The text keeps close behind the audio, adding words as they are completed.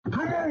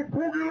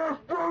Boogie,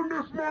 let's burn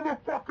this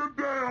motherfucker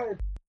down.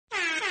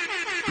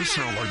 This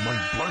sound like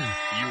Mike Blank.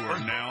 You are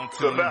now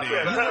tuned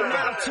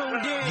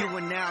in. You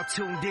are now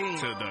tuned in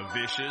To the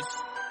Vicious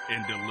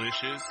and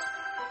Delicious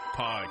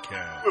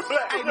Podcast.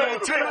 Hey man,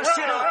 turn that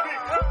shit up.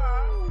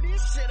 Ooh,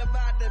 this shit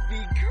about to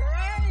be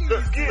crazy.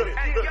 Let's get it.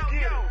 Hey,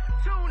 yo,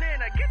 tune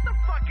in and get the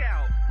fuck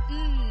out.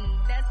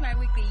 That's my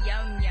weekly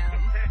yum yum.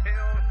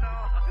 Hell no.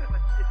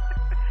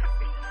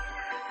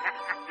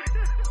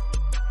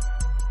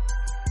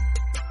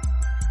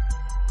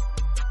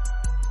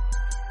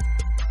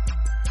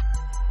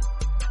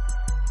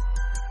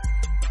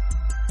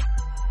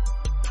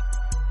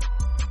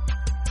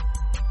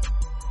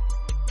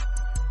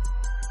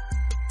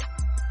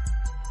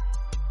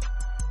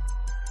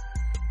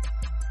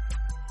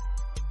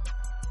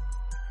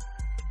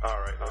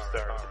 Alright, let's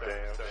start the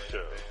damn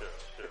show.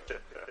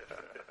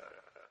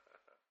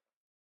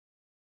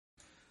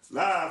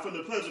 Live from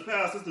the Pleasure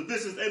Palace, it's the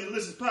Vicious and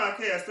Delicious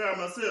Podcast. Starring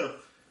myself,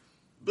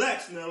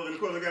 Black Snow, and of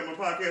course I got my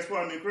podcast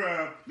partner in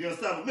crime, the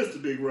unstoppable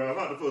Mr. Big Rob.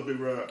 How the fuck, Big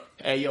Rob?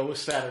 Hey, yo, it's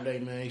Saturday,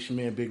 man. It's your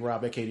man, Big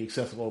Rob, a.k.a. the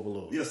Excessive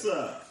Overlord. Yes,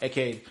 sir.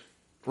 A.k.a.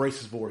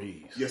 Racist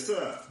Voorhees. Yes,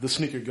 sir. The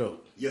Sneaker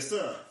Goat. Yes,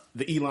 sir.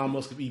 The Elon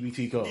Musk of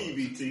EBT code.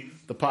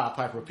 EBT, The Pied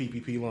Piper of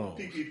PPP loans.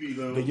 PPP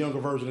loan, The younger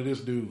version of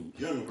this dude.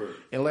 younger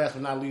version, And last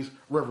but not least,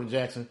 Reverend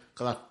Jackson,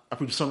 because I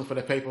produced something for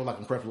that paper like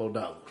I'm Creflo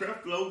Dollar.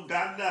 Creflo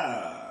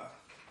Dada.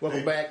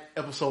 Welcome Hey. back,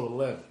 episode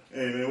 11.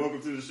 Hey man, welcome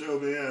to the show,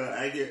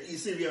 man. You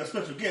see we got a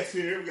special guest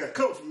here. We got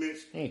Coach Mitch.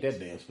 Ain't that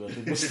damn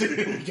special, but still,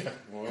 we got...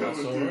 Coming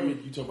So through.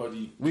 you talk about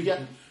We got...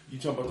 you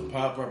talk about the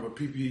Pied Piper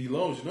PPE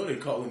loans. You know they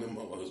calling them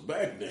motherfuckers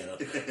back now.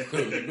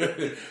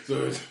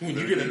 So when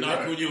you get a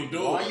knock on your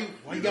door, Why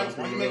you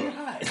make it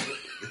hot?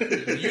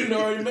 you done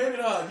already made it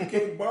out. You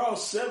can't borrow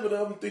 7 of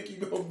them. Think you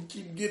gonna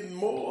keep getting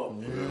more?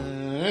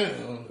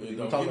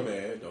 Don't Don't get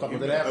mad. Don't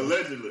get mad.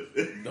 Allegedly.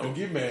 Don't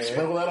get mad.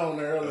 Sprinkle that on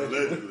there.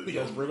 Allegedly. We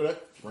gotta sprinkle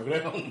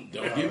that on.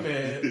 Don't get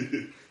mad.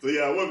 So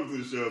yeah, welcome to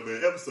the show,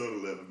 man.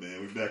 Episode 11,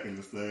 man. We're back in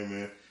this thing,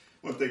 man.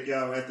 I want to thank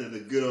y'all after the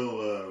good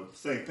old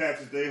St.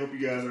 Patrick's Day. Hope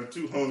you guys aren't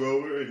too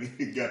hungover and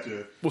you got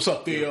your What's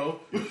up, Theo?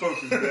 your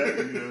focus back. You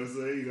know what I'm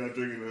saying? You're not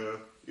drinking,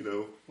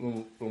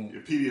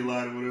 your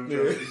Pedialyte or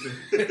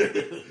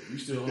whatever. You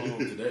still home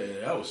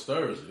today? That was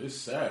Thursday. It's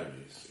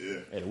Saturdays. Yeah.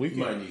 And the You weekend.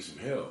 might need some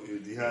help. You're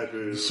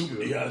dehydrated. Super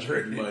you know,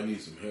 dehydrated. You might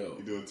need some help.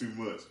 You're doing too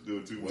much.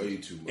 Way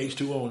too much.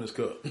 H2O in this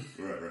cup.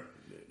 Right.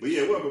 But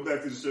yeah, welcome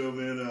back to the show,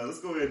 man. Let's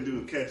go ahead and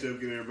do a catch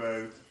up, get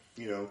everybody,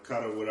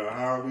 caught up with how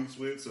our weeks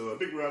went. So,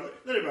 Big Rob,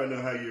 let everybody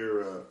know how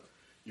your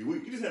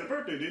week. You just had a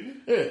birthday,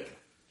 didn't you?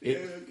 Yeah.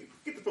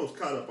 Get the folks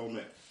caught up on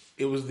that.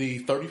 It was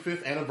the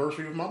 35th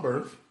anniversry of my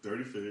birth.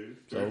 35,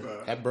 So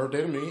 35. happy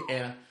birthday to me.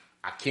 And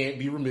I can't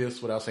be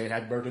remiss without saying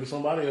happy birthday to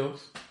somebody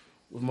else.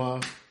 With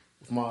my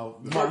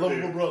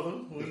lovable brother.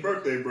 The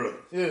birthday brother.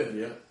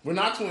 Yeah. We're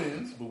not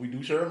twins, but we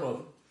do share a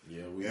mother.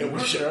 Yeah, And we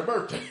share a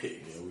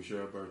birthday. Yeah, we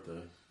share a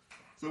birthday.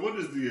 So what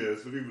is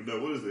so people know,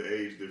 what is the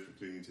age difference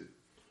between you two?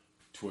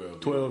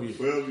 12 years.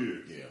 12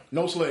 years. Yeah.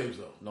 No slaves,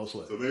 though. No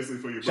slaves. So basically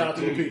for your Shout out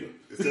to birthday, Lupita.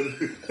 instead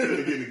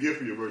of getting a gift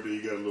for your birthday,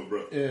 you got a little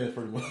brother. Yeah,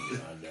 pretty much.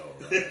 I know,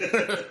 right?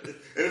 And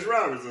it's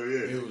Robert, so yeah.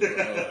 It was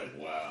like,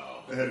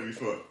 wow. That had to be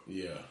fun.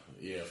 Yeah.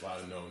 If I'd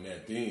have known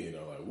that then,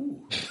 I'm like,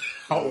 ooh.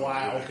 Oh,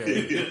 wow.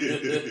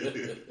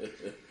 Okay.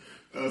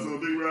 So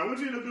Big Rob, what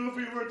you end up doing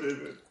for your birthday,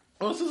 man?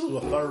 Well, since it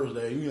was a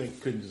Thursday, you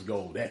couldn't just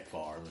go that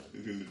far. Man.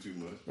 You couldn't do too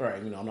much. Right.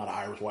 I'm not an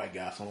Irish white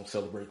guy, so I don't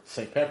celebrate the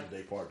St. Patrick's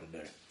Day part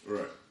today.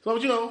 Right.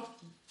 So,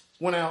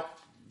 went out,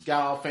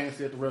 got all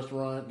fancy at the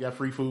restaurant, got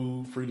free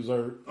food, free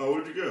dessert. Oh,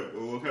 where'd you go?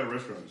 Well, what kind of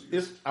restaurant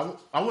did you go?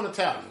 I went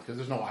Italian because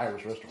there's no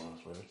Irish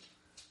restaurants, right?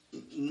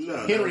 No.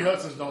 Henry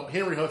Hudson's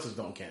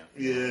don't count.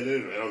 Yeah, I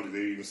don't think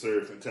they even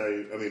serve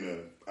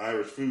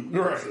Irish food.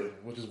 Right. So,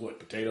 Which is what,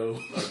 potatoes?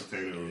 like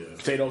potatoes.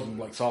 Potatoes and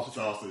like sausage.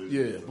 Sausage.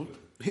 Yeah.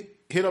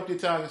 Hit up the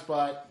Italian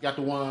spot, got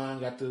the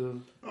wine, got the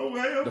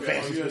Okay. The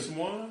fancy- You had some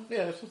wine?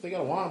 yeah. They got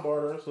a wine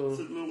bar there, so It's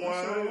a little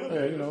wine.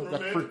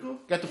 yeah,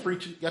 got the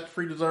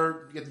free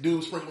dessert, got the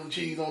dude sprinkling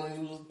cheese on it.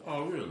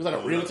 Oh, really? It was like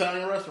a real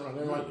Italian restaurant.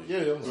 They're like, yeah,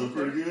 It was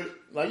pretty good.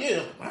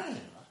 man.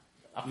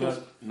 I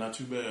feel Not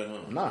too bad, huh?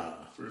 nah.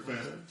 Pretty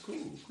fancy. Cool.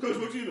 Coach,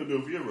 what you gonna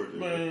do for your birthday?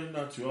 Man,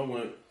 not too. I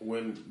went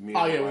when me and Oh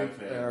my yeah, wife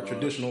we had our lunch.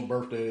 traditional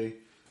birthday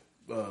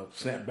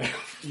snapback.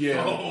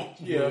 Yeah,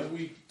 yeah.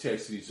 We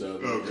texted each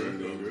other. Okay, and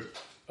then,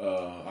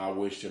 okay. I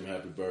wished him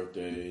happy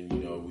birthday, and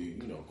we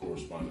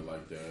corresponded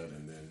like that.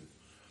 And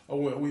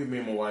then me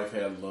and my wife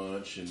had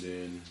lunch, and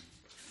then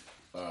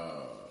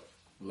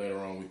later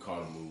on we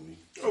caught a movie.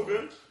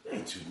 Okay.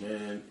 Ain't too,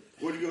 man.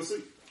 Where'd you go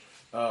see?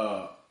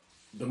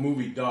 The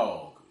movie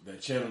Dog,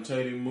 that Channing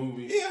Tatum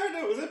movie. Yeah, I heard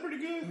that. Was that pretty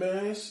good?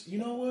 Man, you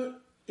know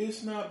what?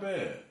 It's not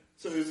bad.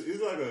 So he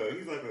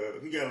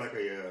got like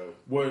a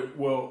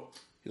Well,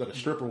 He's like a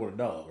stripper with a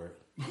dog, right?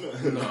 no.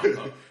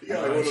 he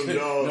got like one of them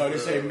dogs. No,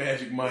 this ain't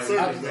Magic Mike.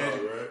 service This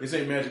dog, right? This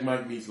ain't Magic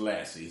Mike meets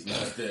Lassie. It's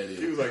not that.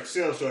 He was like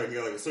shell shock and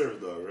got like a service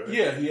dog, right?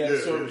 Yeah, he had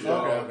a service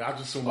dog. Okay, I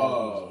just assumed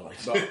all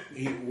So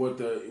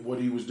what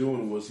he was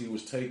doing was he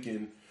was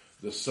taking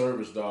the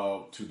service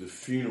dog to the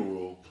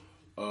funeral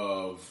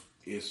of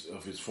it's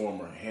of his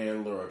former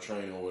handler or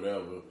trainer or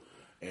whatever,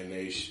 and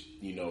they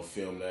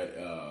filmed that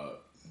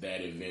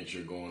that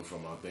adventure going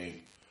from I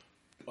think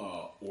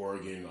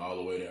Oregon all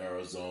the way to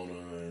Arizona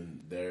and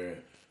their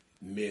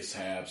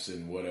mishaps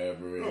and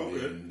whatever, and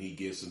then he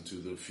gets him to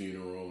the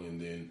funeral,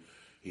 and then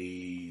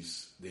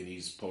he's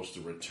supposed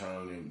to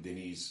return him.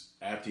 Then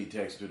after he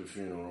takes him to the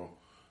funeral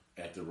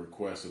at the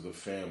request of the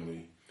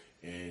family,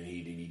 and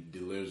he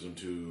delivers him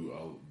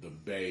to the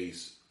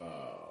base,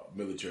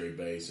 military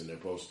base, and they're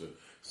supposed to.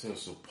 So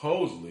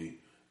supposedly,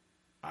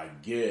 I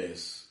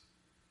guess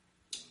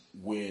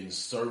when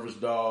service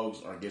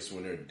dogs, or I guess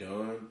when they're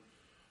done,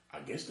 I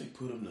guess they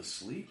put them to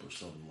sleep or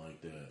something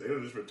like that. They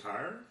don't just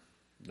retire?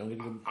 Don't get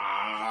them.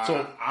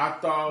 So I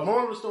thought.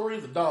 Moral of the story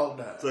is the dog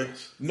died. It's like,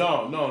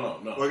 No.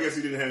 well, I guess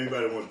he didn't have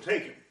anybody that wanted to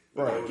take him.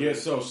 Right. I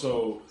guess so.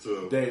 So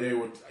they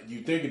were.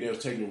 You thinking they was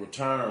taking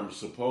retirement?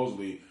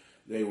 Supposedly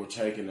they were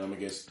taking them. I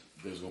guess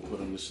they was gonna put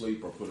him to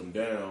sleep or put him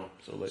down.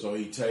 So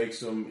he takes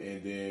them,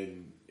 and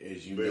then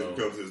as you know, it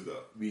becomes his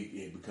dog.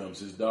 It becomes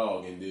his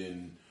dog, and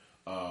then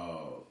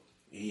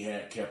he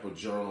had kept a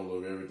journal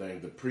of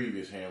everything. The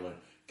previous handler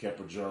kept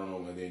a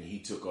journal, and then he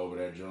took over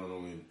that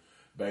journal, and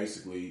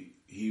basically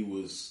he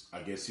was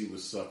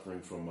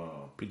suffering from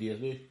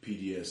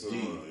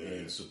PTSD,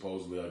 and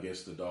supposedly I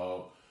guess the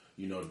dog,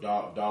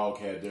 dog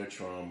had their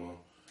trauma,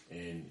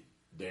 and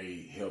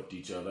they helped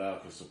each other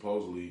out because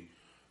supposedly,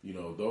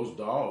 those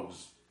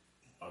dogs.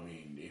 I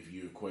mean, if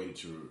you equate it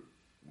to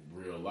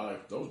real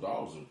life, those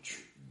dogs are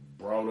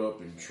brought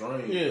up and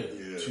trained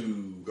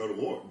to go to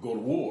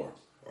war.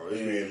 Or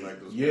it's being like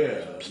those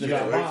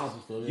bombs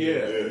and stuff.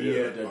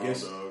 I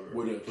guess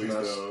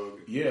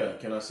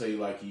can I say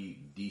like he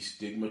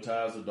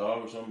destigmatized the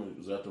dog or something?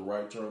 Was that the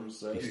right term to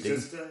say?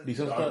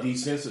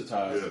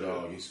 Desensitized the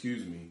dog.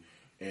 Excuse me,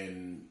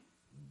 and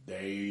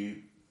they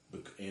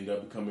end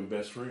up becoming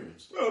best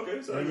friends.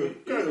 Okay, so kind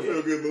of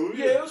feel good movie.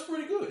 Yeah, it was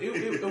pretty good.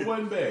 It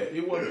wasn't bad.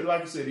 It wasn't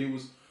like I said. It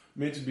was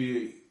meant to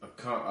be a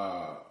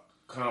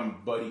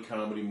buddy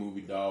comedy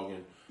movie, dog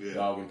and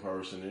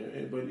person,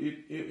 but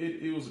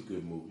it was a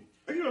good movie.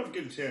 I keep on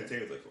forgetting Channing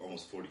Tatum's like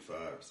almost 45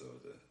 or so.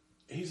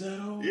 He's that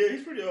old? Yeah,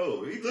 he's pretty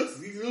old. He looks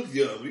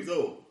young, but he's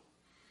old.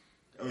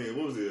 I mean,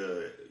 what was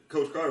it?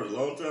 Coach Carter was a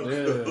long time ago.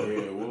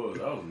 Yeah, it was.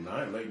 That was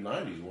late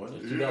 90s,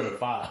 wasn't it?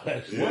 2005,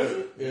 actually. Yeah. Was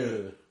it?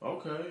 Yeah.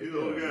 Okay. He's an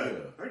old guy.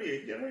 Yeah. I heard he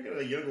got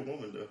a younger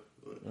woman, though.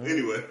 But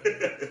anyway.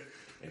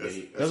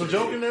 There's a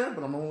joke in there,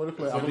 but I'm going to let it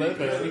play. I'm going to let it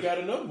play. He got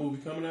another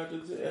movie coming out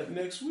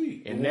next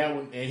week. And that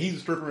one, and he's a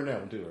stripper in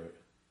that one, too, right?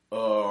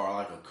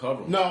 Like a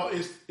cover. No,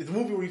 it's a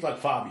movie where he's like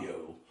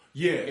Fabio.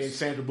 Yes. And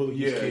Sandra Bullock.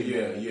 Yeah. Okay,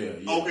 yeah, I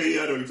know what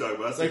you're talking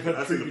about. I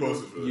seen the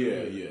posters for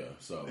that. Yeah.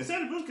 So. And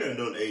Sandra Bullock kind of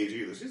don't age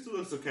either. She still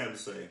looks kind of the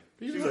same.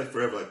 She's like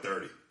forever like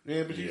 30.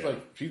 Yeah, but she's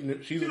like she's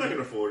like in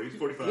her 40s,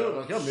 45. Yeah,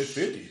 like mid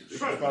 50s. She's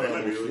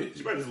probably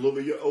just a little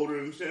bit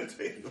older than Channing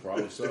Tatum.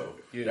 Probably so.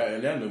 Yeah,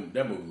 and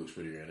that movie looks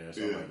pretty good now,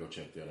 so I might go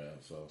check that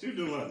out. So she was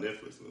doing a lot of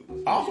Netflix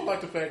movies. I also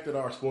like the fact that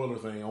our spoiler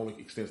thing only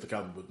extends to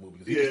comic book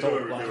movies. He just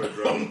told the plot.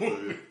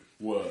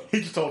 What? He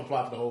just told the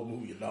plot for the whole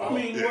movie. I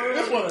mean,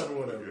 that's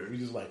whatever. We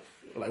just like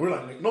we're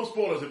like no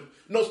spoilers.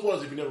 No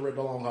spoilers if you never read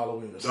The Long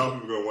Halloween. Dog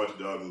people gonna watch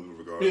the dog movie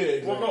regardless. Yeah,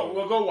 exactly.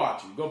 Well, go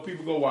watch it.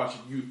 People go watch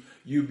it.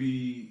 You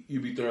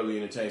be thoroughly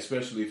entertained,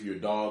 especially if you're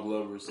dog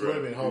lovers. Wait a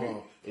minute, hold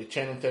on. Is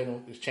Channing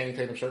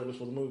Tatum shirtless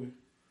for the movie?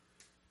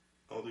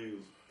 I don't think he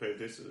was paying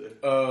attention to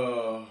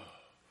that.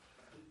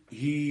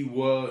 He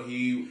was.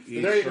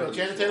 There you go,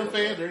 Channing Tatum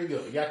fan. There you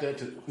go. You got that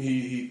too.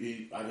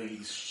 I think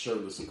he's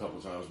shirtless a couple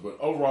of times, but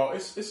overall,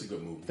 it's a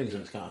good movie. I think it's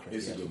in his contract.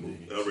 It's a good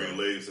movie. I'll bring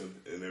ladies and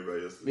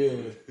everybody else.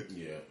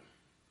 Yeah.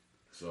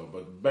 So,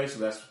 but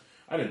basically,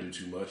 I didn't do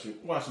too much.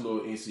 Watch a little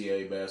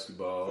NCAA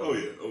basketball. Oh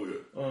yeah.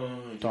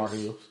 Tar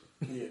Heels.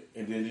 Yeah,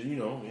 and then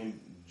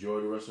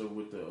enjoy the rest of it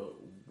with the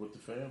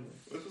family.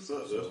 That's what's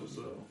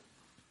up.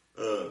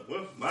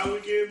 Well,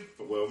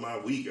 my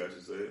week, I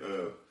should say.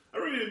 I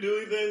really didn't do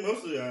anything.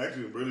 Mostly, I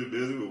actually was really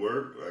busy with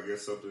work. I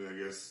guess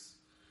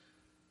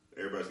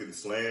everybody's getting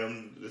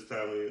slammed this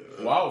time of year.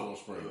 Well, I was on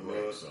spring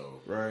break,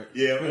 so. Right.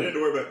 Yeah, I didn't have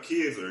to worry about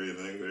kids or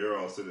anything. They're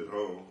all sitting at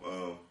home.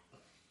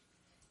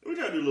 We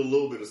try to do a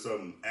little bit of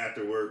something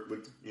after work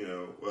with,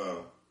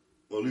 well,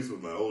 at least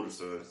with my older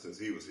son, since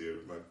he was here.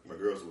 My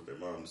girls were with their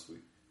mom this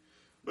week.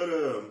 But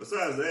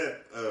besides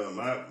that,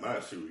 my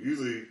shoot,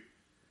 usually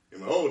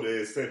in my old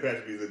days, St.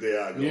 Patrick's Day is the day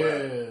I go out.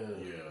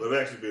 Yeah. But I've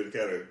actually been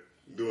kind of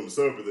doing the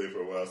sober thing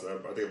for a while, so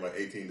I think I'm like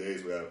 18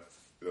 days without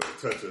a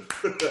touch of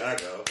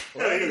alcohol.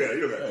 Well, you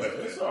don't got to clap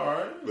that. It's all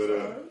right. But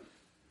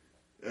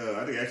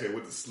I think actually I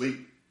went to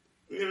sleep.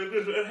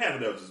 Just half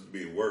of that was just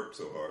being worked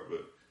so hard,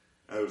 but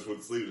I just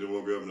went to sleep and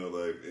woke up and I was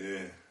like,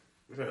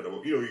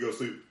 you go to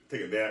sleep,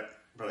 take a nap,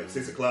 probably like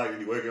 6 o'clock,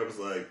 and you wake up, it's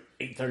like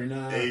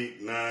 8:39,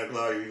 8, 9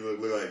 o'clock, and you look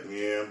like,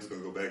 I'm just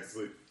going to go back to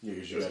sleep. Yeah,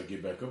 because you got to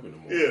get back up in the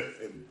morning. Yeah,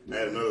 and I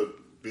had another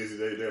busy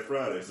day that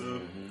Friday, so.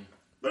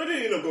 But I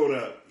did end up going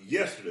out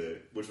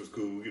yesterday, which was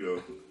cool,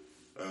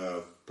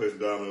 played some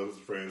dominoes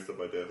with friends, stuff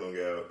like that, hung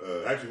out.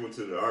 Actually went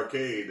to the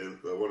arcade,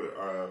 one of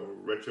our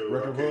retro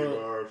arcade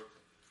bars.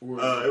 It was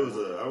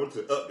I went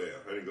to Up Down.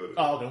 I didn't go to.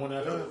 Oh, okay, one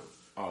that time.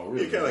 Oh, Yeah,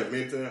 really? kind of like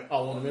Midtown.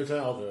 Oh, one in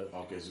Midtown. Okay.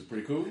 Okay, so it's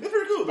pretty cool. It's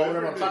pretty cool, Oh, man.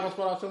 whatever Pretty taco good.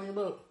 spot I was telling you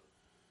about.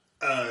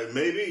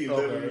 Maybe if that's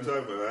what Okay. you're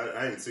talking about.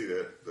 I didn't see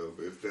that though.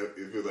 But if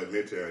it was like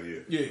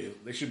Midtown, yeah. Yeah,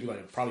 they should be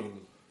like probably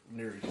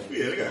near each other.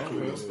 Yeah, they got a cool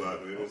Okay. little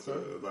spot, man. It's a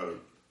lot of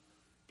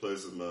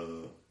places.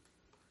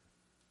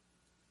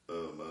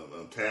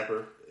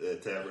 Tapper,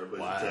 Tapper, place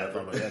Wow, Tapper,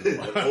 I thought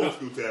about that. old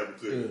school Tapper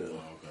too.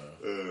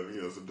 Yeah.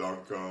 Okay. Some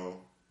Donkey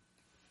Kong.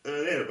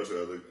 They had a bunch of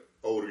other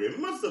older games.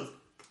 My stuff's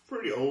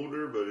pretty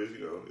older, but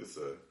it's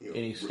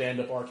Any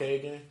stand-up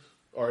arcade games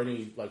or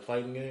any like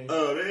fighting games?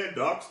 They had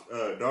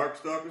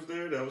Darkstalkers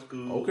there. That was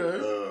cool.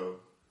 Okay.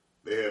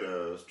 They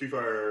had Street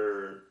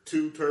Fighter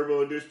 2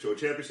 Turbo Edition or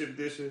Championship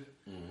Edition.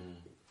 Mm-hmm.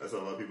 That's how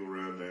a lot of people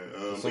run there.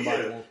 But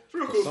Somebody yeah, wants- it's a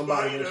real cool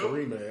somebody spot,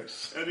 wants a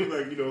rematch. I do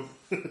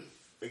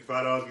like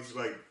 $5 gets you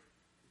like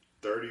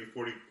 30,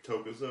 40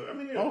 tokens. So, I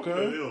mean, Okay.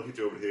 they don't hit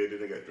you over the head.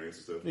 Then they got drinks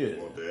and stuff. Yeah. You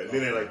want that. And then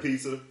they had like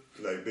pizza.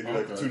 Like they do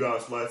like the Okay.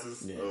 $2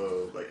 slices. Yeah.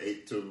 Like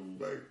 8 to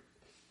like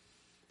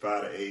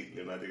 5 to 8. And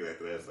then I think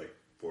after that it's like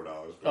 $4.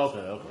 Okay.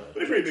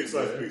 But it's pretty big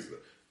slice of pizza.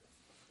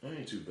 That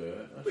ain't too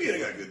bad. But yeah, they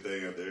got a good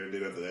thing out there. And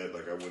then after that,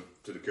 like I went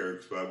to the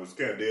karaoke spot, which was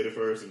kind of dead at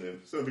first, and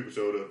then some people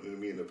showed up, and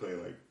me ended up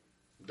playing like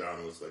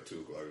Domino's like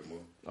 2 o'clock in the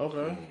morning.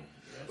 Okay.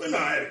 But no,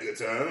 I had a good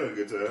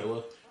time.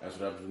 Well, That's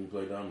what happens when you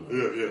play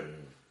dominoes. Yeah.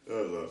 That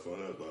was a lot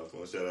of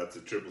fun. Shout out to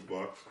Triples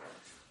Bar.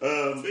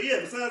 But yeah,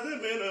 besides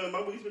that, man,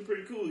 my week's been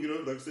pretty cool.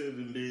 Like I said,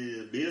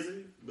 been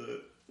busy,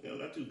 but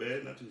not too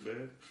bad.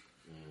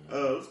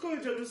 Let's go ahead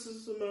and jump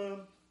into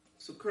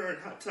some current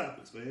hot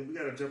topics, man. We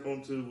got to jump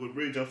onto what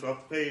really jumps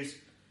off the page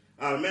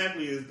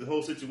automatically is the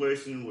whole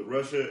situation with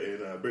Russia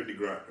and Brittany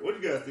Griner. What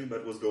do you guys think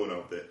about what's going on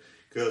with that?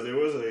 Because there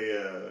was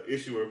a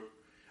issue where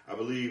I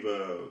believe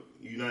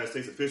United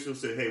States officials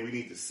said, "Hey, we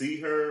need to see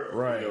her. Or,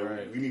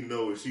 Right. We need to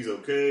know if she's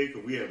okay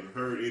because we haven't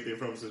heard anything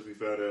from her since we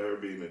found out her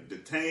being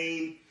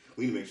detained.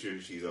 We need to make sure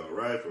she's all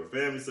right for her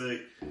family's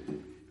sake."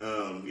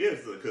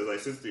 Because like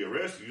since the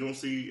arrest, you don't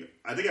see.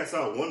 I think I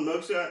saw one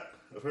mugshot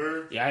of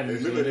her. Yeah, I haven't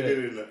It looked seen like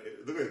that.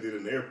 it looked like they did it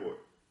in the airport.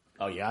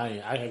 Oh yeah,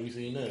 I haven't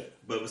seen that.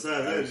 But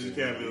besides that, she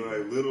kind of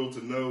like little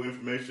to no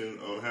information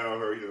on how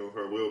her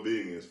her well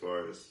being as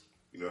far as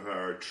how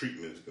her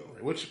treatment is going.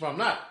 Which, if I'm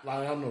not,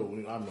 I'm no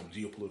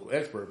geopolitical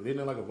expert, but isn't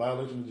that like a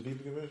violation of the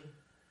Geneva Convention?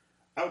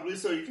 I believe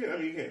so. You can't. I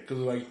mean, you can't. Because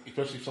like,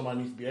 especially if somebody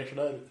needs to be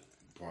extradited.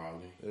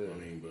 Probably. Yeah. I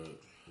mean, but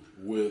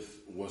with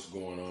what's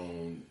going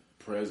on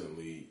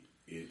presently,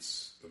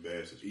 it's A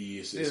bad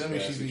situation. it's Yeah, a I mean,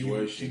 bad she's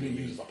situation. been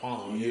used as a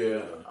pawn.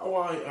 Yeah.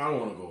 Well, I don't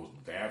want to go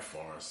that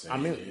far. I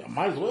mean,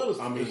 might as well.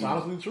 It's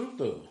honestly the truth,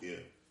 though. Yeah.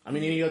 I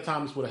mean, any other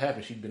time this would have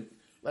happened, she'd been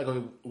like,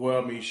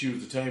 well, I mean, she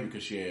was detained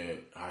because she had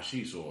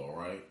hashish oil,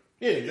 right?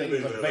 yeah, Yeah,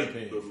 it's like a vape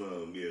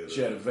pen.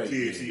 She had a vape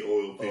THC pen.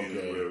 oil pen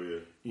Okay. or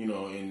whatever.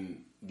 Yeah.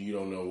 And you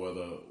don't know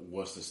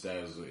what's the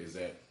status. Is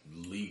that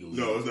legal?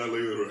 No, it's not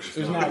legal in Russia.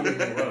 It's not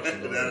legal in Russia.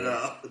 Not at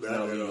all. It's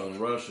not legal in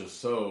Russia.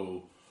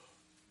 So,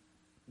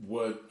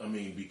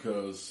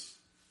 because,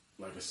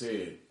 like I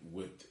said,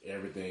 with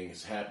everything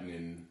that's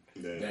happening,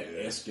 that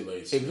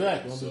escalates.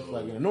 Exactly. I'm So, just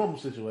like in a normal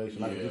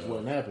situation, like if this Yeah.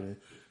 wasn't happening,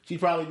 she'd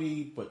probably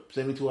be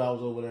 72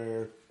 hours over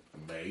there.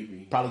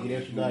 maybe Probably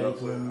get extradited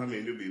to Well, them. I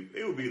mean,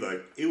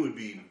 it would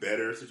be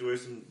better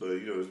situation, but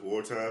it's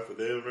wartime for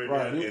them right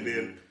Right. now. And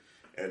then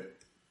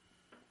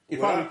It's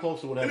probably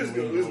close to what and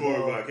happened. it's more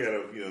about kind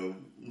of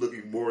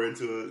looking more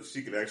into it.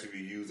 She can actually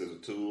be used as a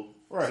tool,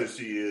 Right. since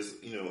she is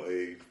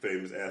a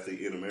famous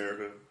athlete in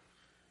America.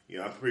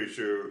 I'm pretty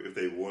sure if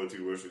they wanted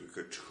to, Russia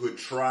could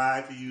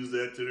try to use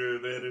that to their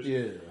advantage.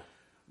 Yeah.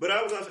 But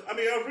I was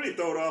really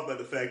thrown off by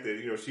the fact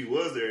that she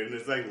was there, and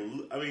it's like,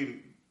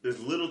 there's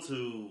little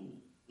to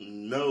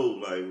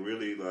no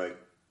really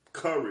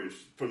coverage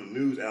from the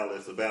news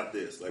outlets about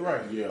this.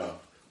 Right. Yeah.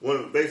 One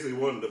of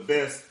the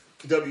best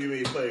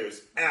WNBA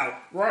players out.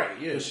 Right.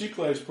 Yeah. But she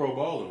plays pro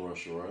ball in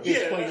Russia, right? Yeah.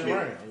 Yeah, playing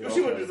around. But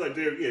she wasn't just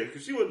there. Yeah,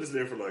 because she wasn't just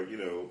there for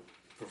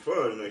for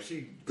fun. Like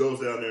she goes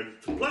down there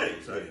to play.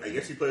 So I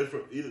guess she plays for.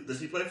 Does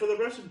she play for the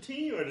Russian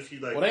team or does she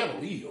Well, they have a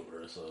league over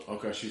there, so.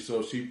 Okay, So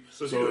so she's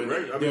in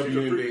regular- I mean, she's a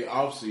WNBA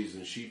off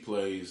season, she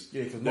plays.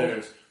 Yeah, 'cause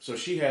there. So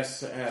she has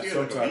to have She has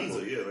some like a type visa,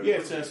 of yeah, like a to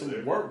work have some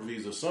visa. work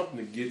visa, something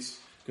that gets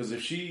because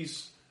if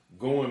she's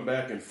going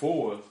back and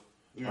forth,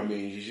 I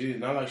mean, she's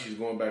not like she's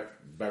going back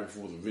and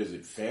forth to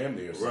visit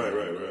family or something.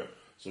 Right.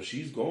 So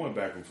she's going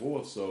back and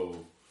forth.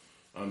 So,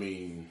 I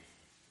mean,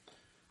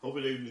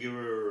 hopefully they can give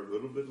her a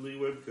little bit of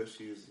leeway because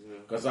she's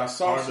because I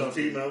saw part of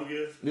the team. something. I would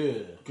guess.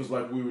 Yeah. Because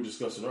like we were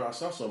discussing earlier, I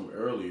saw something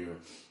earlier.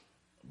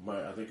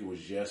 I think it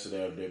was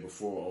yesterday or the day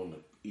before on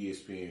the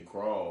ESPN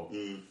crawl.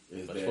 Is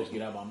But that supposed to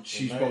get out by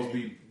she's May. supposed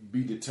to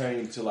be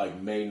detained till like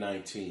May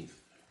 19th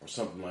or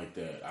something like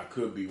that. I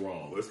could be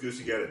wrong. Well, it's good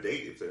she got a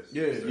date. If that's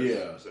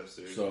Yeah. That's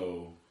serious.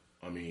 So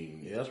I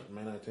mean, Yeah, that's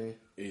May 19th.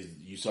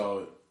 you saw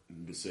it.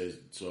 It says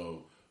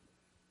so.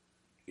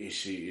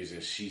 Is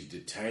it she's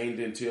detained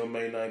until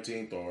May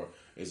 19th, or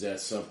is that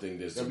something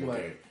that's That'd be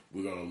okay?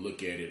 We're gonna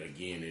look at it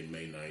again in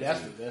May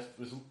 19th.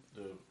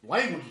 The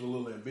language is a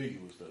little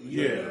ambiguous, though.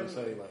 Yeah.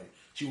 Say like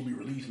she will be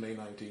released May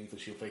 19th, and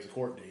she'll face a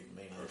court date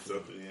May 19th.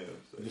 Something,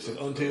 yeah. It just says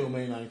until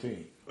May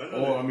 19th.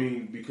 Or I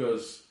mean,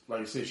 because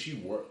like I said,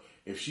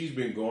 if she's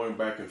been going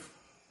back and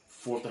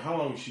forth, how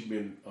long has she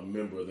been a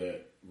member of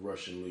that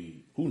Russian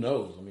league? Who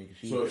knows? I mean,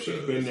 So if she's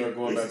been there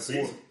going back and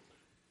forth,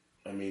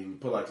 I mean,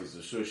 put it like this: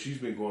 so if she's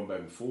been going back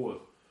and forth,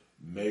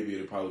 maybe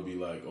it'll probably be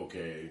like,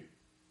 okay,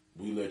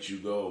 we let you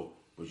go,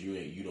 but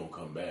you don't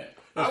come back.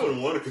 I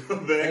wouldn't want to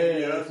come back. Yeah,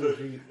 Yeah, that's what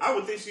she- I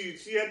would think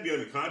she had to be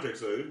under contract,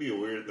 so it'd be a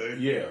weird thing.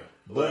 Yeah,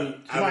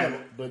 But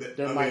but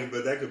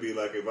that could be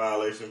like a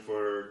violation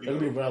for that could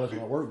be a violation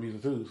of my work visa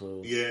too.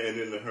 So yeah, and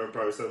then her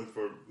probably something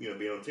for being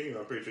on the team.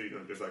 I'm pretty sure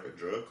there's like a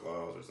drug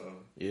clause or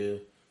something. yeah,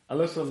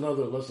 unless the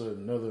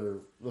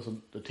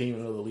team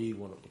in another league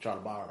want to try to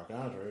buy our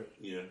contract.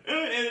 Yeah,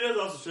 and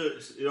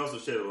it also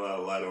shed a lot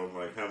of light on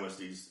like how much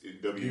these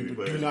WNBA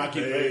players do not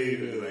get paid.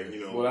 and,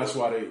 like, well,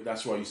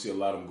 that's why you see a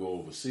lot of them go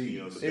overseas.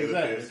 the Exactly,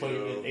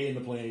 benefits, they end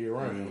up playing year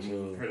round. So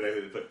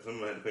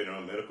Someone had to pay their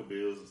own medical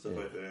bills and stuff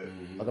like that.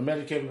 like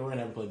imagine Kevin Durant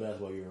having to play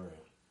basketball year round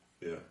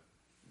Yeah,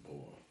 Boy.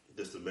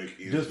 just to make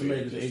it just to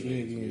make it 8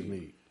 games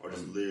meet. or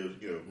just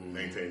live,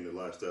 maintain the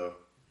lifestyle.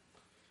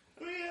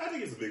 I mean, I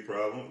think it's a big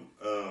problem.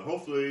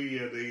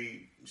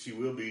 Hopefully, she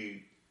will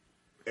be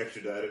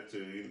extradited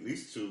to at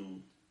least to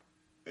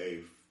a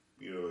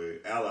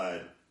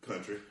allied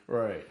country,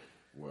 Right.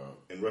 Well,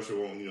 and Russia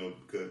won't,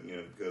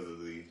 because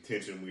of the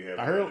tension we have.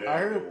 I heard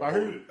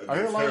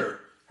against like her.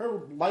 her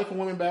life of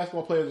women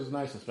basketball players is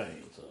nice in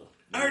Spain. So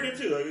I heard that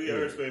too. Like, I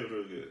heard Spain was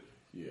really good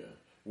yeah.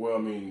 Well, I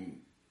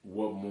mean,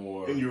 what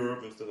more? in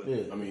Europe and stuff like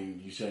that. yeah, I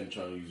mean, you shouldn't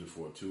try to use it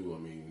for it too.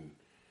 I mean,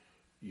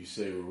 you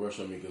say with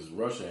Russia, I mean, because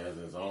Russia has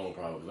its own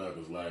problems now.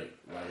 Because like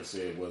I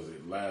said, was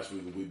it last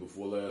week, the week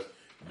before last?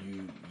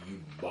 You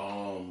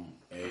bomb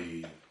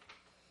a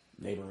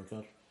neighboring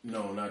country.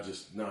 no, not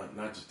just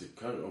the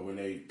country. Or when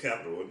they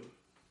Capital, wasn't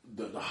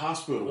it? the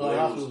hospital Well, where,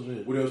 hospitals, yeah.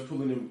 where they was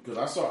pulling them,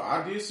 because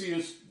I did see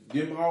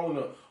them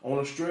hauling on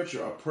a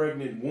stretcher a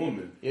pregnant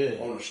woman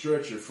on a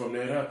stretcher from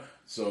that house.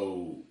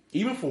 So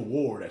Even for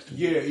war, that's too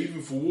yeah, much.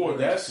 even for war,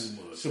 that's too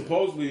much,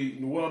 supposedly.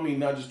 Well, I mean,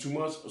 not just too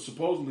much.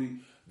 Supposedly,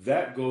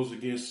 that goes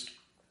against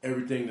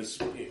everything that's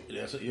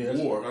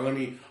war. I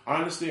mean, I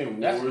understand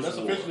war is that's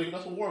war. officially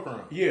that's a war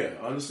crime. Yeah,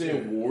 I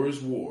understand war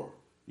is war.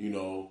 You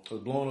know. So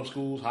blowing up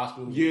schools,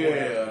 hospitals.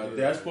 Yeah,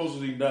 that's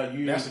supposedly not.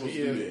 You ain't supposed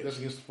to do that.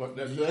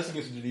 That's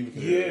against the Geneva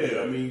Yeah, Convention.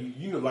 I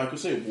mean, like I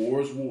said,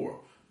 war is war.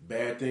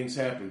 Bad things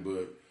happen,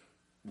 but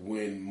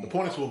when The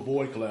point is to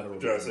avoid collateral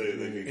Try to damage. say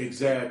they can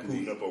exactly,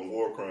 putting up on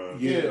war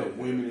crimes. yeah,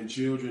 women and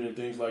children and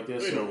things like that.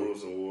 There ain't no So,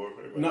 rules in war.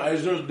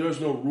 no, there's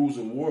no rules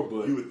in war,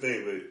 but You would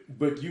think,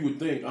 But you would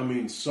think, I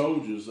mean,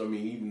 soldiers, I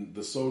mean, even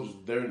the soldiers,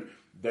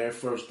 their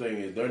first thing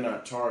is they're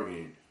not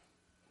targeting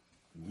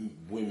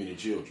women and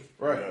children.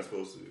 but they're not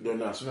supposed to. They're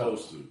not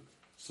supposed to.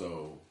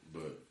 So,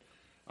 but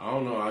I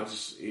don't know.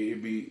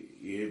 It'd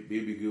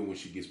be good when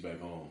she gets back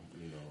home.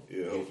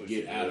 Yeah, hopefully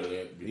get she out of does.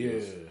 that.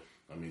 Because, Yeah.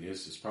 I mean,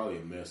 it's probably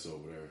a mess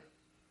over there.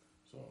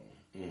 So,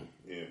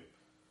 Yeah.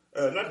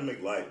 Not to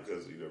make light,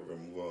 because we're going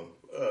to move on.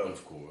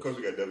 Of course. Of course,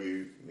 we got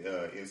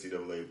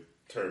NCAA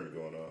tournament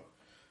going on.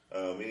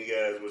 Any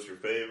guys, what's your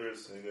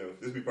favorites?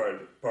 This be part of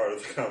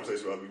the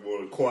conversation. I'll be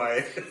more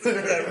quiet. Not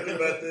really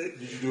my thing.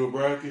 did you do a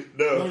bracket?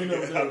 No, you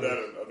never I'm did.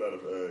 not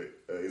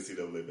a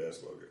NCAA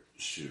basketball guy.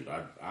 Shoot,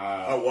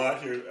 I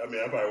watch it. I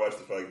mean, I probably watched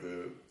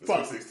the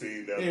Fuck.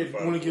 16 down Yeah, to the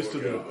when it gets to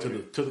Final the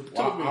Four, to the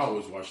Well, I big-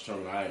 always watch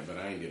tournament, but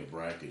I ain't get a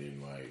bracket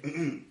in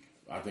like.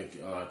 I think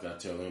I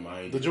tell him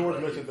I ain't The get a George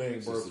bracket Mason thing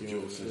since broke the you,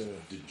 George- since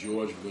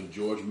yeah. when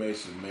George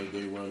Mason made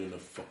they run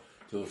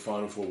to the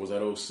Final Four. Was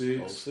that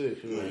 06?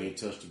 06, yeah. I ain't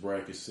touched the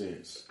bracket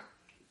since.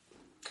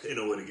 They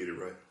know where to get it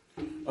right.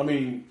 I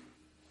mean,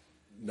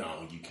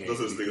 no, you can't. Those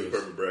are the things because-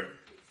 perfect bracket.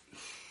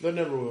 There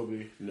never will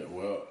be. No,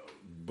 well,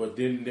 but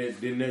didn't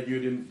that year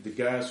the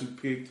guys who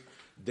picked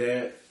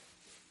that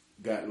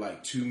got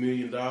like $2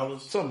 million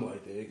Something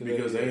like that.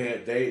 because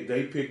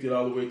they picked it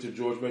all the way to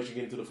George Mason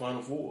getting to the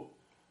Final Four.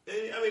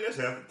 And, I mean, that's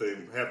half the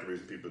thing. Half the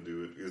reason people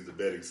do it is the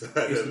betting side.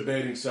 It's of the it.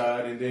 betting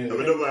side, and then I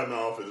mean, nobody in my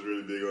office is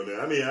really big on that.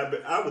 I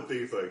mean, I would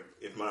think it's like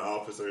if my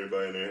office or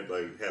anybody in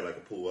there had like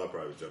a pool, I'd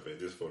probably jump in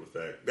just for the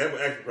fact that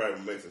would actually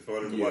probably makes it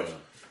funner to Yeah. watch.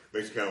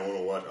 Makes you kind of want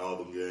to watch all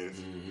them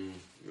games.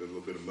 With a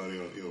little bit of money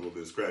on, a little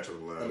bit of scratch on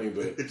the line. I mean,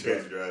 but- it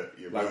changes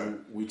your like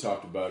mind. we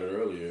talked about it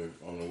earlier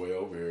on the way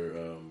over here.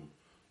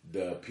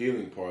 The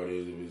appealing part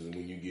is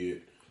when you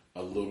get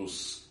a little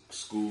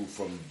school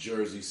from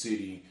Jersey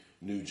City,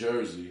 New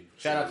Jersey.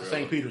 Shout out to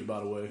St. Peter's, by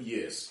the way.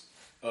 Yes,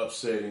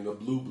 upsetting a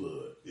blue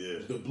blood. Yeah.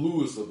 The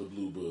bluest of the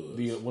blue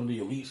bloods. One of the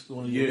elites.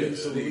 One of the Yeah,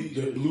 elites of the elite.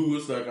 the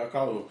bluest, like I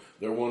call them.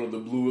 They're one of the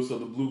bluest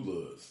of the blue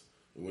bloods.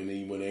 When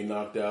they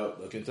knocked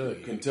out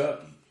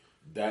Kentucky,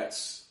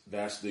 that's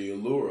the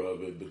allure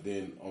of it. But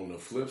then on the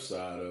flip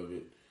side of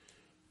it,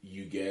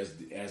 you guys,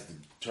 as the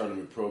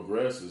tournament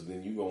progresses,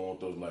 then you gonna want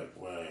those like,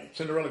 wow,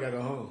 Cinderella got to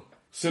go home.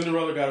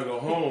 Cinderella got to go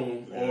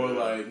home, or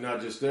like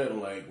not just that,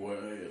 like well,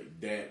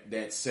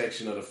 that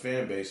section of the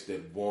fan base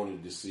that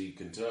wanted to see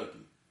Kentucky.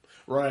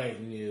 Right,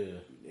 yeah.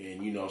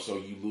 And so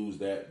you lose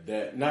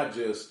that not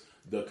just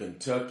the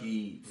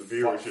Kentucky The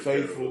viewership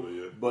faithful, kind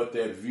of, yeah. but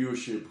that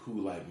viewership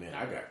who like, man,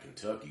 I got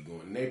Kentucky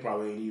going. And they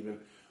probably ain't even,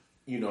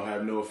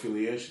 have no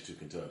affiliation to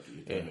Kentucky,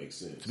 if that makes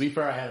sense. To be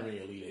fair, I had him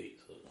in Elite Eight.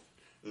 So.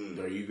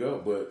 There you go.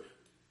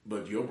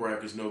 But your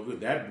bracket's no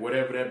good.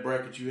 Whatever that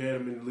bracket you had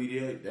them in the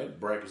Elite Eight, that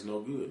bracket's no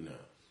good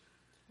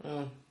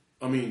now.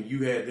 I mean,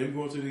 you had them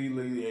going to the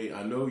Elite Eight.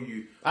 I know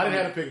you. I didn't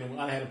have him picking them.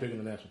 I had him picking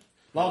the national.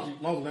 As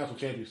long as the national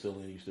champion's still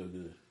in, you're still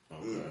good.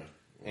 Okay.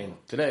 And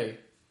today,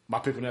 my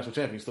pick for national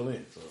champion's still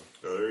in. So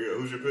Oh, there you go.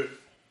 Who's your pick?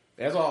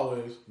 as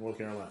always, North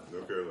Carolina.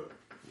 North Carolina.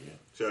 Yeah.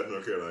 Shout out to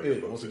North Carolina.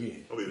 Yeah, once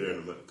again. I'll be there in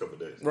a couple of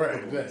days.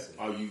 Right, exactly.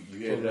 Oh, you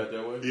headed out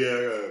that way?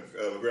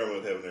 Yeah, my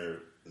grandma's having her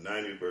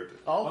 90th birthday.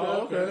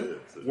 Okay. Yeah,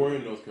 so- Where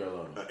in North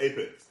Carolina?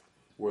 Apex.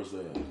 Where's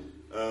that?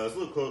 It's a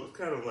little close. It's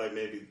kind of like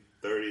maybe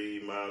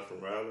 30 miles from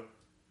Raleigh.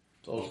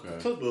 So Okay.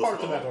 so Little part of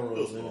small, Tobacco Road.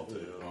 little small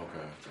Then. town.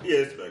 Okay. Yeah,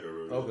 it's Tobacco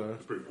Road. Okay.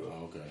 It's pretty close.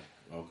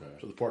 Okay.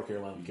 So the Port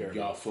Carolina Carolina.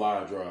 Y'all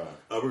fly drive.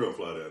 We're going to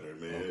fly down there,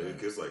 man.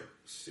 Okay. It's like,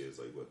 it's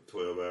like, what,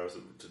 12 hours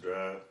to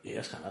drive? Yeah,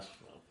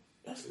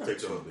 that's It Not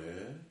takes too off.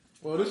 bad.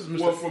 well, this is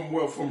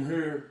Mr. From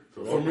here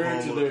From to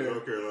Oklahoma to there,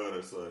 North Carolina,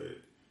 it's like,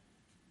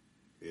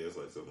 yeah, it's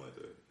like something like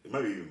that. It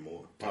might be even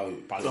more. probably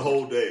It's a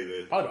whole day,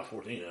 man. Probably about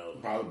 14 hours.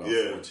 about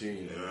Yeah.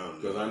 14. Yeah, I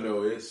don't Because know. I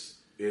know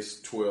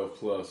it's 12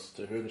 plus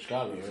To here in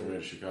Chicago. from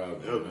in Chicago.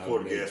 That was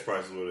before the gas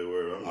prices where they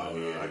were. I'm like, Oh,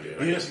 yeah, I get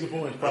Yeah, that's a good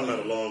point. I'm not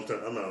a long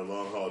time. I'm not a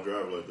long haul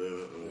driver like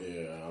that.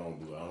 Yeah, I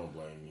don't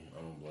blame you.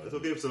 It's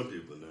okay for some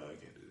people, but no, I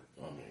can't do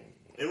that. I mean,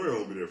 And we're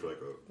gonna be there for like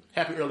a.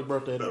 Happy early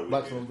birthday to About a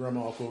Blackstone's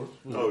grandma, of course.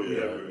 Oh yeah,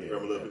 Yeah.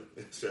 grandma love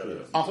it. Shout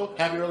out. Also,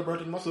 happy early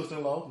birthday to my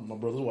sister-in-law, my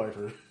brother's wife.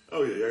 Her.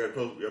 Oh yeah, y'all got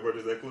close. Your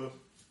birthday's that close?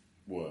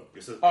 what?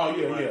 Your sister- Oh,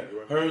 your yeah, wife, yeah. your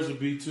wife? Hers will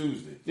be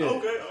Tuesday. Yeah.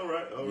 Okay, all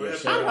right. Yeah, Happy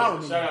shout,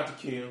 birthday. out to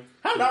Kim.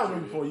 How did I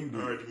remember before you All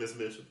did? right, you missed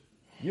mission.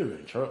 You're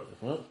in trouble.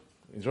 Huh?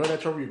 Enjoy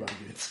that trophy you're about to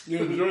get. Yeah,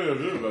 enjoy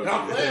it.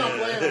 I'm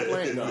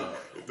playing. Nah,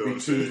 be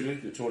Tuesday,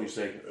 the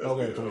 22nd. Okay, All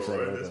 27,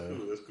 right, that's okay.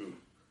 cool. That's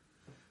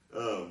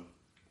cool.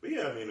 But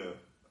yeah, I mean,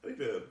 I think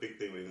the big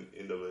thing with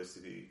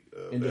NAACP.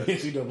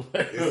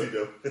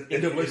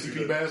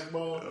 NAACP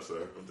basketball. I'm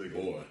sorry, I'm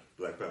thinking Boy.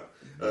 Black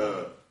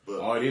Power. But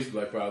Oh, it is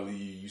Black Power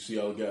League. You see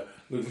all the guys.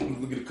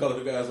 Look at the color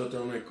of the guys up there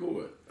on that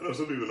court. I know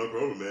some people in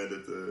Oklahoma, man,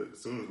 that the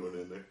Sooners went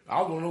in there.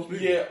 I was one of those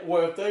people. Yeah,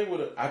 well, if they would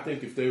have, I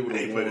think if they would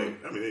They have ain't play won,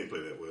 that. I mean, they didn't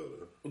play that well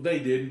though. they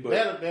didn't. They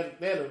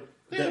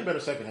But had a better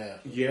second half.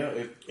 yeah,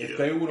 if Yeah.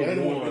 they would They have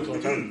didn't won, win the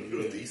tournament. It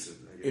was Yeah. decent.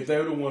 I guess. if they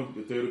would have won,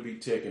 if they would have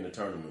beat Tech in the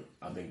tournament,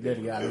 I think Then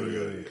they you got Yeah, in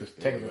yeah, because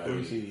yeah. technically Yeah.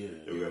 we see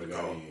it. Yeah, we got would the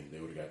have call. got in. They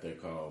would have got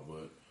that call,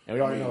 but And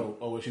we already know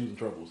OSU's in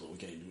trouble, so we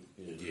can't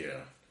do it.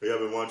 yeah. Y'all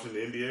been watching the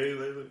NBA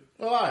lately?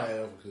 Well, I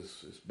have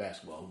because it's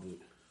basketball. But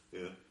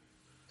Yeah.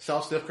 saw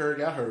Steph Curry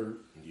got hurt.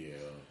 Yeah.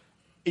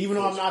 Even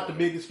though I'm not the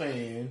biggest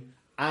fan,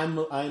 I'm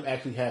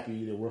actually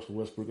happy that Russell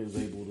Westbrook is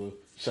able to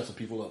shut some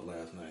people up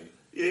last night.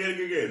 Yeah, he had a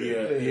good game.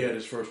 Yeah, he had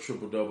his first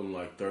triple double in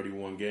like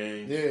 31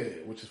 games. Yeah,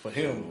 which is for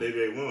him.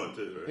 They won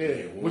too, right?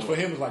 Yeah, which for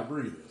him is like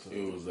breathing. So.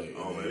 It was like,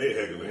 Oh man, they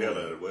heckling the hell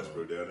out of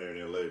Westbrook down there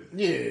in LA.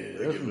 Yeah, They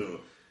that's- give him.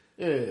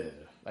 Yeah,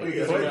 like,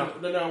 Yeah,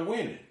 they're not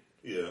winning.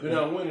 Yeah. They're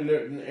not winning.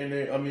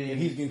 I mean, and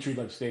he's getting treated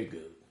like a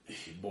scapegoat.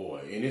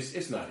 boy, and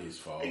it's not his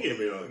fault. He gave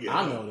me on.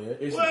 I know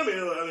that. It's- Well,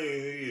 I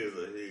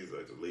mean, he's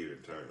like the leader in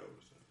turnovers.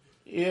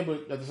 Yeah,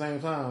 but at the same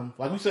time,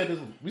 like we said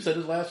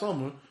this last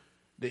summer,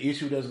 the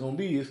issue that's going to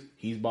be is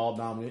he's ball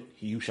dominant.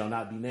 He who shall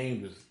not be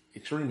named is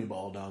extremely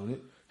ball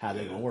dominant. How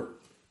they going to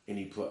work?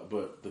 And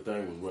but the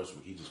thing with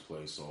Westbrook, he just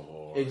plays so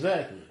hard.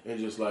 Exactly. And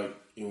just like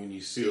when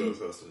you see, He was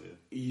hustling.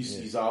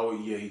 he's always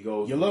he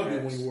goes. You love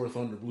it max. when you wore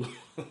Thunder Blue.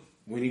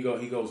 When he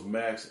goes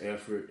max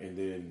effort, and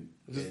then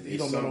Just- in he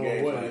don't some know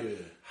games, what, like, yeah.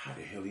 how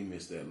the hell he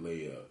missed that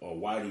layup, or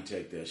why did he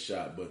take that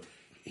shot? But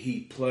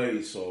he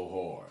plays so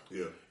hard.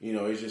 Yeah. You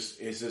know, it's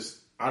just.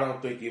 I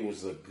don't think it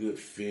was a good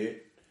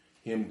fit.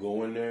 Him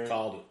going there.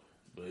 Called it.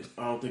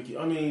 But I don't think.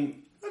 I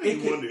mean, I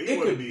think he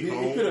wanted to be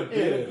home. It could have been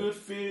Yeah. a good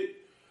fit,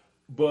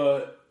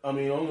 but I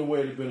mean, only way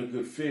it'd have been a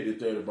good fit if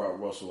they'd have brought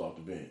Russell off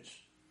the bench.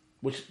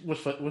 which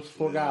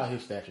for a guy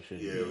his stature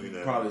should Yeah, be. we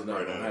not, Probably it's not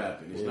right gonna now.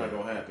 happen. It's not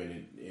gonna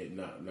happen.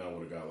 Not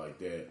with a guy like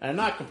that. And I'm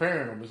not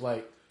comparing them. It's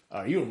like,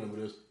 you remember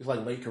this. It's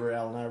like late career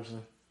Allen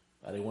Iverson.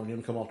 They wanted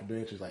him to come off the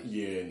bench. It's like,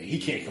 Yeah, and he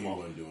can't come he off.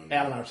 wasn't doing that.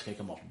 Allen Iverson can't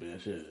come off the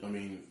bench. Yeah. I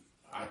mean,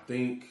 I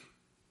think.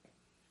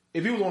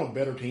 If he was on a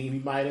better team, he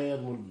might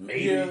have. Well,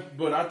 maybe. Yeah,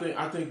 but I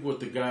think with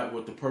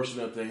the person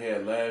that they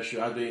had last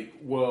year, I think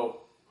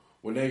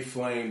when they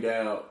flamed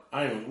out,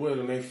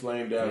 when they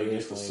flamed out Yeah,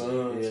 against they the flamed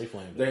out. Suns, Yeah, they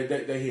flamed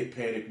out. they hit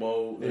panic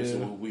mode. They said,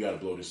 Yeah. well, we got to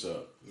blow this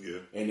up. Yeah.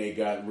 And they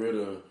got rid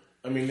of.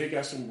 I mean, they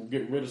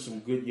get rid of some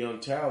good young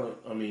talent.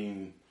 I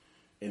mean,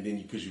 and then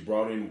because you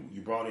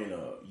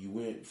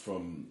went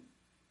from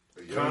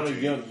A kind of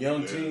team,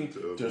 young yeah, team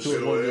to to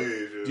middle one of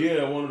age,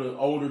 the, one of the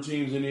older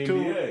teams in the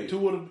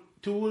NBA.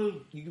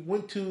 You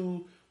went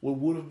to what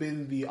would have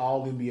been the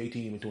All NBA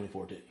team in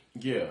 2014.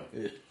 Yeah.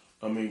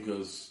 I mean,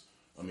 because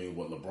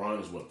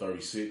LeBron is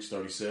 36,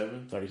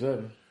 37.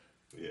 37.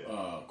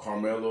 Yeah.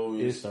 Carmelo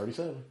It's is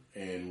 37.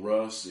 and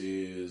Russ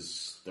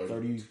is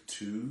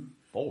 32.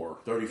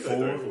 34.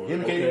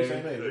 Him and KD the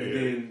same age. Yeah, And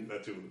then,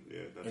 not too. Yeah,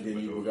 not and too then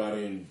much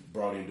you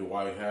brought in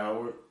Dwight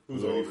Howard,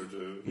 Who's older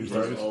too? He's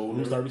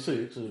older.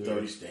 36.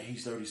 30.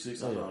 He's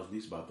 36. I thought at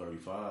least about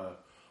 35.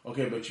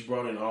 Okay, but you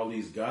brought in all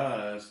these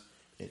guys.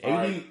 And All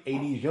AD, right.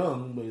 AD's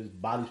young, but his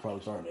body's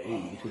probably starting to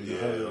age. He's Yeah,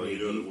 hurt. you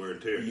know the wear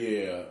and tear.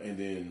 Yeah, and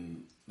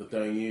then the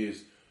thing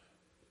is,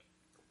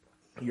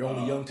 Your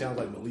only young talents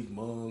like Malik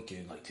Monk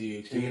and like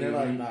THT, and they're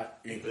like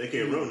not. They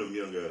can't run them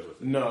young guys with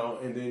them. no,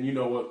 and then you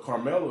know what?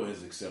 Carmelo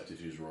has accepted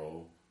his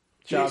role.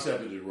 He Shout-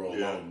 accepted his role.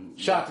 Yeah.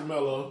 Shot to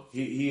Melo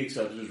He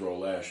accepted his role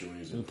last year when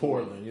he was in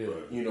Portland, yeah.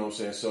 Right. You know what I'm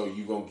saying? So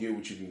you're going to get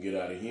what you can get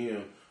out of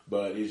him,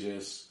 but it's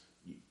just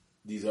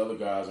these other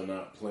guys are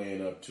not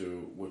playing up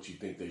to what you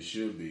think they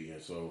should be.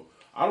 And so,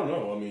 I don't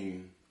know. I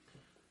mean,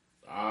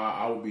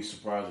 I would be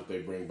surprised if they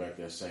bring back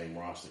that same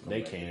roster come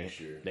They back can't. next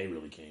year. They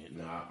really can't.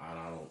 No,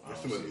 I don't. That's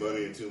I too don't much see money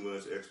that. and too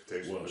much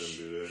expectation Well, for them to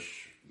do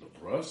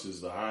that. Russ is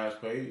the highest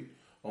paid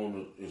on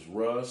the is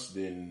Russ,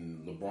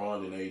 then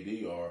LeBron, then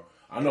AD are.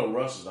 I know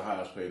Russ is the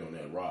highest paid on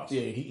that roster.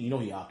 Yeah,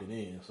 he opted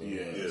in. So.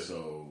 Yeah,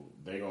 so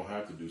they're gonna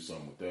have to do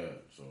something with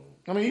that. So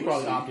I mean, he we'll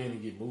probably see. opted in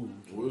and get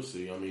moved. We'll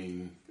see. I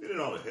mean, And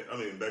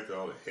then back to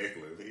all the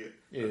heckling.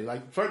 Yeah,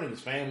 like threatening his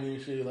family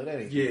and shit like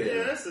that. Ain't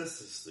Yeah, that's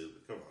just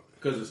stupid. Come on, man.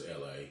 because it's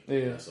LA.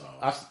 Yeah, That's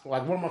all.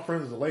 like one of my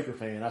friends is a Laker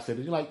fan. I said,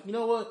 you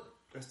know what?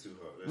 That's too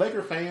hard.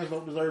 Laker fans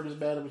don't deserve this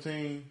bad of a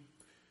team.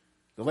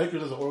 The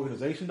Lakers as an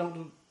organization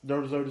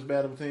don't deserve this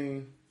bad of a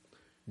team.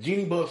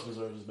 Jeannie Buss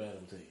deserves this bad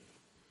of a team.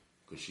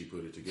 Because she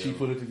put it together. She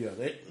put it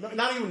together.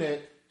 Not even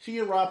that. She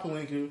and Rob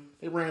Pelinka,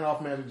 they ran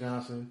off Magic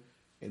Johnson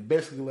and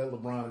basically let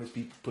LeBron and his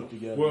people put it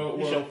together.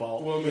 It's your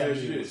fault. Well, You let me gotta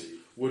ask you do this: it.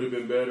 would it have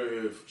been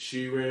better if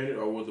she ran it,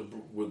 or would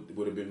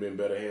it have been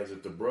better hands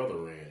if the brother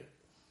ran it?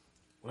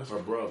 Well, Her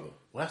brother.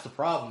 that's the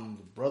problem.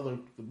 The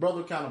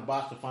brother kind of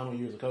botched the final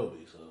years of Kobe.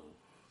 So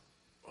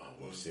Oh,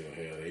 well, still,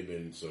 hell, they've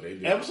been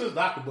ever since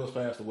Dr. Buss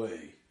passed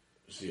away,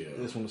 Yeah.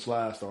 that's when the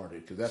slide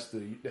started. Because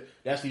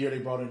that's the year they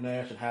brought in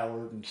Nash and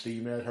Howard and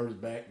Steve Nash hurt his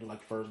back in like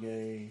the first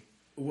game.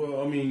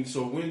 Well, I mean,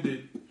 so when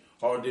did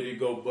it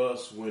go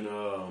bust when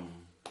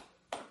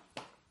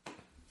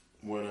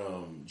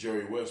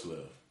Jerry West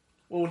left?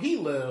 Well, when he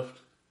left,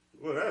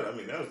 Well, that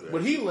was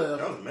when he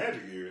left, that was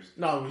Magic years.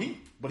 no,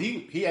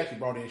 he actually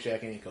brought in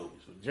Shaq and Kobe.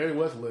 So Jerry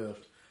West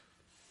left,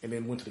 and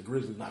then went to the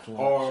Grizzlies not too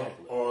long after Shaq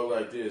left. Or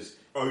like this,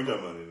 Oh, you're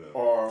talking about it now.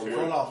 or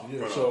Front office,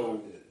 yeah.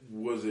 so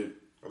was it?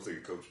 I was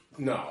thinking coach.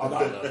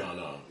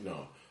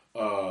 No.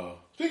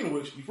 Speaking of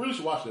which, you really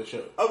should watch that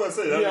show. I was about to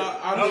say that. Yeah,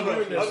 I was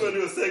going to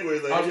do a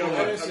segue. Like, I was yo,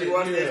 gonna I've say, been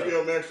watching yeah.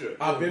 HBO Max show.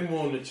 I've been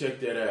wanting to check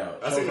that out.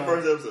 I seen the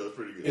first episode. It's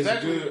pretty good. It's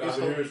actually good. I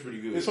heard it's pretty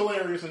good. It's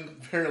hilarious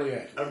and fairly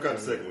accurate. I've got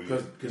the second one.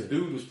 yet. Because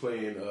dude was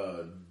playing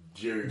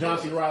Jerry John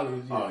C. West. Riley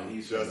is Oh,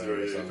 he's John C.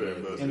 Reilly is something.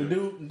 famous. and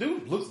the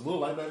dude looks a little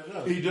like Magic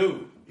Johnson. He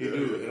do. Yeah.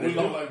 And We he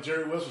know do. like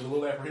Jerry West was a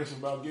little apprehensive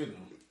about getting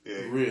him. Yeah,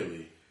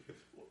 Really?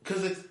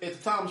 Because at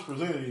the time it's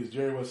presented as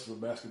Jerry West is a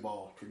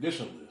basketball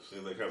traditionalist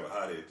and like kind of a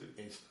hothead too.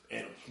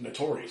 and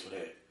notorious for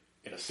that.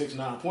 And a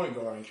 6'9" point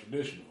guard ain't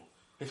traditional.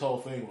 His whole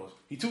thing was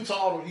he too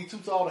tall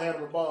to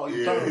handle the ball.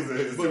 He's Yeah, too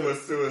it's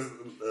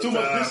too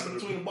much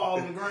distance between the ball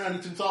and the ground.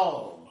 He's too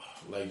tall.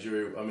 Like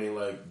Jerry,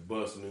 like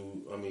Bus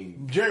knew. I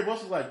mean, Jerry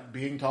West is like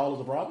being tall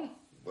is a problem.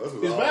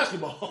 It's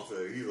basketball.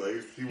 So he's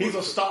like He's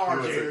a star,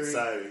 He was Jerry.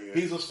 exciting. Yeah.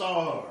 He's a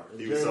star.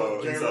 He Jerry saw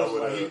West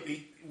what,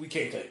 like, we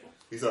can't take him.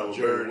 he saw what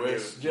Jerry Bird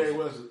West Jerry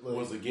West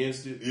was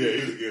against it. Yeah, he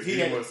was against. He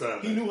didn't want to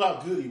sign he that. knew how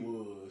good he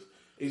was.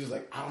 He's just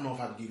like, I don't know if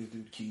I can give this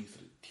dude the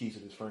keys to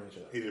this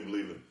franchise. He didn't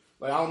believe him.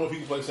 Like, I don't know if he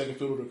can play second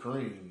fiddle to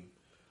Kareem.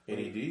 And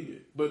he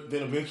did. But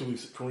then eventually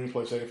Kareem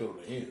played second fiddle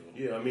to him.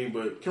 Yeah, I mean,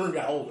 but Kareem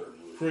got older.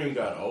 Kareem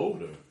got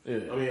older. Yeah.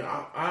 I mean,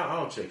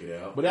 I'll check it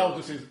out. But that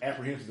was just his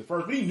apprehensions at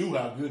first. But he knew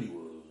how good he was.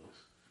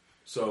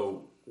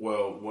 So,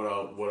 well,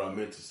 what I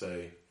meant to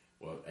say,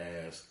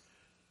 ask,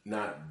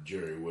 not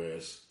Jerry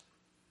West.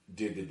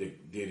 Did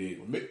it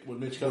With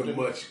Mitch with Kupchak.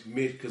 much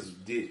Mitch? Because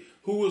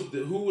who was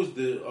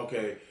the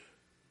okay?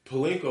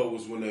 Palenko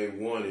was when they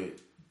won it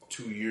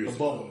 2 years The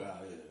ago. bubble guy,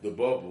 yeah. The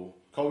bubble.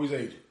 Kobe's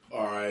agent.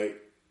 All right.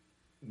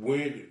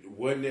 When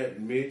wasn't that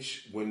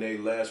Mitch when they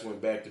last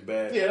went back to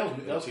back? Yeah,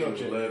 that was in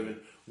Kupchak. 11.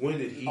 When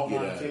did he get out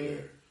of 19?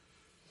 there?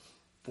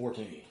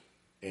 14.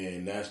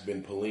 And that's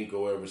been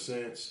Palenko ever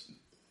since.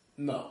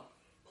 No.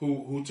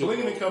 Who took? Palinka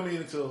didn't over? come in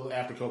until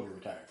after Kobe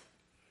retired.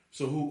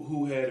 So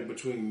who had it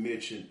between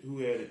Mitch and who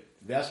had it?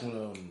 That's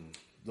when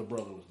the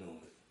brother was doing it.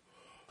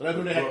 That's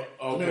when they had,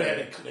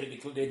 they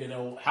did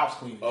their house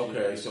cleaning.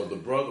 Okay, shit. so the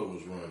brother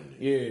was running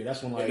it. Yeah,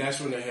 that's when like And that's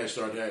when they had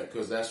started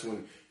because that's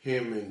when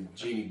him and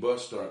Jeannie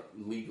Buss start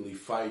legally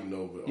fighting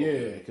over.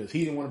 yeah, because he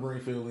didn't want to bring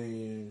Phil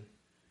in,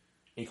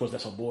 because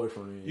that's her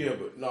boyfriend. Yeah,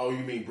 but no, you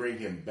mean bring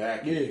him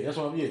back? Yeah, that's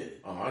what I'm. Yeah.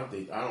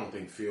 I don't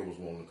think Phil was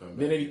wanting to come back.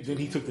 Then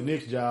he took the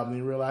Knicks job and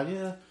he realized,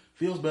 yeah,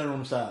 Phil's better on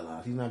the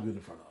sidelines. He's not good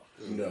in front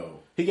office. No.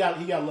 He got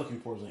lucky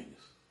for Porzingis.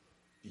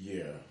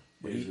 Yeah.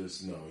 It's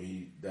just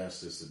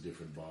that's just a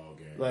different ball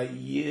game. Like,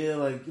 yeah,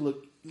 like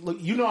look,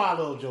 you know I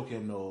love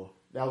Joakim Noah.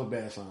 That was a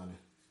bad signing.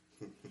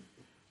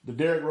 The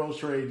Derrick Rose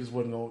trade just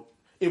wasn't going.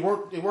 It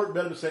worked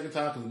better the second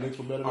time because the Knicks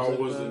were better the Or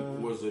second was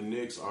time. was the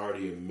Knicks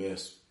already a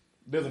mess?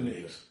 They're the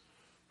Knicks.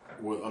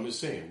 Well, I'm just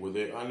saying, were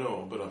they? I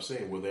know, but I'm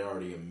saying, were they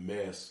already a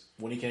mess?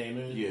 When he came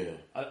in? Yeah.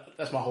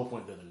 That's my whole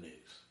point, they're the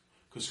Knicks.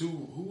 Because who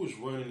was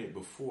running it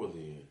before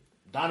then?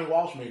 Donnie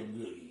Walsh made them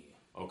good again.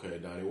 Okay,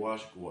 Donnie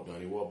Walsh, but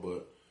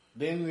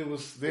Then it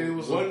was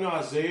wasn't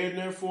Isaiah in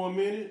there for a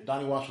minute?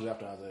 Donnie Walsh was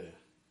after Isaiah.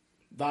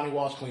 Donnie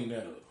Walsh cleaned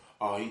that up.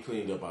 Oh, he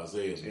cleaned up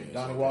Isaiah's mess.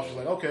 Donnie Walsh was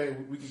like, okay,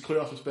 we can clear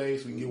off some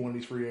space. We can get one of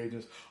these free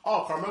agents.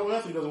 Oh, Carmelo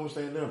Anthony doesn't want to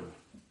stay in Denver.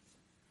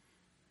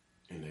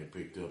 And they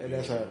picked up. And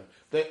that's how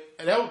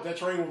that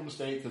trade was a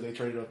mistake because they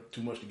traded up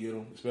too much to get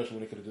him, especially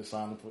when they could have just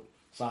signed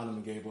him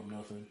and gave up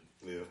nothing.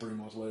 Yeah. 3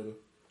 months later.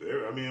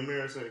 I mean,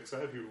 America said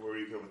excited people were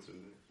coming to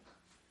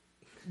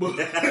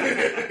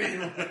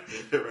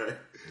the right.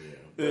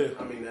 Yeah.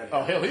 I mean, that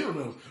Oh, hell, he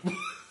remembers.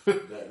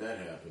 that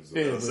happens.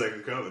 Yeah. The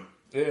second coming.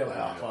 Yeah,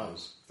 like,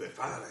 finals. They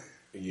finally.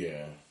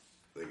 Yeah.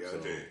 They got a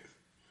chance.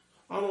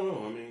 I don't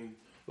know. I mean,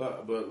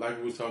 but like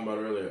we was talking about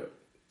earlier,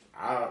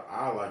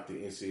 I like the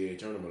NCAA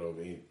tournament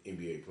over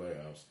NBA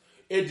playoffs.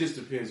 It just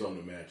depends on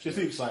the match. Just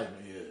the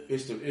excitement, yeah.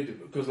 It's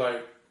because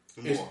like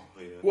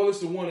it's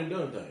the one and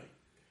done thing.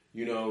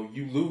 You know,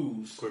 you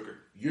lose Quicker.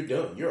 you're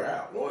done. You're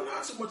out. Well,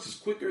 not so much as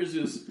quicker as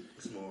just.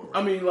 It's more.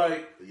 I mean,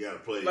 like you gotta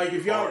play. like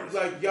if y'all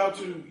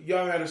hard.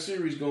 y'all had a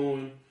series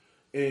going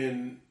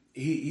and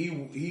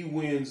he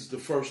wins the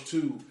first two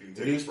You in can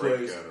take his a break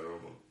place. out of them.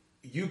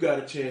 You got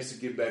a chance to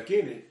get back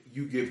in it.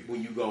 You get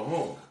when you go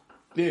home.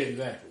 Yeah,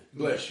 exactly.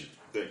 Bless you.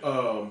 Thank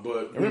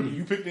But Remember,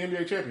 you picked the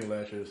NBA champion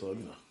last year, so,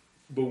 you know.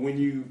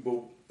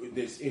 but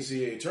this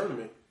NCAA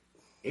tournament,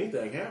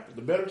 anything happens.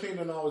 The better team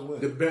doesn't always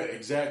win. The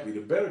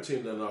better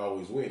team doesn't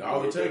always win.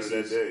 All it takes that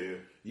is day,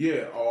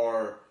 yeah.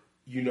 or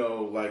you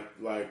know, like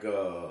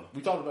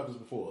We talked about this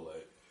before,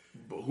 like.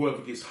 whoever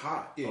gets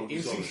hot. Yeah,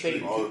 gets on NC the State.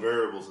 street. All the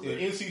variables. in there.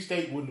 NC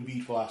State wouldn't have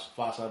beat Fox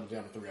out of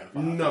Jam 3 out of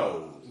 5.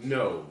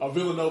 No. Or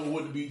Villanova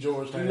wouldn't beat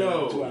Georgetown 2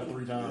 out of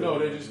 3 times. No,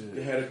 they just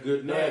had a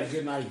good night. They had a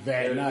good night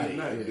that night.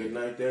 Yeah. Good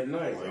night that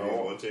night. Like, yeah,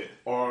 110.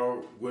 Or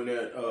when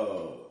that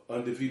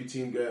undefeated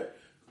team got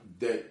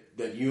that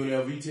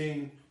UNLV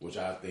team, which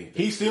I think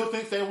He still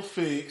thinks they was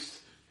fixed.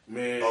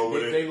 man, Oh,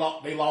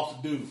 They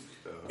lost to Duke.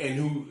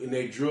 and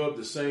they drubbed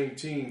the same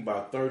team by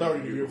 30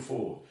 the year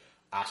before.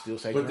 I still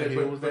say But, Grant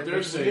Hill was that they're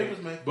big of a saying,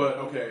 difference, man. but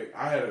okay,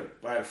 I had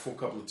a full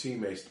couple of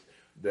teammates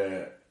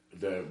that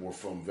were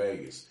from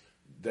Vegas.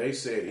 They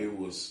said it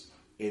was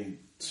in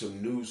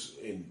some news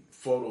and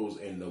photos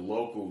in the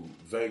local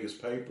Vegas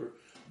paper.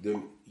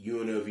 The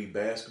UNLV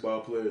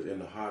basketball players in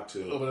the hot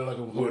tub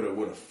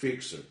with a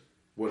fixer,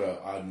 with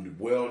a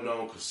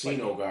well-known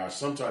casino guy,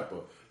 some type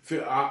of.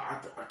 I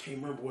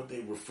can't remember what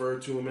they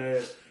referred to him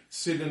as,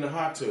 sitting in the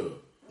hot tub.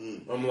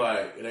 I'm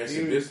like, and they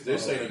said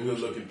this ain't a good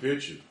looking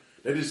picture.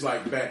 They just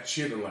like back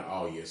chilling, like,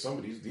 oh yeah, some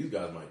of these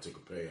guys might took a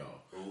payoff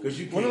because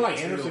you Wasn't it like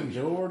can't tell. Anderson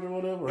George or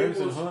whatever? It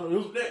Anderson was, Hunt?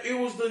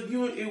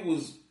 it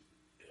was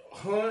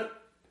Hunt,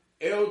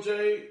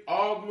 LJ,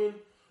 Augman,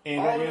 And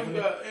all of them Anthony.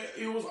 guys.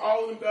 It was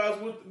all of them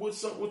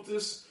guys with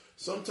this.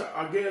 Sometimes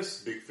I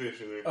guess Big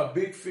fish in there. a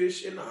big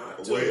fish in the hot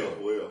A tub.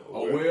 whale.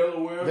 a whale,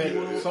 or wherever you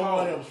want to call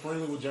Somebody that it. was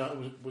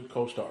friendly with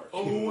Coach Starks.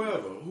 Or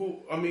whoever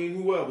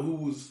who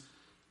was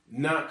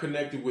not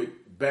connected with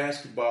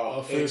basketball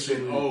X's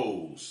and Officially.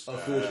 O's.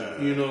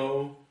 Officially. You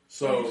know,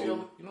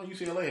 so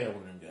UCLA had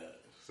one of them guys.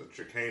 It's a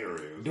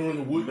chicanery. During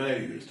the Wood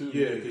maybe years, too.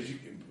 yeah, because you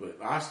can. But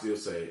I still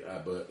say,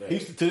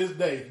 He's, to this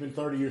day, it's been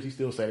 30 years, he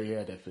still say he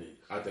had that fix.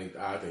 I think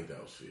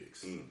that was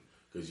fixed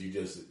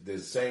because the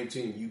same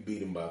team you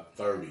beat him by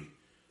 30.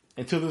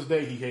 And to this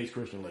day, he hates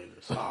Christian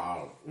Laettner. So.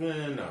 Oh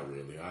man, not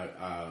really.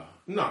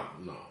 No.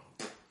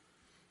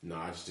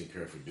 I just didn't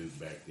care for Duke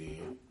back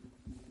then.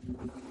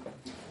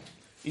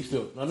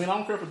 I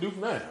don't care for Duke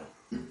now.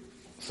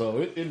 So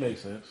it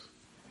makes sense.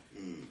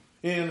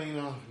 And,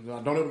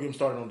 don't ever get him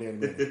started on Danny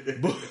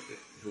Manning.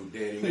 Who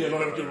Danny? Yeah,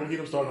 don't ever get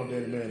him started on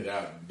Danny Manning.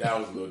 That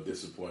was a little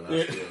disappointing.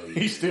 Yeah,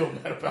 he's still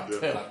mad about I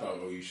that.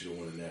 thought you should have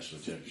won a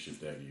national championship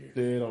that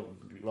year.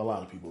 A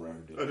lot of people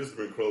around here. This has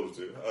been close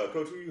to.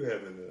 Coach, who you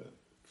having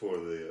for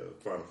the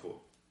Final Four?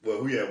 Well,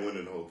 who you have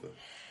winning the whole thing?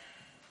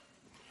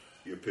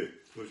 Your pick.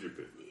 What's your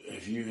pick?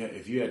 If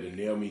you had to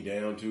nail me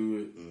down to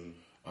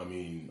it, I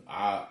mean,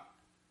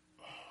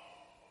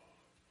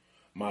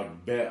 my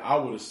bet, I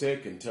would have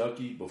said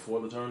Kentucky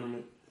before the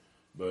tournament,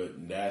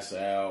 but that's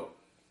out.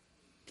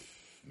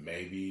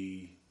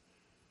 Maybe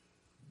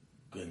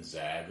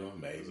Gonzaga,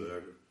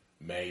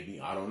 maybe.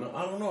 I don't know.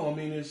 I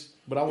mean,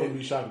 But I wouldn't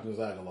be shocked if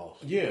Gonzaga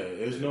lost. yeah.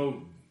 There's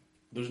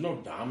no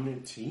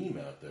dominant team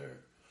out there.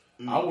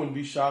 I wouldn't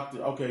be shocked.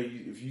 Okay,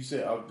 if you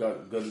say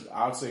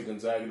I'll say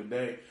Gonzaga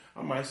today,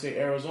 I might say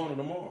Arizona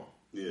tomorrow.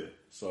 Yeah.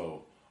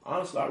 So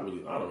honestly, I don't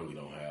really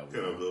have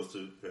Kind one. of those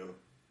two. Kind of.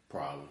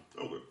 Problem.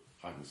 Okay.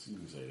 You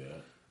can say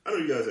that. I know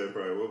you guys have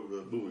probably.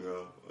 Moving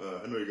on.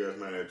 I know you guys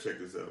might have checked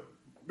this out.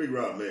 Big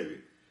Rob, maybe.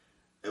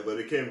 But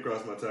it came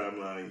across my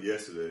timeline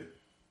yesterday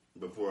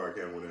before I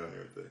kind of went out and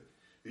everything.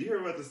 Did you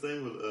hear about this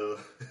thing with,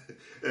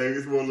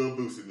 it's more Lil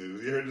Boosie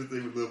news. You heard this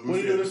thing with Lil Boosie? What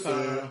do you do this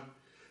time?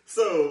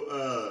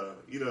 So,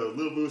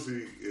 Lil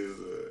Boosie is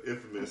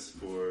infamous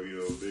for,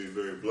 being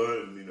very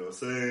blunt and,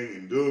 saying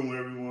and doing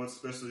whatever he wants,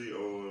 especially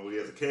when he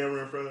has a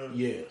camera in front of him.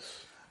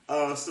 Yes.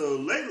 So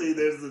lately,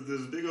 there's a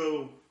big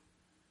old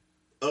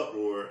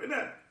uproar, and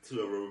not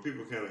too uproar, but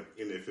people kind of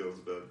in their feelings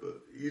about it,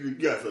 but you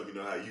guys let me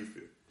know how you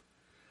feel.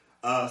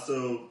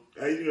 So,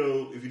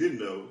 if you didn't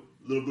know,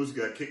 Lil Boosie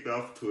got kicked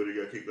off Twitter,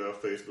 got kicked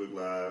off Facebook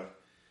Live.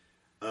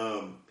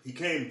 He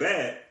came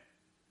back,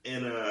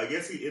 and I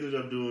guess he ended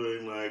up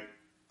doing, like,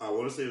 I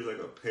want to say it was like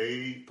a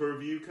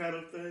pay-per-view kind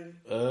of thing.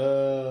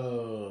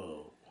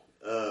 Oh.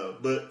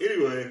 But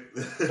anyway.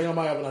 I think I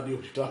might have an idea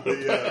what you're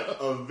talking about.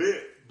 The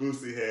event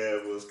Boosie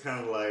had was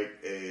kind of like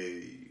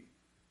I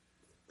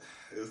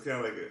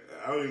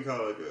don't even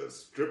call it like a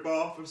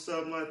strip-off or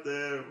something like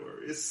that.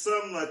 Or it's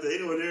something like that.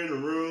 Anyway, they're in the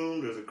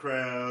room, there's a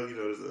crowd,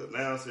 there's an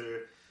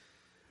announcer.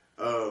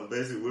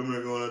 Basically, women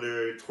are going out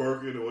there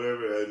twerking or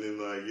whatever, and then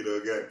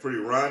it got pretty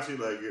raunchy.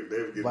 Like they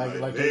were getting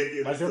naked,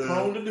 like they're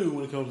prone to do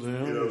when it comes to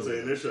him. You know what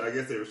I'm saying? I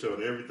guess they were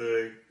showing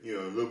everything.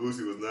 Lil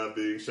Boosie was not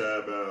being shy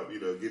about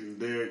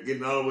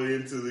getting all the way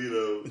into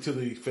the into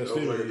the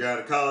festivities. Like a guy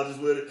to colleges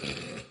with it.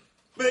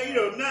 But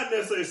not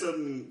necessarily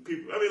something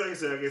people. I mean, like I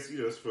said, I guess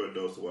it's for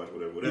adults to watch,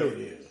 whatever.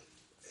 Yeah.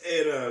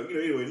 And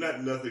anyway,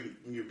 nothing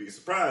you'd be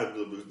surprised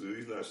Lil Boosie do.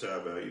 He's not shy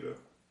about how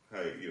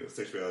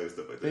sexuality and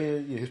stuff like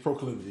that. Yeah, his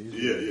proclivities.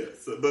 Yeah.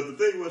 So, but the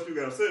thing was,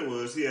 people got upset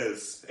was he had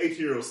his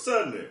 18-year-old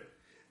son there,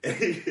 and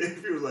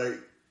he was like,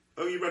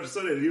 "Oh, you brought your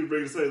son in?" And he was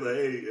bringing his son like,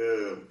 "Hey,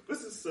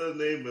 what's his son's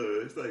name?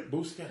 It's like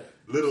Boosie got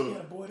a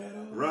boy that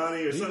old?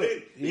 Ronnie or something."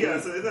 So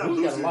it's not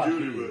Boosie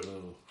Boosie Jr.,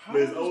 How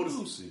but his old is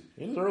oldest. Boosie?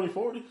 in his early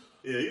 40s.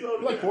 Yeah, he's older.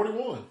 He's like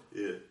 41.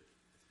 Yeah.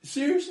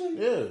 Seriously?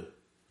 Yeah.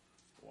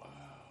 Wow.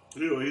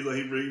 He's like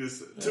he bring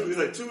this. He's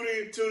like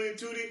Tootie.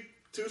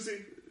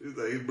 He's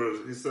like his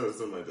brother, his son, or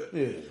something like that.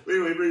 Yeah. But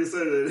anyway, he brings his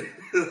son.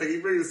 He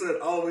brings his son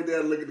all the way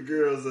down to look at the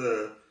girls.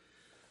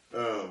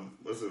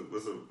 What's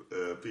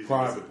a piece?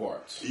 Private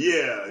parts.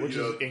 Yeah, Which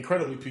is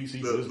incredibly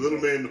PC. The little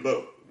man in the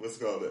boat. What's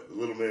it called that? The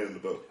little man in the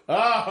boat.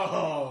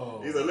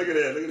 Oh. He's like, look at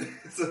that.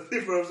 So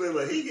people are saying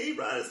like he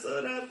brought his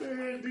son out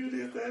there and do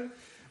this that.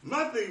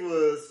 My thing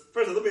was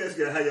first of all, let me ask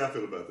you how y'all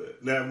feel about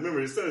that. Now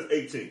remember, his son is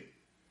 18.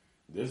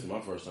 This is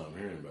my first time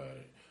hearing about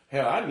it.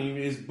 Hell, I didn't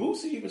even. Is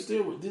Boosie even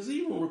still? Does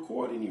he even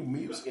record any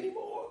music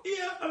anymore?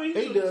 Yeah, I mean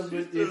he does,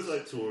 but he does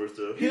like tour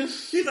stuff.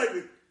 His- He's like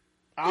the.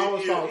 I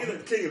always thought he's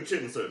like the king of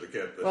chicken surf, the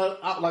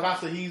cat. like I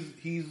said,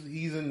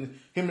 he's in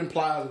him and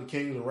Plies are the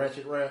kings of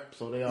ratchet rap,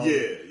 so they all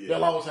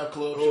they'll always have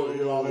club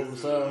shows all over the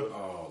South.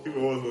 Oh,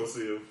 People always want to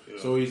see him.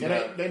 so he's And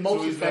not. they mostly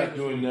so he's not famous-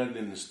 doing nothing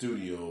in the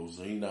studios.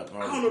 So he's not. I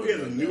don't know if he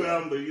has a new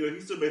album, but he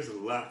still makes a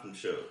lot from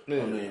shows.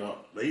 Yeah. I mean,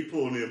 Like he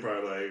pulling in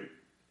probably like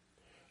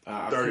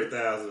I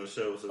 30,000 a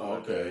show, something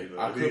like that. Okay, You know?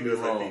 I He could be does,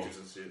 like, wrong. features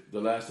and shit.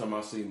 The last time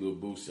I seen Lil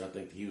Boosie, I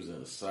think he was in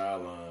a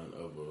sideline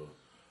of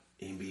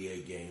a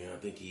NBA game, and I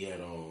think he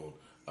had on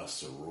a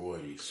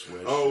sorority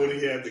sweatshirt. Oh, when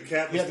he had the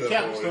Kappa He had the stuff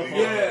Kappa on. stuff He on.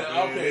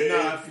 Yeah, okay,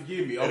 yeah, nah,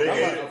 forgive me. and Okay,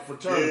 they I'm like a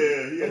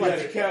fraternity. Yeah, I'm like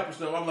the cap and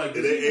stuff. I'm like,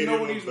 does And he they even know ate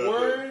what him he's about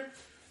wearing?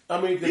 I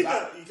mean, He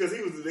thought, because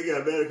they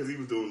got mad because he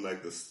was doing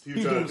like this. He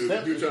was He trying to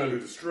doing do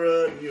the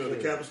strut, the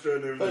Kappa strut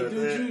and everything like, like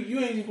dude, that. you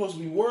ain't even supposed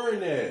to be wearing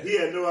that. He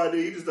had no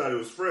idea. He just thought it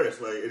was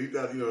fresh. Like, and he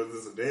thought, this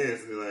is a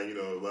dance, and like,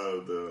 a lot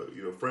of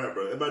the, frat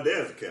brothers. And my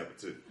dad's a Kappa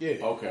too. Yeah.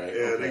 Okay.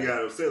 And okay. they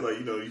got upset, like,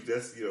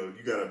 that's, you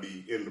gotta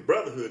be in the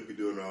brotherhood to be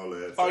doing all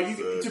that. Oh, So,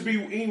 you to be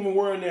even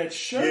wearing that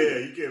shirt? yeah,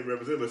 you can't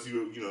represent unless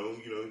you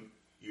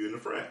in the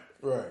frat.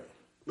 Right.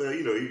 Well,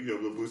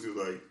 Lil Boosie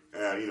was like,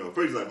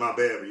 first he's like, my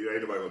bad, but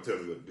ain't nobody gonna tell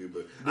me what to do.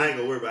 But I ain't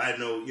gonna worry about it. I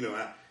know,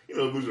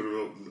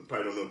 Boosie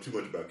probably don't know too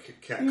much about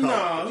cat.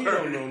 No, he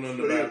don't know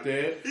nothing about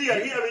that. He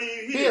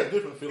has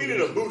different He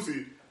did a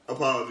Boosie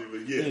apology,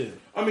 but yeah.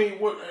 I mean,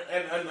 what?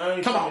 And I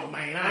ain't Come trying, on,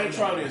 man, I ain't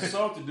trying to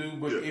insult the dude,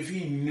 but Yeah. if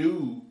he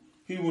knew,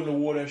 he wouldn't have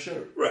wore that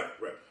shirt. Right.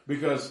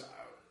 Because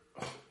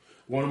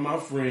one of my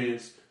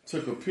friends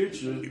took a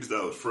picture. Because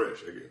that was fresh,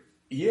 I guess.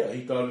 Yeah,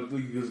 he thought it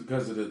was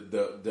because of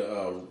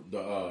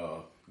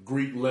the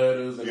Greek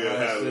letters and Yeah, all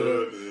that had shit.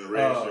 look and the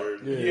red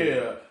shirt.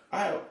 Yeah.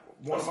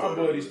 One of my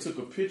buddies that. took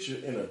a picture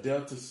in a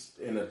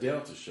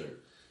Delta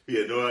shirt. He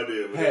had no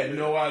idea. Had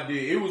no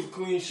idea. It was a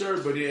clean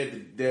shirt, but it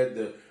had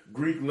the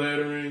Greek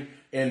lettering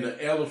and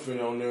the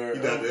elephant on there.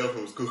 He thought the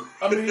elephant was cool.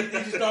 I mean, he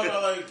just thought,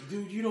 like,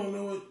 dude, you don't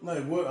know it.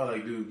 Like, what? I'm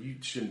like, dude, you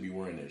shouldn't be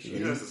wearing that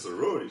shit. That's a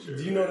sorority shirt.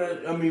 Do you know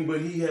that? I mean,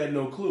 but he had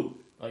no clue.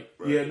 Like,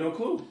 he had no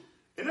clue.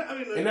 And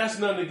And that's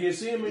nothing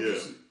against him. It's Yeah.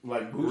 just,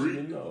 like, Boosie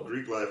didn't know.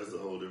 Greek life is a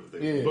whole different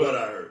thing. Yeah. But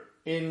I heard.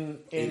 In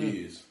It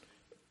is.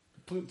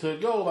 to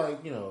go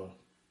like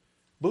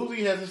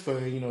Boosie has his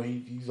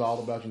thing. He's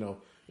all about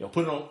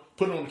put it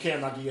on the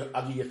camera.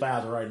 I'll give you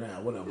 1,000 right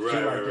now. Whatever. Right,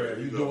 Shit right, like that. right.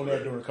 He's You doing know, that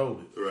right. during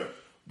COVID. Right.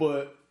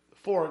 But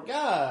for a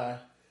guy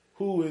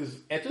who is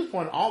at this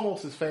point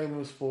almost as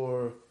famous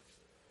for,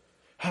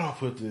 how do I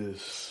put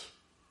this,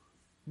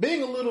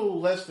 being a little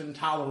less than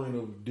tolerant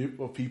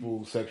of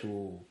people's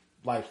sexual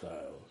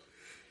lifestyles,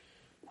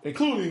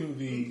 including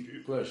the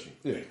Bless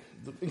you.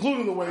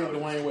 including the way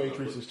Dwayne Wade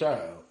treats his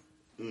child.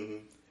 Mm-hmm.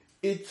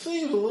 It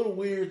seems a little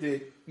weird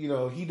that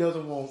he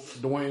doesn't want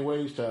Dwayne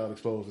Wade's child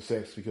exposed to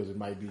sex because they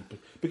might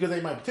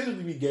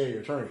potentially be gay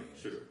or trans.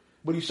 Sure.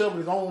 But he's shoving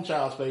his own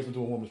child's face into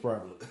a woman's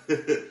private.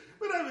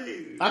 But I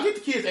mean, I get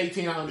the kid's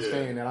 18. I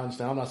understand that.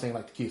 I'm not saying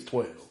like the kid's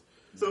 12.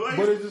 So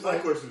but it's just my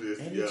like, question is,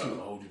 Ain't he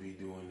too old to be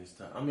doing this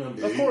time? I mean,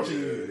 of course he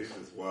is. He's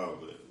just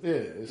wild, man. Yeah,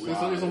 it's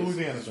a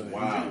Louisiana thing.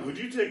 Wow. Would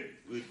you take?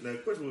 Now, the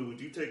question was, would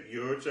you take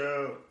your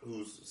child,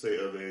 who's say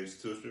of age,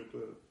 to a strip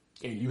club?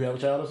 And you have a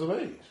child that's of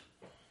age.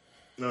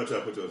 No, I'm trying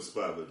to put you on the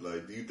spot, but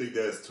like, do you think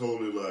that's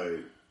totally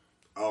like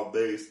all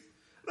based?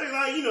 Like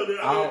there'll be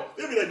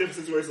like different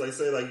situations. Like,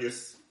 say, like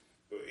it's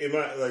in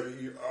my like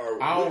you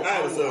are. I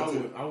have a son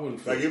too. I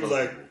wouldn't. Like, it was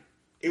like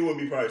it would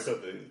be probably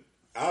something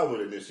I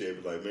would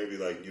initiate, but like maybe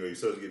like your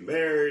son's getting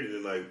married and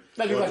then like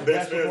the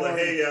best friends bachelor like,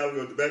 hey, yeah, we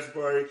go to the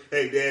bachelor party.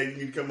 Hey, Dad, you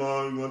need to come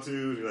on. You want to?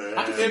 You're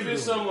like, if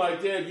it's something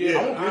like that,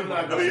 I'm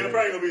not. I mean, you're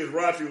probably gonna be as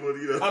raunchy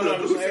with I'm not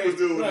what gonna she was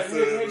doing with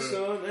his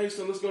son. Hey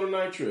son, let's go to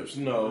night trips.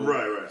 No,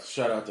 right.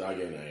 Shout out to I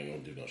ain't gonna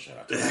do no shout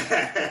out to.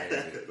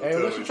 Hey,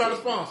 unless you try to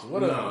sponsor.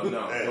 Whatever.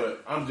 No,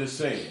 but I'm just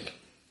saying.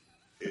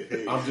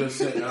 Oh,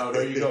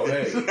 there you go.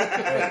 Hey,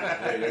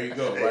 there you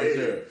go, right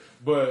there.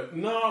 But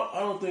no, I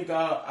don't think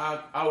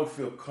I would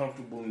feel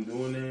comfortable in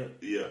doing that.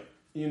 Yeah.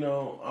 I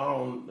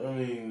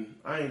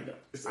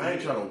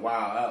ain't trying to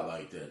wild out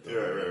like that, though.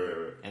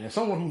 Right. And as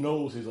someone who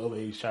knows his other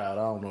age child,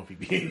 I don't know if he'd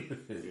be.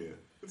 Yeah.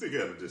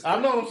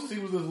 I've known him since he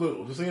was this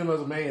little. To see him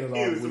as a man is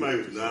all. He was somebody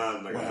who's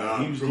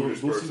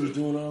non-prudish person. He was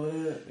doing all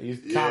that.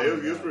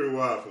 It was pretty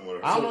wild from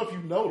what I don't know if you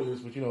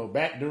noticed, but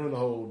back during the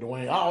whole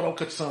Dwayne, don't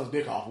cut your son's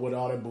dick off with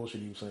all that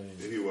bullshit he was saying.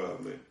 He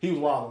wild, man. He was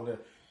wild on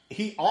that.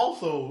 He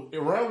also,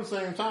 around the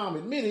same time,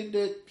 admitted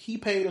that he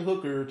paid a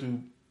hooker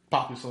to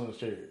pop his son's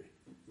cherry.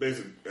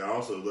 Basically, I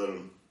also let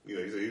him. He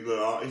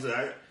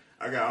said,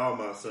 I got all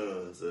my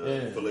sons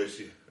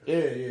fellatio.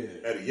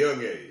 Yeah. At a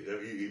young age,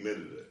 he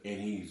admitted that. And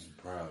he's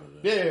proud of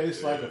that. Yeah,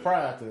 it's like a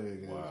pride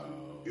thing. Wow.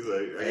 He's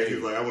like,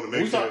 I want to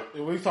make sure. I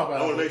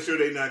want to make sure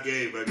they not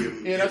gay by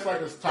giving. Yeah, that's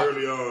like a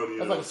early on,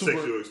 that's like a super,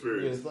 sexual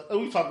experience. Yeah,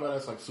 we talk about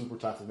that's like super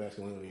toxic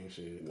masculinity and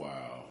shit.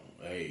 Wow.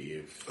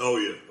 Hey, oh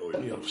yeah.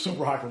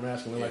 Super hyper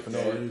masculine, like for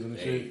no reason and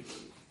shit.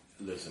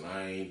 Listen,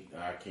 I ain't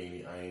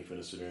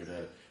finna sit there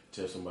and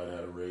tell somebody how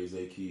to raise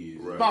their kids.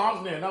 Right.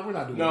 No, we're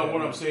not doing that. No,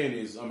 what I'm saying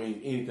is,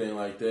 anything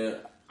like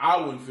that, I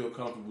wouldn't feel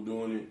comfortable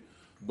doing it.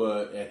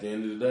 But at the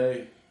end of the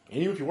day, and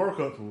even if you were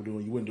comfortable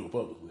doing it, you wouldn't do it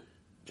publicly.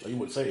 Or you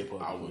wouldn't say it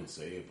publicly. I wouldn't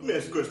say it publicly. Let me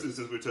ask you a question,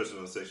 since we're touching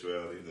on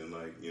sexuality and then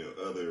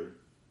other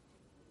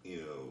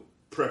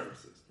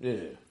preferences.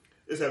 Yeah.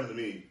 This happened to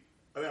me.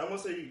 I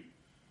want to say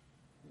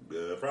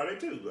Friday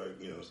too.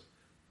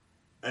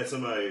 I had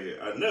somebody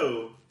I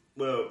know,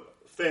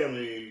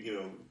 family,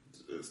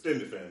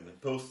 extended family,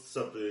 post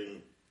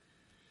something.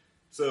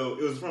 So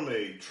it was from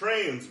a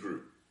trans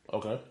group.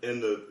 Okay.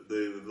 And the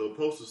little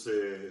poster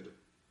said,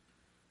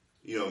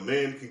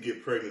 men can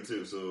get pregnant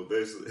too. So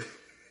basically,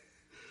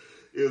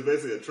 it was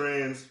basically a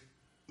trans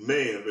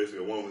man, basically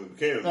a woman who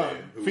became a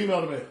man.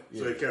 Female to male.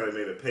 So they kind of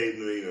made a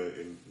pavement,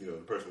 and the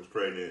person was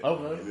pregnant.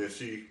 Okay. And then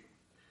she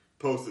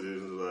posted it,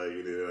 and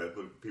and then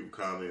put people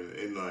comment,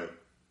 and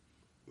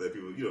let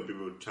people,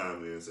 people were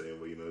chiming in and saying,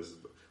 well, this is,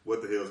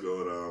 what the hell's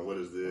going on? What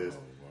is this?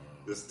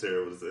 This is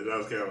terrible. And I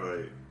was kind of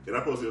like, and I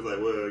posted it,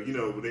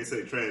 when they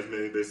say trans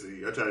men,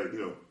 basically, I try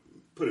to,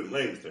 put it in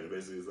layman's terms.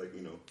 Basically, it's like,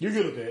 you're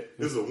good at that.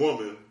 This is a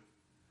woman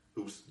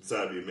who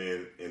decided to be a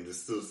man and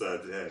just still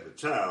decided to have a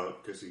child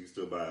because she's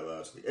still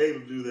biologically able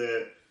to do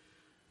that.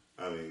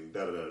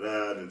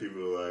 And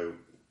people are like,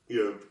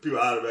 people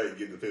automatically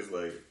get defensive,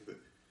 like,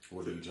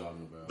 what are you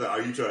talking about?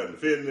 Are you trying to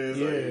defend this?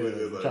 Yeah,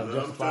 I'm trying to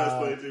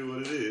explain to you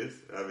what it is.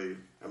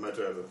 I'm not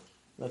trying to.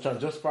 Not trying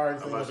to justify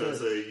anything. I'm not trying to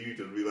say you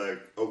can be like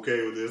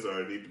okay with this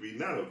or need to be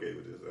not okay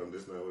with this.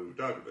 That's not what we're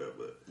talking about.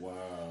 But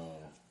wow.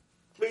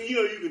 But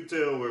you can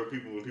tell when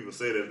people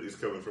say that it's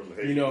coming from the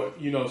hate.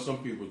 Some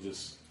people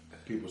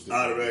still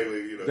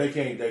automatically, they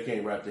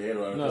can't wrap their head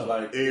around it. No.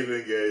 Like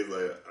anything gay is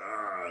like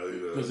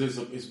because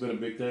it's been a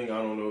big thing.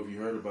 I don't know if you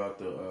heard about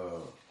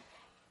the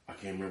I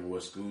can't remember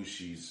what school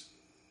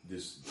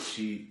this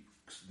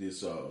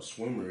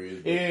swimmer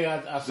is.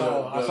 Yeah, I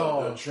saw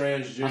the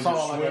transgender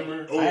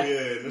swimmer.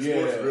 This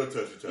sport's real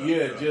touchy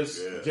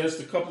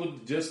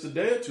topic. Just a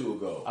day or two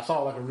ago. I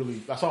saw a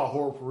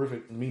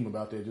horrific meme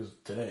about that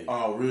just today.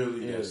 Oh,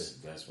 really? Yeah.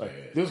 That's like,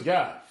 bad. This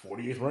guy,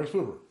 48th ranked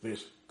swimmer.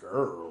 This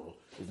girl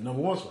is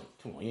number one swimmer.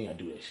 Come on, you ain't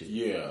gotta do that shit.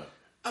 Yeah.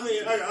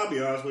 I'll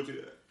be honest with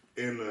you,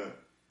 and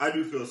I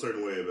do feel a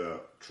certain way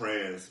about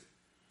trans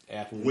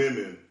athletes,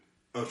 women,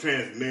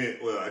 trans men.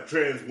 Well,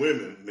 trans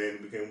women, men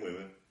who became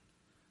women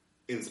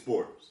in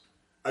sports.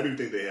 I do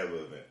think they have an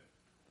event.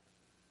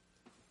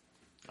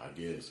 I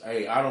guess.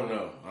 Hey, I don't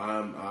know.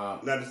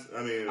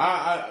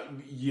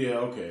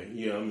 Okay.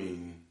 Yeah,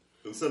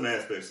 in some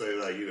aspects, say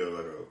like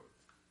a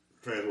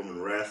trans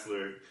woman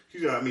wrestler.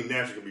 She's naturally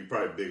gonna be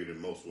probably bigger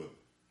than most women.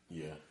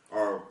 Yeah.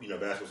 Or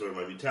basketball player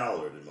might be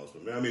taller than most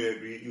women. It'd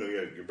be, you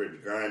got your Brittany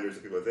Grinders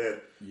and people like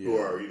that who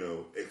are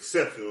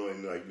exceptional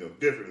and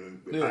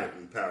different with height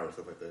and power and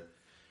stuff like that.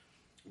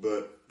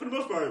 But for the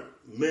most part,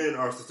 men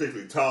are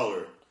statistically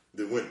taller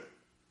than women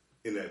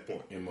in that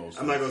point. In most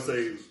I'm not going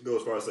to go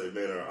as far as say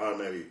men are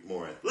automatically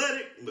more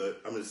athletic,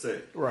 but I'm just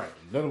saying. Right.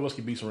 None of us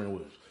can beat Serena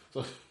Williams.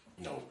 So,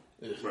 No.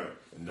 Right.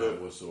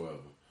 None whatsoever.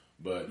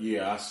 But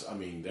yeah, I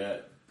mean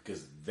that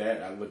because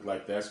that I look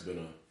like that's been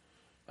a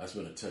touchy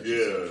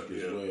subject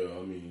as well.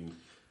 I mean,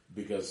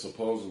 because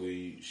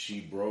supposedly she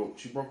broke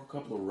a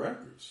couple of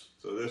records.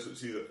 So that's what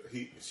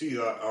she's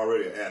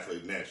already an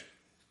athlete naturally.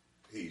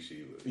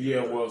 She was.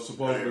 Yeah, well,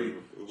 supposedly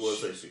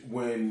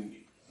when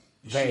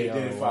she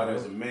identified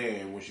as a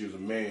man, when she was a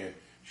man,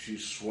 she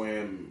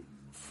swam,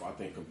 I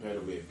think,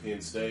 competitively at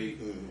Penn State,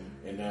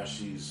 and now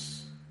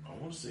she's, I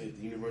want to say, at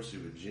the University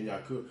of Virginia.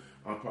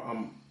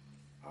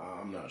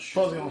 I'm not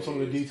sure. fuzzy on some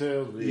of the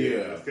details.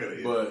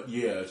 But But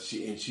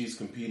she's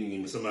competing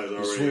in somebody's the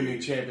already swimming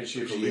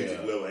championships.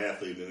 collegiate level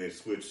athlete, and they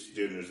switch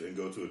genders and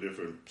go to a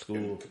different school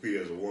and compete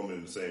as a woman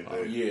in the same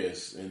thing.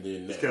 Yes, and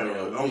then it's kind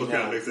of almost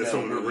kind of makes that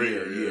something a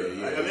ringer.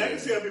 Yeah. I mean, I can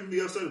see how people be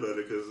upset about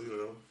it because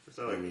it's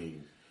not like I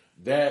don't.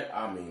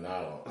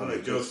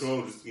 like Joe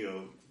Schmo just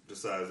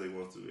decides they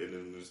want to, and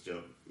then just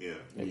jump. Yeah.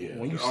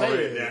 When you say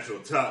already that, a natural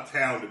top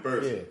talented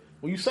person. yeah.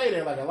 When you say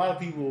that, like a lot of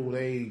people,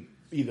 they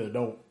either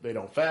don't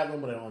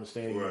fathom or they don't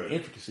understand the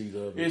intricacies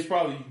of it. It's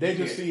probably they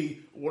just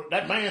see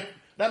that man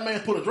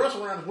put a dress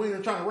around his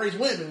wiener trying to raise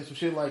women and some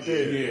shit like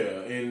that.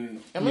 Yeah,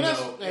 and I mean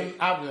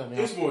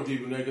it's more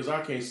deep than that because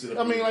I can't sit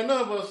up. I mean, like none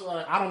of us.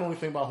 I don't know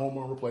anything about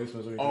hormone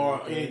replacements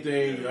or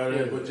anything.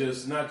 But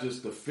just not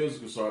just the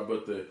physical side,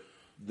 but the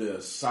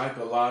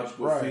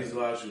psychological,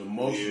 physiological,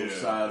 emotional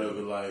side of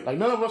it. Like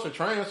none of us are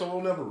trans, so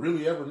we'll never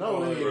really ever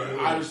know.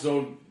 I just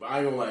don't.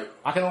 I don't like.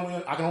 I can only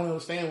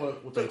understand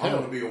what they I tell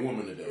want to me. be a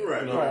woman today.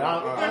 Right.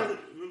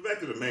 Back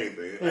to the main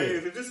thing. Yeah. Hey,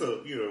 if it's just a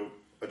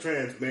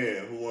trans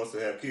man who wants to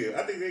have kids,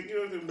 I think they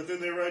within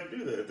their right to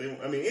do that.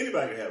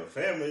 Anybody can have a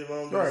family as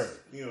long as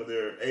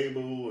they're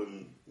able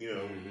and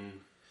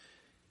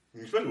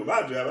especially with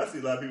my job, I see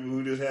a lot of people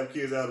who just have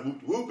kids out of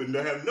whoop and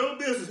they have no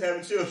business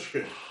having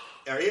children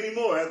or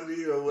anymore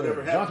after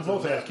whatever happens. John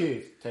supposed to have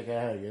kids. Take it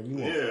out of you.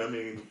 Yeah,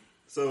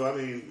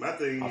 my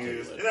thing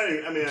is, and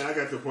I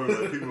got to the point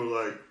where people were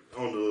like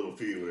on the little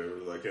feed, whatever,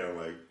 like kind of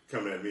like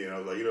coming at me, and I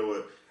was like, you know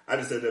what? I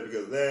just said that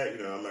because of that.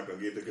 I'm not gonna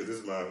get there because this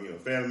is my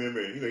family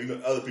member,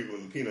 and other people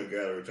in the peanut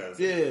gallery were trying to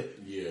say,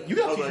 You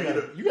gotta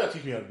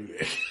teach me how to do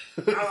that.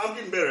 I'm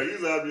getting better.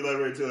 Usually I'll be like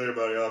ready to tell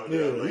everybody off. And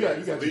you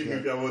gotta teach me.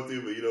 I want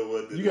to, but you know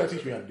what? You gotta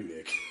teach me how to do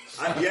that.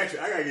 I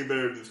gotta get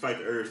better to fight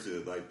the urge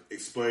to like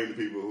explain to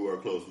people who are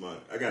close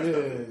minded. I gotta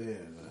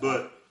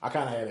but I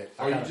kind of had it.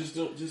 Or you just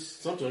don't.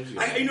 Just sometimes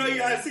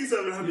I see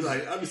something.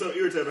 I'll be so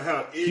irritated about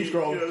how keep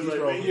scrolling.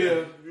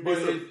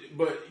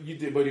 But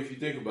if you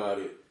think about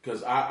it,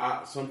 because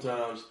I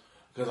sometimes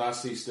I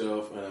see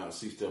stuff and I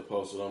see stuff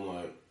posted, I'm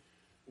like,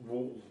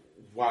 well,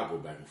 why go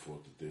back and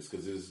forth with this?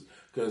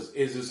 Because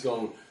it's just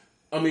going.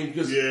 I mean,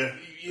 because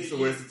it's a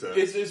waste of time.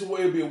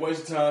 It'd be a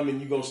waste of time, and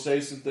you're gonna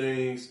say some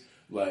things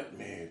like,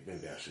 man,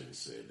 maybe I shouldn't have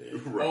said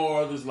that, right.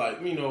 Or there's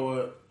like, you know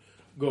what?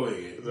 Go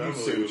ahead. You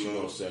say what you're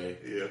going to say.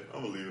 Yeah,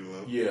 I'm going to leave it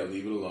alone. Yeah,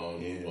 leave it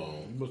alone. Move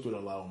on. You must do that a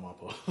lot on my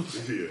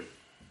post. Yeah.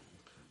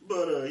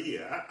 But,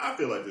 I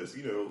feel like this.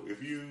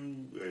 If you,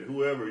 and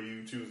whoever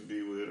you choose to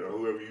be with or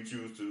whoever you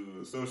choose to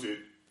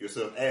associate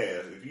yourself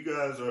as, if you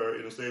guys are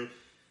in a state,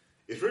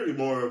 it's really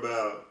more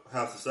about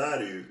how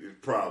society is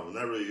problem,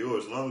 not really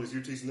yours. As long as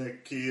you're teaching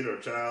that kid or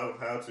child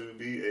how to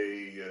be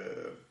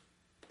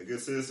a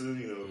good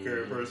citizen,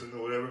 caring person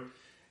or whatever,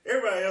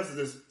 everybody else is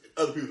just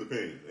other people's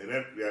opinion, and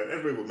that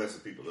really will mess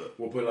people up.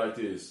 We'll put it like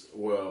this.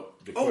 Well,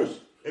 the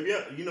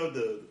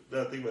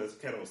the thing about it's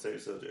kind of on the same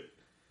subject.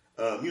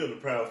 The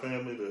Proud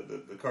Family,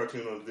 the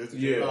cartoon on Disney.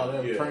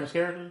 The trans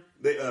character.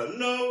 They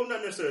no,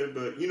 not necessarily,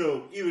 but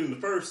even in the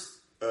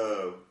first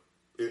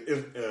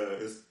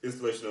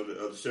installation of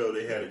the show,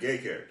 they had a gay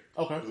character.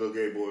 Okay, a little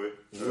gay boy.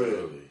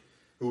 Really?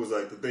 Who was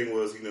like the thing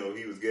was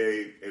he was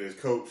gay, and his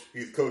coach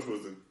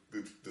was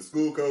the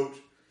school coach.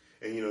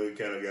 And, he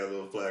kind of got a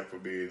little flack for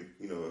being,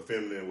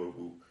 effeminate.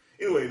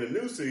 Anyway, in the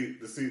new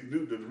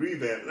the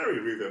revamp, not really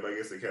revamp, I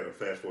guess they kind of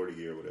fast forward a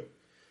year or whatever.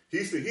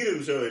 He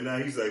didn't show it now.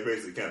 He's like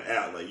basically kind of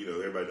out. Like,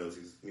 everybody knows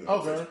he's,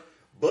 Okay.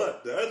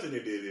 But the other thing they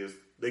did is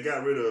they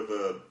got rid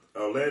of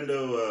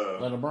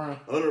Orlando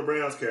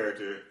Brown's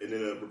character and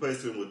then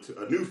replaced him with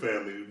a new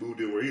family who moved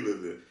in where he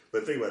lives in.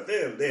 But the thing about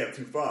them, they have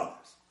two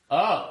fathers.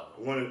 Oh.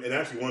 One is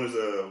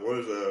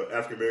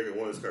African American,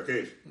 one is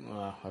Caucasian.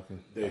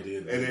 They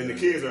did. And then the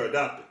kids are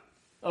adopted.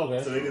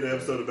 Okay. So they did an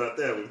episode about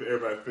that when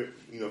everybody,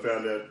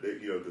 found out that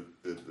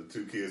the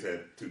two kids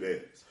had two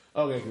dads.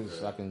 Okay,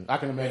 because I can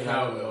imagine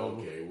how.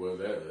 Okay, well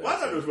that. I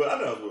thought it was well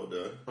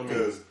done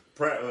because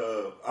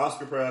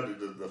Oscar Proud,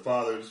 the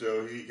father of the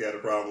show, he had a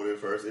problem with it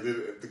first. And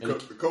then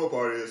the cool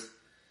part is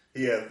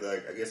he had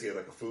like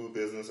a food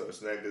business or a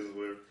snack business,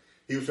 whatever.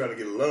 He was trying to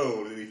get a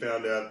loan, and he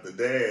found out the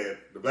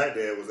black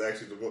dad, was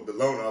actually the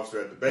loan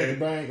officer at the bank. At the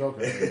bank,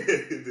 okay.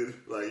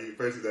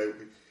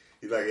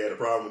 He had a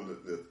problem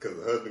because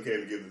the husband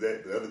came to give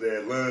the other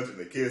dad lunch, and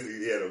the kids,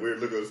 he had a weird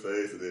look on his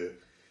face, and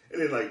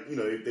And then, like, you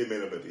know, they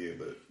made up at the end,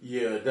 but...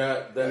 Yeah,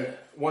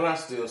 that when I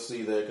still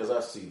see that, because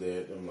I see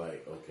that, I'm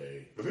like,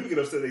 okay. But people get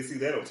upset they see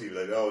that on TV.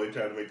 Like, oh, they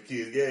trying to make the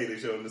kids gay. They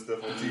showing this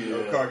stuff on TV,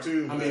 on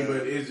cartoons. I mean,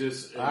 but it's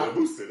just...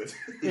 Boost said it.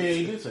 Yeah,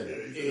 he did say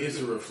that. It's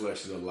a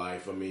reflection of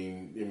life. I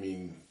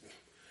mean,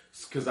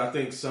 because I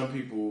think some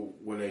people,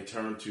 when they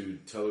turn to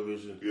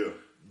television,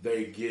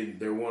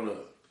 they want to,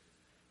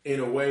 in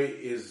a way,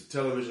 is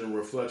television a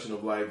reflection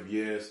of life?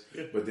 Yes.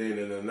 Yeah. But then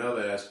in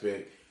another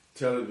aspect,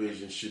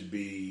 television should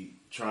be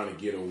trying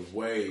to get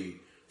away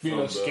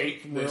from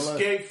escape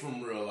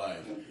from real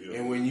life. Yeah.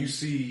 And when you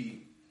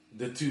see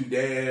the two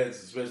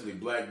dads, especially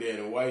black dad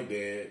and white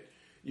dad,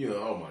 you know,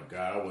 oh my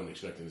God, I wasn't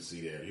expecting to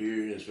see that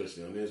here,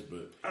 especially on this.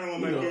 But I don't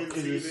want my kids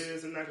to see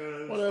this and not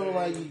gonna whatever.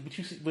 Like,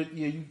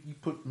 you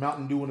put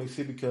Mountain Dew in a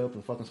sippy cup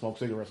and fucking smoke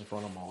cigarettes in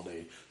front of them all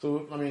day.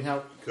 So I mean,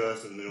 how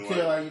cussing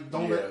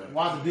and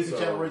why the Disney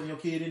Channel raising your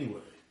kid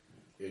anyway?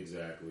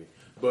 Exactly.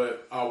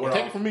 But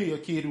take it from me, a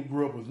kid who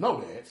grew up with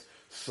no dads.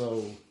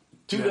 So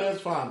two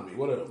dads fine with me.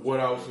 Whatever. What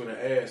I was going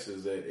to ask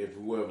is that if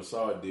whoever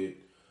saw it, did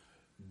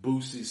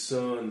Boosie's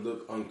son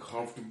look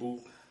uncomfortable?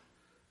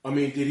 I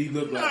mean, did he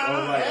look like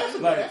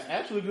that's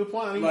actually a good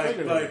point?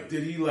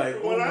 Did he like?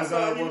 Oh my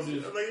God!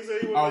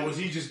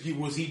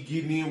 Was he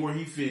getting in where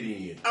he fit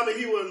in? I mean,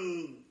 he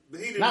wasn't. He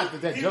didn't. Not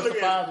that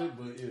justifies it,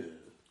 but yeah.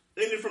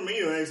 And then for me,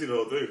 I didn't see the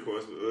whole thing, of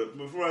course. But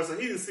before I said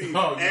he didn't see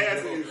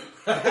ass.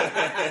 I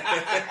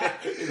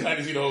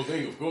didn't see the whole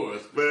thing, of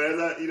course. But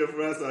as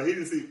from I saw, he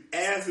didn't see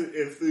as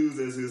enthused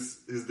as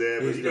his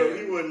dad. But he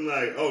wasn't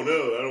like, oh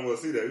no, I don't want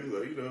to see that. He was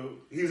like,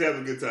 he was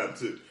having a good time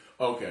too.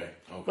 Okay.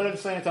 But at the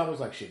same time, it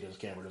was like, shit, there's a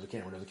camera.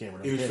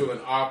 He was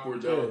feeling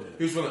awkward, though. Yeah.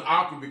 He was feeling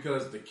awkward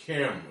because of the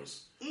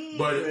cameras.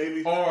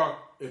 Or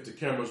if the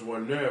cameras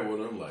weren't there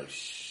with him, like,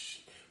 shh,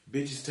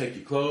 bitches, take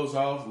your clothes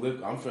off.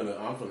 Look, I'm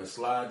finna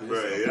slide this.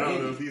 Right. I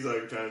don't know if he's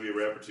like trying to be a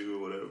rapper too or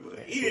whatever. But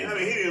he didn't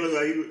look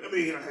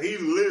like he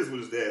lives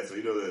with his dad, so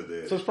he knows that's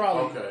dad. So it's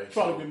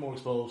probably been more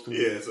exposed to it.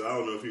 Yeah, so I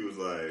don't know if he was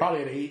like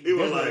probably at 8. He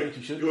was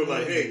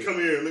like, hey, come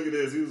here and look at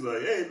this. He was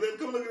like, hey,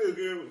 come look at this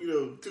girl.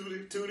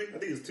 Tootie. I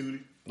think it's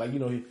Tootie. Like, he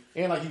was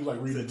like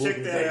reading the book.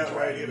 Check that out,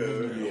 right? It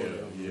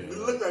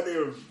looked like they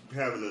were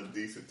having a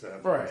decent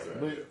time. Right.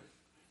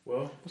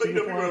 But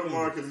people have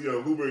Mark because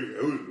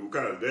who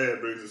kind of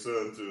dad brings his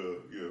son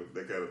to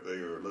that kind of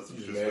thing, or let's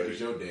just mad because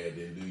your dad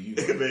didn't do you,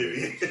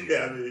 maybe.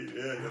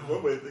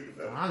 One way to think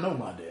about it. I know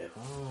my dad. I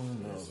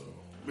don't know.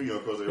 But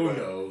of course, who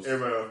knows?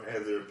 Everybody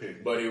has their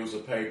opinion. But it was a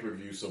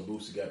pay-per-view, so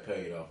Boosie got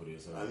paid off of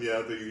this. Huh? Yeah,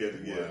 I think he had to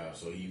get. Wow,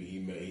 so he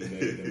made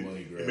the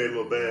money grab. He made a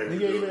little bag.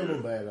 Yeah, he made a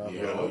little bag off.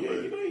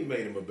 Yeah, he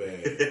made him a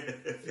bag.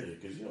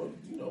 Because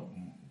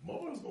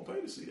Mars gonna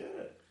pay to see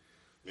that.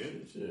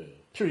 Yeah.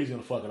 Sure, he's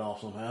gonna fuck it off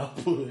somehow.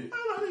 But I think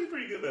he's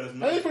pretty good about his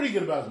money. He's pretty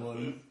good about his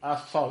money. I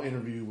saw an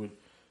interview with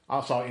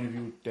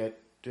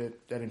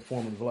that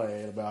informant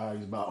Vlad about how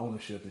he's about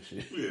ownership and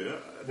shit. Yeah,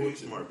 I think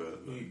he's smart about it.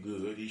 He's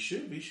good. He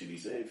should be. Should he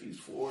say if he's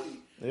 40?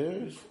 Yeah,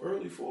 his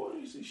early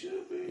 40s. He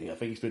should be. Yeah, I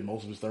think he spent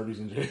most of his 30s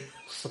in jail.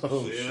 So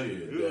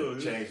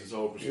that changed his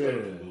whole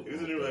perspective. Yeah. He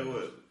was in there like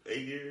what?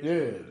 8 years?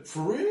 Yeah.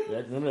 For real?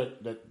 Remember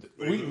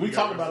we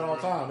talk about it all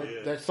the time.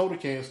 That soda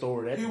can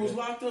story. He was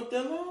locked up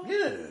that long?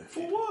 Yeah.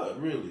 For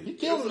what? Really? He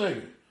killed a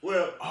nigga.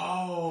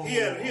 Well,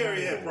 he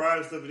already had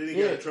prior stuff, but then he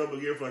got in trouble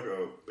again for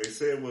they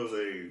said it was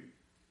a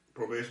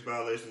probation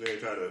violation. They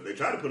tried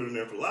to put him in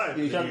there for life.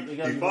 Yeah,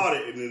 he fought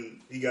it, and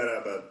then he got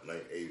out about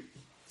 8 years.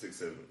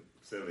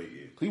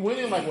 He went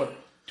in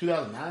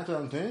 2009,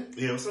 2010?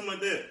 Yeah, something like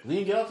that. He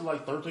didn't get out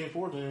to 13,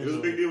 14. It was a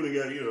big deal when he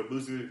got,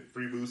 Boosie,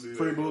 free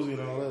Boosie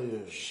and all that,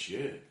 yeah.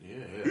 Shit,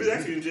 yeah. He was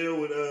actually in jail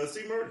with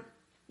C. Murder.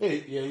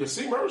 Yeah. But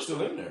C. Murder's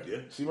still in there. Yeah.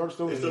 C. Murder's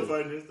still in there. He's still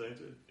fighting his thing,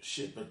 too.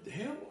 Shit, but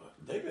hell,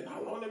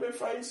 how long they been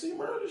fighting C.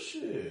 Murder?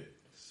 Shit.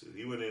 So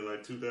he went in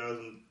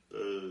 2000...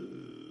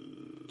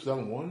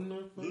 2001? No,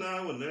 it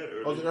wasn't that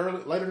early. Was it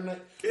early? Later than that?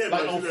 Yeah,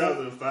 like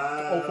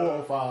 2005.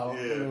 04, 05.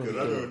 Yeah, because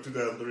I remember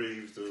 2003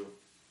 he was still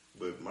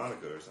with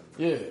Monica or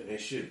something. Yeah. And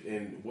shit,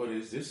 and what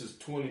is this? Is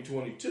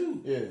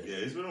 2022? Yeah. Yeah,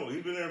 he's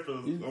been there for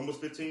almost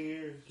 15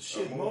 years.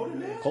 Shit, more than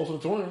that? Closer to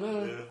 20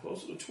 now. Yeah.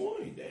 Closer to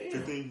 20, damn.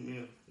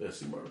 15, yeah. Yeah,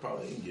 C-Murder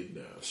probably ain't getting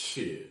down.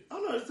 Shit. I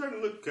don't know, it's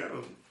starting to look kind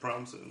of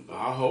promising. But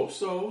I hope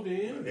so,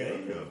 then. Yeah,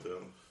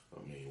 Damn. I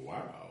mean,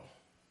 wow.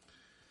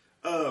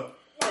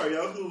 All right,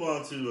 y'all, let's move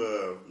on to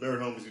Nerd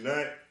Homies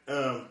Unite.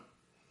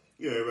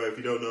 Everybody, if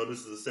you don't know, this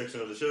is a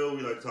section of the show.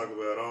 We like to talk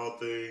about all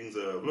things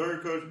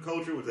blurred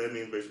culture, which that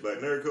means basically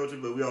black nerd culture,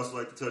 but we also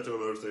like to touch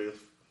on other things,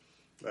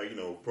 like,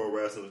 pro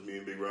wrestling, which me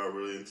and Big Rob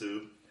really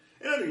into.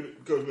 And I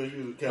think Coach Man,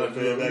 you was kind of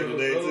fan back in the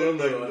day, too.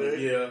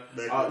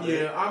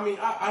 Yeah. I mean,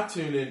 I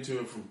tune into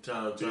it from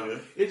time to time. Yeah.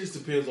 It just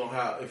depends on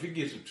how. If it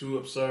gets too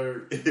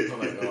absurd, I'm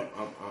like,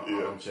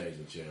 I'm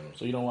changing the channel.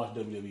 So you don't watch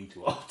WWE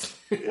too often?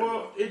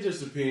 Well, it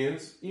just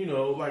depends.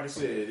 Like I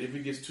said, if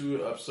it gets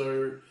too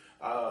absurd,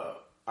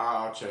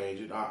 I'll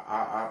change it.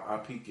 I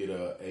peek at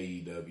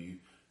AEW,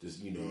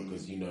 just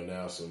because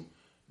now some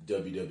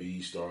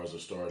WWE stars are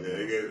starting. Yeah,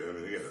 they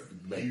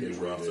got a huge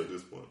roster at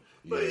this point.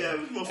 But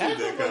mostly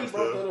that kind of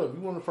stuff. That up.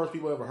 You're one of the first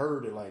people I ever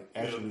heard that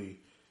actually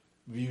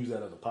views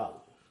that as a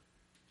positive.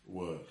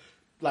 What?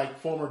 Like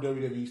former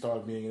WWE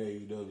stars being in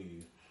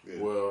AEW. Yeah.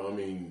 Well, I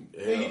mean,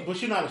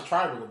 But you're not as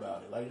tribal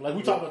about it. Like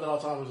we talk about that all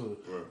the time.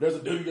 There's a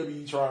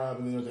WWE tribe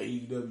and then there's an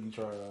AEW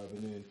tribe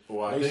and then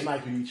they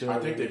snipe at each other. I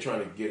think they're trying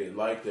to get it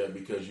like that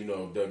because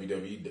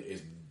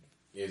WWE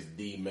is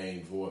the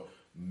main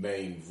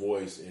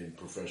voice in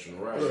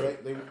professional wrestling.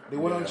 Yeah, they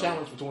went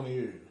unchallenged for 20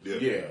 years.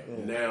 Yeah.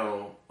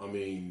 Now, I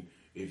mean,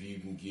 if you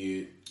can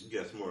get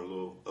some more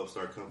little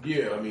upstart companies.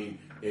 Yeah, I mean,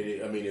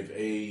 if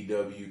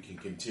AEW can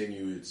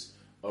continue its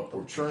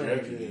upward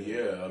trajectory,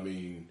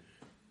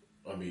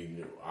 I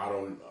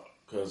don't,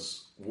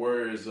 because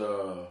where is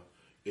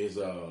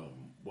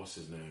what's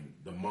his name?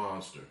 The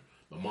monster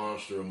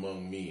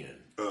among men.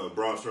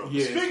 Braun Strowman.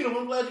 Yeah. Speaking of,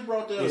 I'm glad you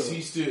brought that up. Is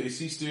he still?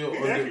 He's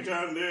actually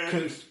trying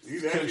to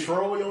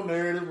control your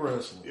narrative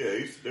wrestling.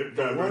 Yeah, they're The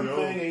trying to one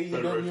bring thing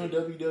their own AEW and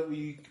federation.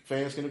 WWE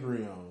fans can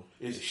agree on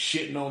is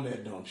shitting on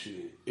that dumb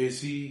shit. Is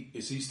he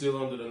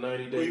still under the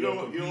 90-day?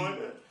 Well, you don't like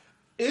that?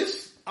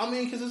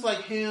 Because it's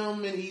like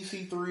him and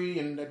EC3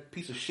 and that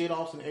piece of shit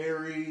Austin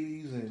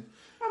Aries and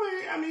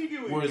I mean, you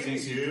get what Where's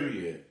you get,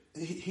 EC3 at?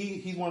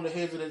 he's one of the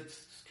heads of that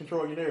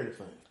control your narrative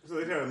thing. So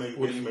they try to make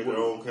their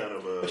own kind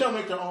of They're trying to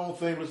make their own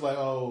thing, but it's like,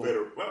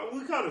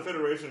 we call it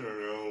federation or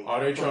their own.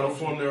 Are they trying to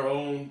form their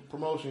own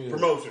promotion. Yeah.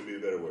 Promotion be a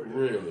better word.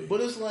 Really?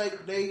 But it's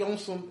like they on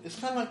some. It's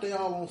kind of like they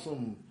all on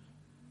some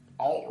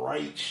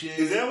alt-right shit.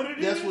 Is that what it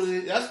is? That's what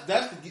it is.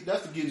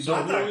 That's the getting. So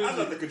I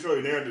thought the control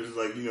your narrative is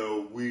like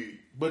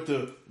But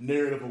the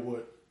narrative of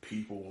what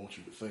people want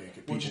you to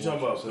think. What you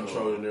talking about?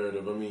 Control the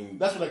narrative. I mean,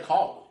 that's what they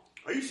call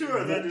Are you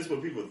sure that's just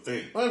what people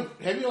think? it.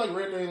 Have you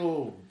read their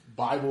little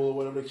Bible or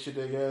whatever that shit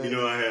they got?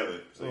 I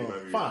haven't. So you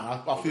might be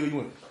Fine, I'll fill you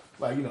in.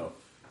 Like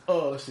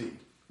let's see.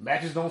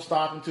 Matches don't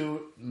stop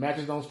until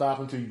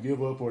you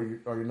give up or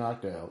you're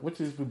knocked out, which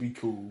would be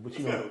cool. But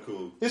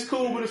cool. It's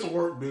cool, but it's a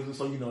work business,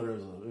 so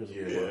there's a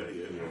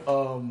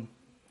Yeah.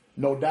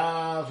 No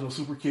dives, no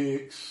super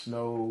kicks,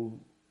 no.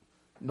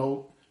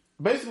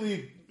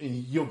 Basically, and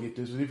you'll get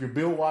this. If you're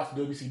Bill Watts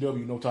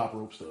WCW, no top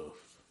rope stuff.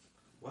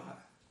 Why?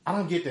 I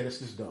don't get that. It's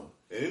just dumb.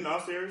 And in all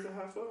seriousness,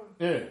 have fun.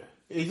 Yeah,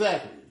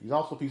 exactly. He's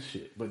also a piece of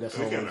shit, but that's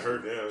all. It kind of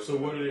hurt them. so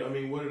what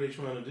are they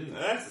trying to do?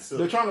 That's the silly.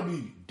 They're trying to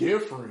be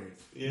different,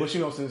 Yeah. but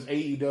since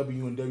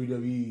AEW and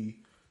WWE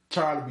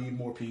try to be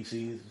more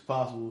PC as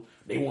possible,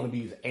 they want to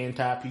be as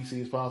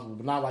anti-PC as possible,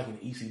 but not like in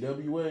the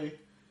ECW way.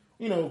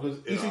 Because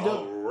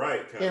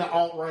ECW in an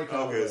alt-right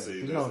kind of way.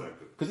 See, that's not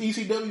good. Because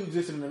ECW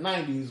existed in the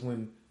 90s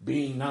when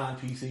being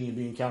non-PC and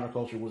being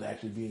counterculture was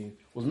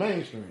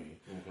mainstream.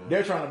 Mm-hmm.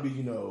 They're trying to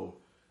be, they're,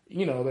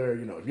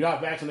 if you're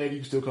not vaccinated, you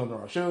can still come to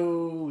our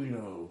shows,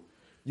 you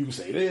can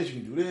say this,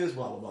 you can do this,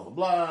 blah, blah, blah, blah,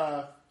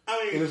 blah.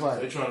 I mean, and it's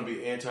like, They're trying to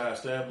be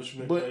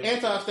anti-establishment. but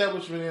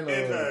anti-establishment in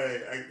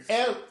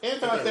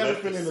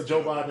anti-establishment in the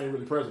Joe Biden ain't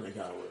really president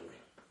kind of way.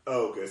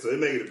 Oh, okay, so they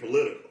make it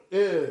political.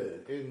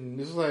 Yeah,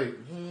 and it's like,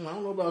 I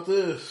don't know about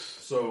this.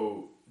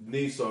 So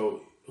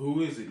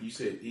who is it? You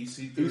said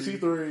EC3?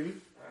 EC3.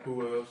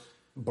 Who else?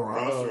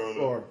 Braun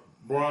Strowman. Or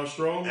Braun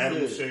Strowman?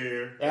 Adam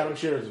Scherr. Adam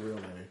Scherr is his real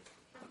name.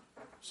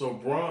 So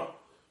Braun,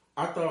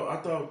 I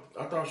thought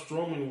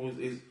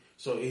Strowman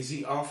is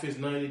he off his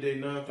 90-day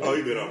non-compete? Oh,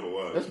 he been off a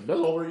while. That's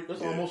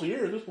almost a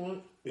year at this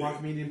point. Why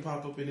come he didn't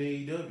pop up in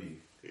AEW?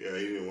 Yeah,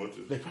 he didn't want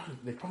to. They probably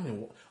didn't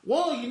want.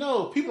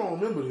 Well, people don't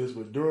remember this,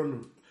 but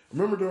during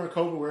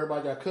COVID where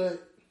everybody got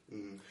cut,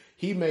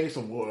 he made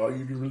some. Well, all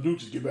you do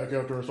is just get back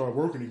out there and start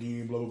working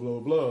again. Blah blah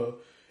blah.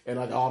 And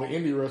like all the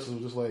indie wrestlers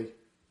was just like,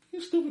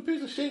 "You stupid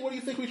piece of shit! What do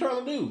you think we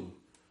trying to do?"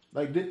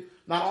 Like,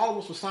 not all of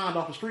us were signed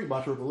off the street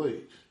by Triple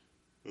H.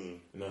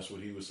 And that's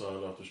what he was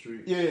signed off the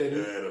street. Yeah,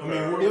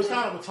 it was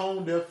kind of a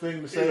tone deaf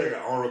thing to say. He was like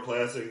an Arnold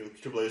Classic and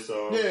Triple H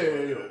song.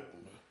 Yeah.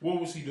 What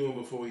was he doing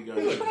before he got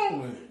He was injured?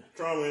 strong.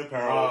 Trauma and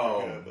power.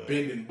 Oh,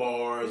 bending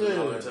bars and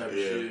all that type of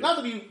shit.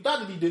 Not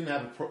that he didn't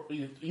have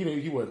he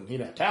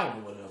didn't have talent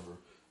or whatever.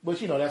 But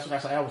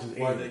that was his.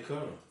 Why'd they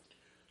cut him?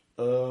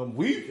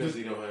 Because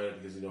he don't have.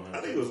 I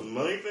think it was a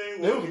money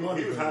thing. It was a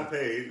money he was thing. high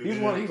paid. He's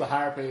a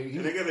higher paid.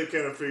 And they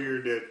kind of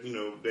figured that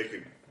they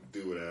could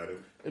do without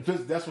him.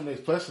 That's when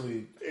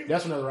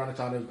around the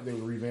time they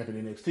were revamping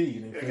NXT.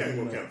 And It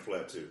kind of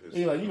flat too.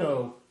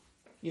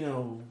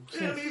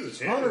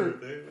 Since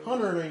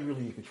Hunter ain't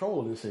really in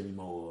control of this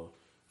anymore,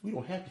 we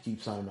don't have to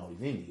keep signing all these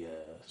indie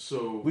guys.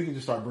 So we can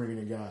just start bringing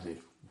in guys that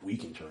we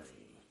can train.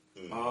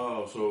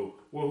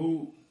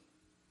 Who?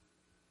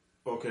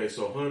 Okay,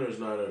 so Hunter's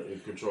not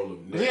in control of.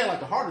 He had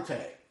like a heart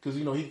attack because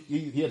he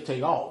had to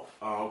take off.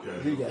 Oh,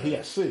 okay. He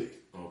got sick.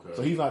 Okay.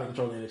 So he's not in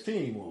control of NXT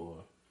anymore.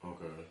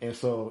 Okay.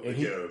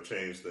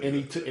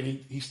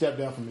 He stepped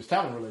down from his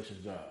talent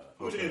relations job.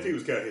 Which NXT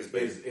was kind of his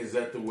base. Is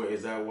that the way?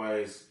 Is that why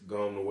it's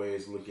gone the way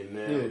it's looking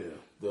now? Yeah.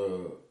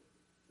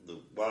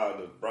 The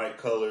bright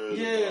colors.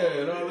 Yeah,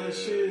 and all that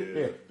shit.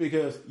 Yeah,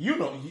 because you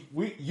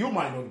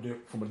might know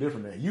from a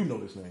different name. You know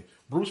this name.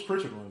 Bruce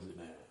Pritchard runs it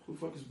now. Who the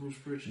fuck is Bruce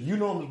Pritchard? You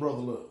know him as Brother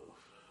Love.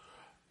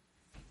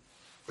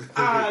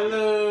 I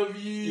love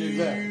you.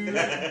 Exactly.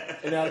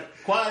 And now,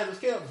 quiet as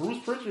kept, Bruce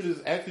Pritchard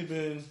has actually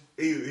been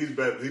He's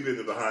been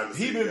the behind the scenes.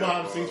 He's been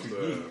behind the guy scenes for for a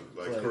long years. time.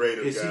 Like Right.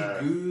 creative Is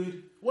guy. he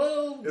good?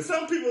 Well, And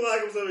some people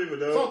like him, some people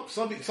don't.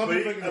 some But people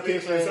he, think I it's mean,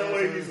 kiss in some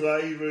ways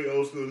ass. he's really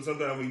old school. And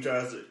sometimes when he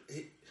tries to,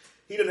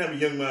 he doesn't have a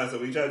young mind. So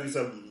when he tries to do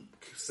something,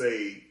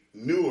 say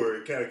newer,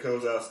 it kind of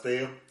comes out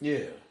stale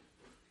Yeah.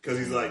 because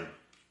he's like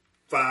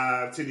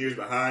 5-10 years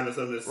behind or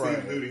something that seems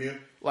Right. new to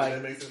him. Like,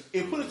 Does that make sense?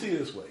 it put it to you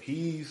this way.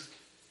 Is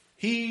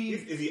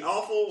he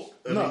awful?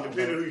 I No, mean,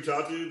 depending no. who you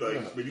talk to,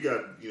 like, No. but you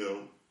got,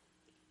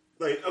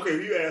 like, okay,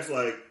 if you ask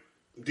like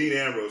Dean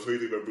Ambrose, what do you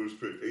think about Bruce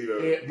Prichard?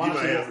 Yeah,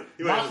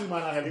 Moxley might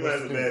not have he the might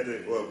best have some bad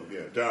opinion. thing. Well, yeah,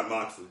 John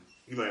Moxley,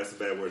 he might have some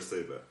bad words to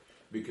say about it.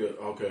 Because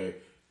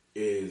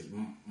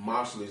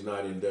Moxley's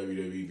not in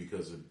WWE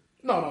because of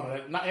no,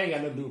 that ain't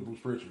got nothing to do with Bruce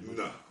Prichard.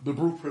 No. The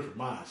Bruce Prichard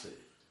mindset,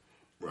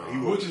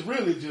 Right, which is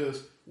really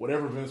just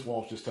whatever Vince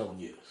wants, just tell him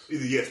yes.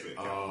 he's a yes man.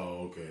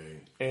 oh okay.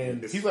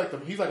 And he's like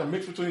a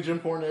mix between Jim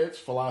Cornette's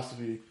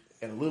philosophy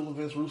and a little of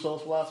Vince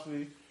Russo's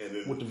philosophy, And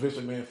then- with the Vince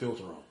McMahon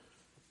filter on.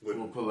 With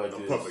we'll put like a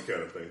this. public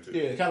kind of thing too.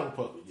 Yeah, kind of a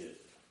puppet. Yeah.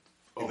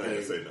 He's not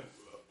gonna say no.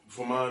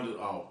 For mine,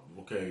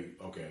 okay.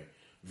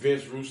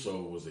 Vince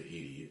Russo was an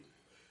idiot.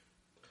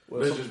 Well,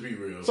 Let's just be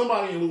real.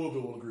 Somebody in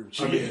Louisville will agree with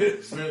you.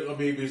 I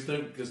mean,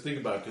 because think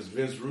about it. Because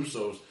Vince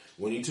Russo's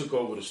when he took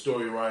over the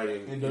story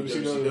writing in in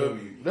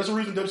WCW, That's the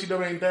reason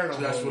WCW ain't there no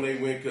more. that's when they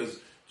went. Because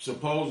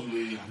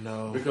supposedly,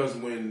 because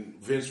when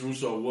Vince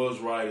Russo was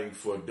writing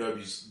for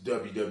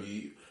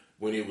WWE,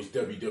 when it was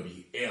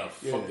WWF,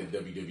 fuck the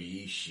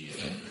WWE shit.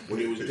 When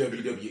it was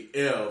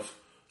WWF,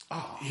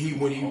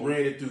 when he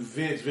ran it through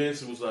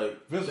Vince was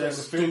like, Vince that's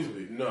was offended.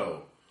 stupid.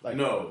 No. Like,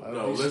 No.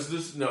 Let's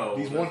just no.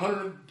 These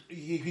 100,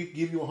 he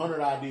give you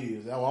 100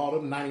 ideas. All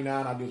them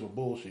 99 ideas were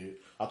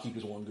bullshit. I'll keep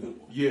this one good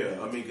one. Yeah,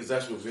 I mean, because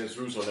that's what Vince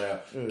Russo now.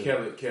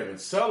 Yeah. Kevin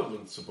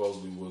Sullivan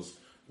supposedly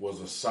was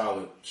a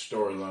solid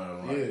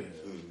storyline writer.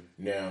 Yeah.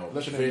 Now,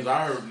 Unless your Vince, name-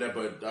 I heard that,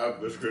 but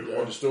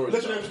on the story.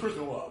 Let's your name is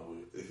Christian Watt.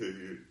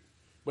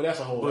 But that's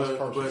a whole that's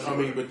personal. But I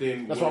mean, but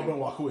then that's why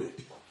Benoit quit.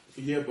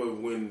 Yeah, but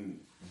when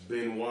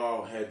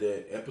Benoit had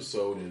that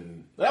episode,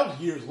 and That was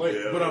years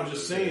later. Yeah. but I'm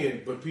just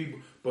saying,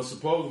 but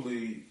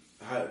supposedly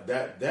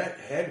that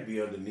had to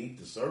be underneath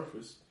the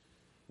surface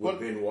with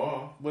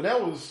Benoit. But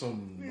that was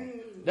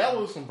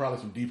probably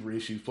some deeper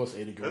issues plus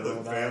Eddie That's Guerrero.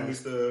 like family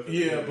stuff.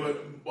 Yeah,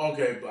 but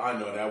okay, I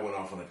know that went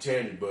off on a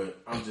tangent,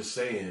 but I'm just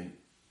saying.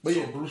 But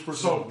yeah, Bruce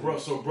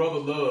Prichard. So Brother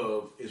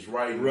Love is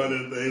writing,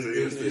 Running things.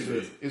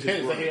 It's the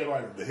head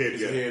writer. The head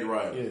He's guy. a head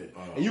writer.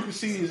 Yeah. And you can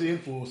see his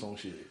influence on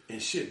shit.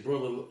 And shit,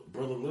 Brother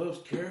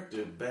Love's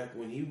character back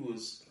when he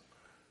was.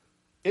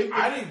 It-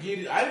 I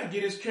didn't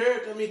get his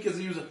character. I mean, because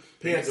he was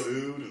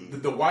Suit and-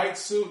 the white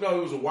suit. No,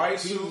 it was a white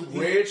suit,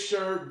 red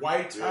shirt,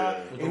 white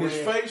tie, Yeah. and his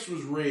Red. face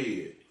was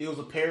red. It was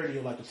a parody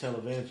of like the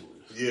televangelist.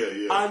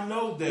 Yeah. I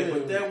know that, Yeah.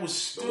 but that was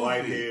stupid. The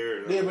white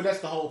hair. Yeah, but that's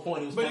the whole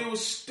point. But it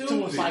was stupid.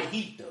 To incite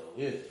heat, though.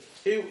 Yeah.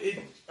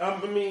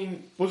 I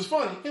mean, Which is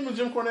funny. Him and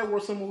Jim Cornette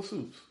wore similar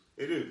suits.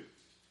 They do.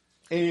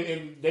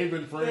 And they've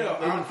been friends. yeah,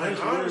 they've been friends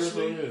for years.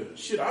 honestly, So, yeah.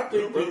 shit, I Brother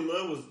think that,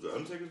 Love was the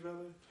Undertaker's valet?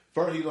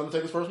 First, he was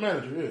Undertaker's first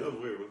manager. That Yeah. was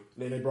weird. Wasn't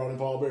Then they brought in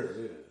Paul Bearer.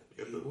 Yeah.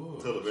 it?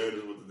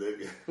 Televangelist with the dead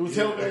guy. It was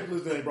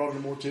televangelist. Then they brought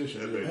in the mortician.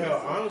 That Yeah. made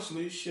hell,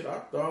 honestly, shit, I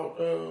thought.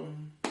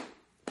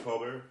 Paul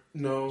Bearer?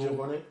 No, Jim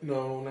Cornette?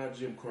 No, not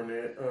Jim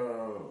Cornette.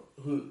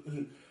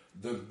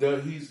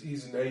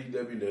 He's in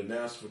AEW, the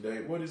announcer for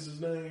day. What is his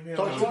name? Hell,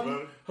 Tony I-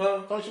 Schiavone?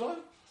 Huh? Tony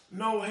Schiavone?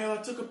 No, hell,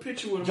 I took a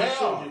picture with him. JR. I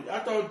showed you. I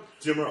thought,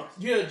 Jim Ross.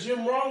 yeah,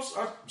 Jim Ross.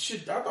 I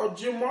thought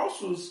Jim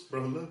Ross was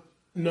Brother Love?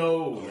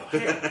 no.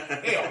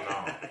 Hell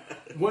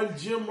no. Wasn't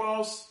Jim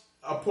Ross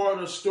a part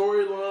of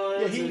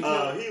storyline? Yeah, he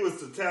was- He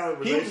was the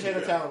talent He was the head relationship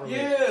of guy. talent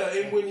relations.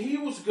 Yeah, and when he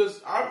was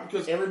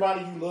because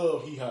Everybody you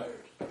love, he hired.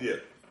 Yeah,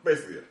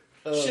 basically,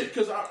 yeah. shit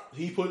because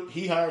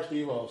He hired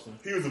Steve Austin.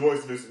 He was the voice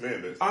of Vince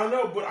McMahon, basically. I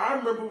know, but I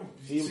remember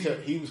He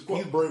was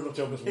brave enough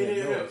to tell Vince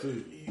McMahon no, yeah,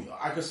 too.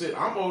 like I said,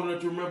 I'm old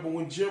enough to remember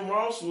when Jim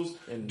Ross was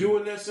And-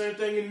 doing that same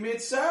thing in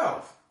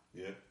Mid-South.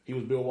 Yeah, He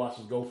was Bill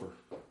Watson's gopher.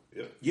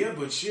 yeah. Yeah,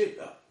 but shit,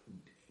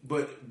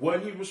 but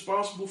wasn't he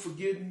responsible for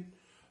getting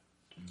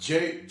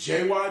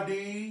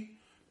JYD,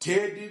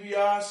 Ted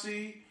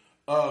DiBiase,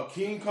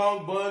 King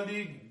Kong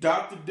Bundy,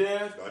 Dr.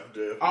 Death,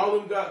 Dr. Death. all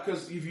them guys?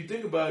 Because if you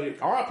think about it,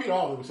 R.I.P. to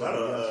all of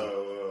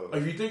them.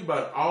 if you think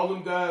about it, all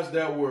them guys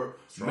that were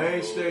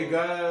mainstay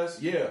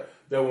guys,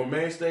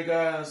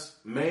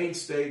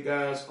 mainstay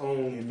guys in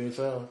on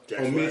Mid-South. Jack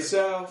on Swagger.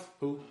 Mid-South.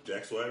 Who?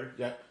 Jack Swagger.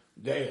 Yeah,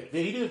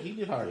 he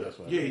did hire that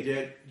one. Yeah, he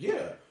did.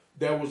 Yeah,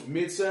 that was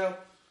Mid-South.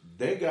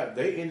 They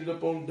ended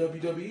up on the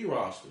WWE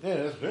roster. Yeah,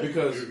 that's Vince.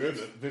 Because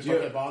Vince yeah.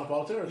 like that bottom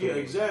Paul territory. yeah,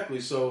 exactly.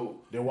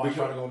 So Then why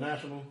try to go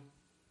national?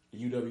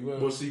 UWF,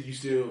 well, see, you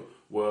still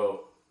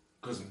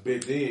because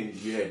back then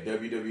you had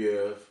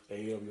WWF,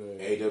 AWA,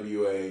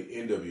 AWA,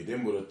 NW.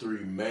 Them were the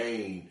three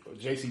main.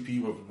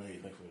 JCP was the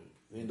main thing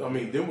for I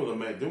mean, them were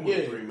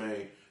the three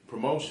main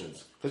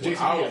promotions. because When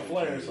JCP I was had a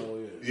Flair, kid.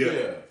 so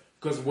Yeah.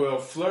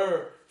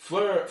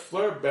 Because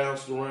Flair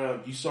bounced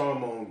around. You saw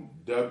him on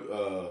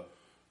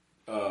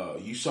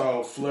you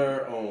saw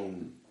Flair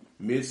on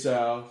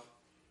Mid-South.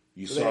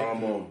 You saw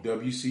him on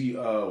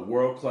WC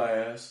World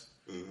Class.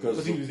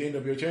 Because he was the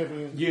NWA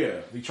champion.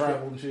 Yeah. He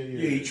traveled and shit.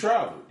 Yeah, he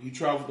traveled. He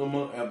traveled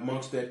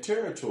amongst that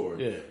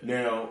territory. Yeah.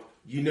 Now,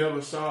 we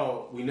never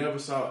saw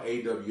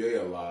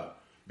AWA a lot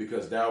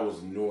because that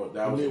was north.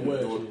 That was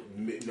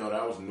Midwest,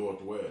 that was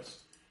Northwest.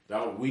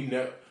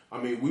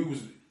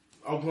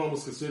 Oklahoma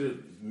was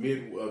considered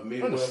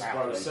Midwest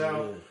part of the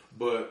South,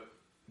 but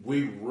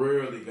we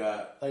rarely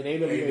got like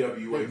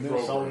AWA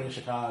Minnesota programs. and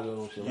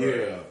Chicago. And shit Yeah.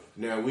 like that.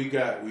 Now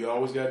we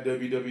always got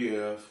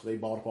WWF. They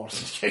bought a part of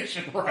the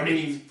situation, right? I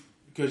mean,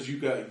 because you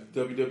got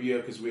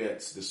WWF because we had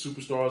the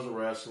Superstars of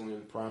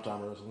Wrestling,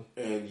 Primetime Wrestling.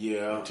 and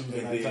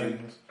Tuesday Night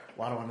Titans.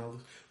 Why do I know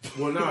this?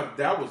 well, no,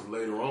 that was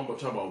later on. But I'm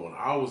talking about when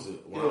I was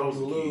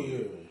a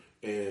kid,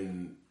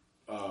 and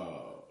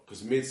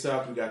because Mid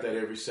South we got that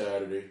every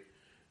Saturday,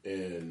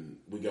 and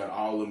we got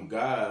all them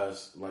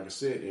guys. Like I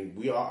said,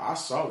 and I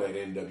saw that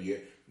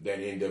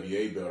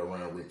NWA belt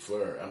around Ric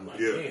Flair. I'm like,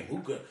 man,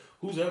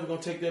 who's ever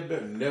gonna take that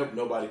belt?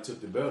 Nobody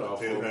took the belt off.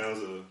 10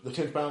 pounds of the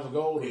 10 pounds of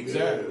gold.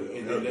 exactly,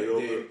 and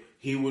then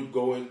he would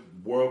go in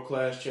world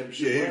class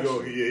championship. he'd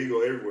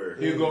go everywhere.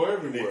 He'd go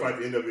everywhere. And they fight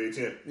the NWA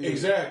champ.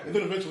 Exactly. And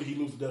then eventually he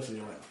loses Dusty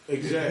around.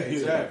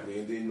 Exactly.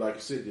 And then, like I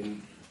said,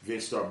 then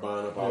Vince started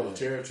buying up all the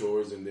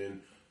territories, and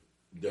then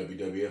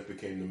WWF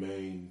became the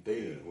main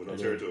thing. Yeah, with no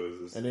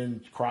territories. And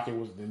then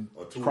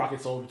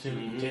Crockett sold it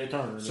to Ted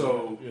Turner.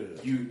 So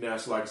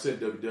so like I said,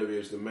 WWF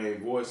is the main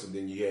voice, and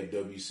then you had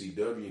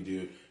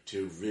WCW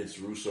till Vince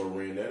Russo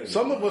ran that.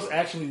 Some of us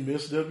actually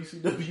miss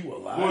WCW a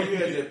lot. Well, you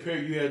had that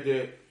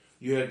period.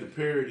 You had the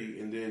parody,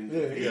 and then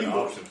you had an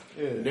option.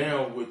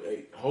 Now with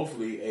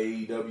hopefully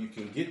AEW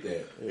can get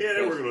that. Yeah,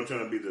 they're working on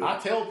trying to beat the. I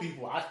tell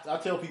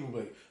people,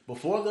 but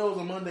before there was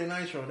a Monday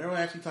Night show, there were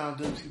actually times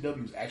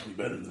WCW was actually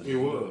better than It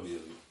was.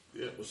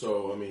 Yeah.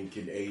 So I mean,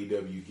 can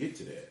AEW get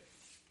to that?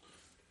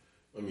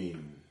 I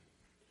mean,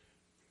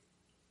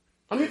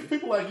 for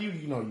people like you,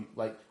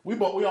 like we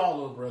all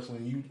love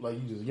wrestling.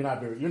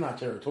 You're not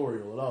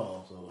territorial at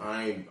all. So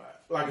I ain't.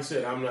 Like I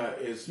said, I'm not.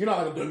 You're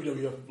not like a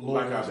WWF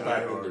lord. Like I was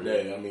back in the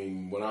day. I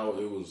mean, when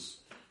it was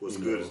What's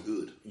good is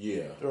good.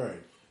 Yeah, Right.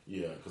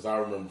 yeah. Because I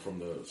remember from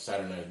the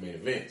Saturday Night Main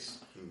Events,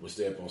 we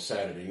stay up on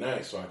Saturday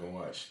night so I can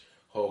watch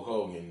Hulk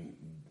Hogan.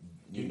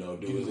 Do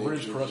his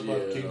bridge intros. crushed by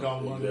King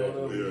Kong Bundy or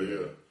exactly. whatever.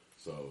 Yeah.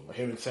 So Like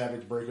him and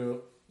Savage break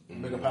up,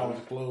 Mega Powers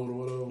explode or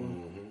whatever.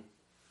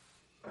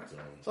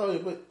 so So,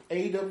 but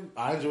AEW,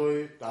 I enjoy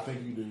it. I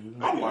think you do.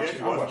 I watch actually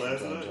it. I watch watched it last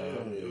from night. time to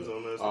time. It was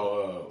on last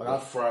Oh,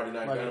 Like Friday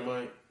Night like-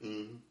 Dynamite.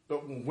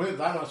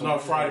 No,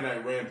 Friday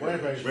Night Rampage.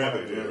 Rampage.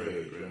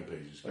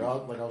 Rampage. I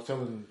was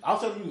telling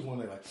you this one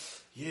day, like,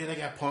 yeah, they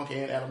got Punk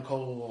and Adam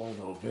Cole. I don't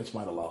know, Vince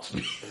might have lost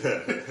me.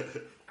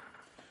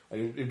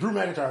 Like, if Drew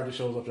McIntyre just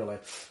shows up there,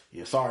 like,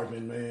 yeah, sorry,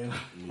 man,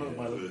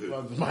 might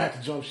have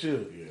to jump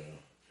ship.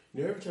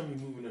 Yeah. Every time you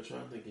move in the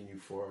truck, I'm thinking you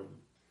farting.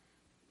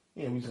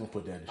 Yeah, we just gonna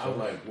put that in the I'm show.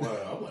 like,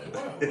 wow. What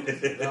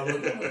is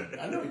it?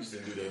 I know you just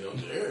didn't do that on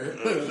the air.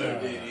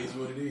 It is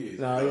what it is.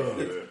 Nah,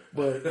 yeah.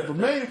 But the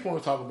main point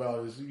to talk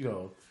about is,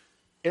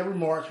 every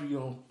March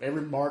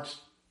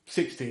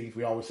 16th,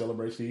 we always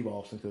celebrate Steve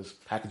Austin because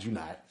how could you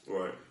not?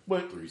 Right.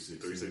 But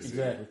 360.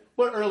 exactly.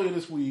 But earlier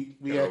this week,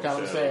 we had kind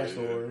of a sad Saturday,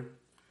 story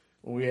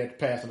when we had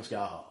passing the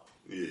Sky Hall.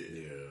 Yeah.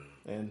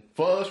 And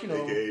for us,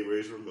 AKA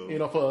Razor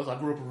Ramon. for us, I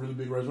grew up a really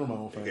big Razor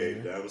Ramon fan.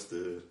 AKA Diamond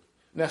Stud.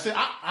 Now, see,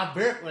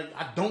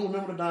 I don't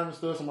remember the Diamond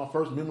Stud, so my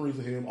first memories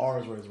of him are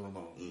as Razor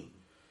Ramon.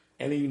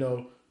 And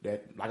then,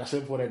 that, like I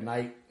said before, that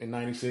night in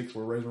 '96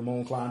 where Razor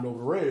Ramon climbed over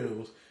the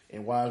rails,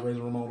 and why is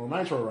Razor Ramon on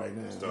Nitro right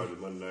now? Started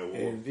Monday Night War.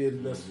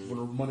 And that's when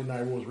the Monday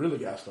Night Wars really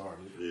got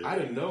started. Yeah. I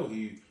didn't know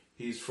he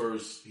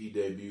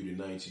debuted in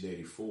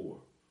 1984.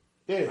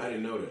 Yeah. I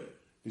didn't know that.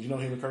 Did you know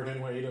him and Kurt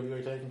Hennig were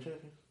AWA Tag Team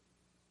Champions?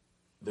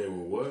 They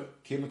were what?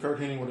 Him and Kurt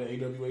Hennig were the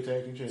AWA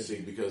Tag Team Champions.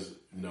 See, because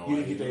You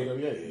didn't get to AWA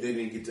yet. They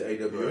didn't get to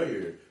AWA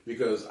here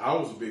because I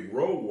was a big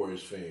Road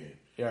Warriors fan.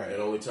 Yeah, right. And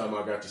the only time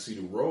I got to see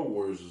the Road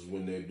Warriors was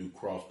when they do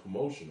cross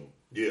promotional.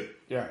 Yeah.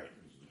 Yeah, right.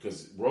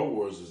 Because Road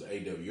Warriors is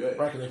AWA.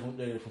 Right, because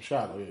they're from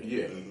Chicago,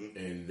 Yeah.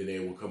 And then they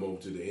would come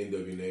over to the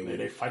NW and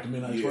They fight the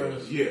Midnight yeah,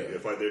 Express. yeah. They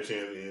fight their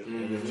champions.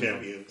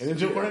 And then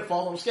Jim Cornette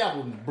falls on the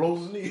scaffold and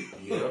blows his knee.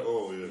 Yeah.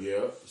 Oh, yeah.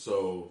 Yeah.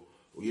 So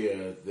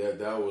yeah,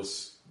 that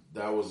was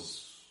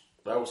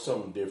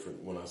something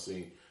different when I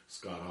seen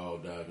Scott Hall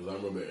die because I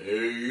remember,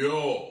 hey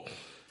yo.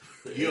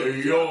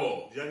 Did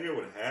y'all hear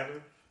what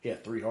happened? He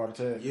had 3 heart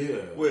attacks. Yeah.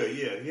 Well,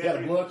 yeah. He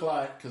had a blood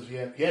clot because he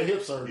had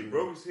hip surgery. He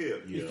broke his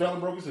hip. He fell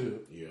and broke his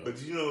hip. Yeah. But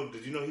did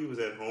you know he was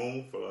at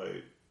home for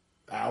like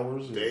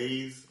Hours.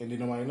 days? And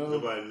didn't nobody know.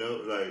 Nobody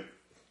know. Like,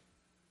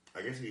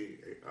 I guess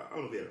I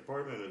don't know if he had an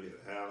apartment or if he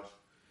had a house.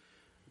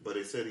 But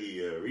they said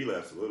he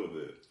relapsed a little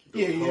bit.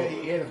 Yeah,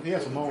 he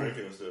had some moments.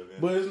 Drinking and stuff. Yeah.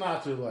 But it's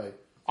not to like.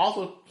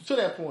 Also, to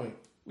that point,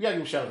 we gotta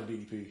give a shout out to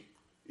DDP.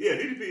 Yeah,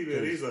 DDP,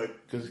 man, he's like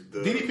Because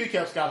DDP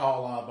kept Scott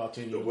Hall alive about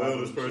 10 years. the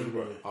wellness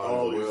person.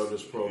 All the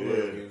wellness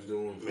program he was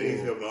doing. Man,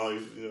 he's helping all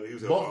these. He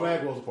was helping Buck all.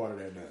 Bagwell's a part of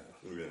that now.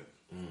 Yeah.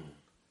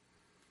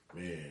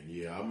 Man,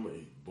 yeah,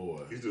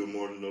 boy. He's doing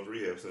more than enough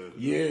rehab centers.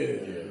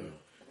 Yeah.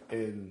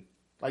 And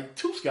like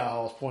to Scott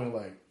Hall's point,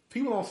 like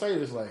people don't say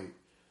this, like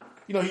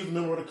you know he's a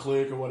member of the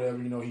Clique or whatever.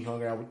 You know he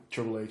hung out with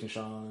Triple H and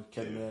Shawn,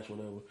 Kevin Nash,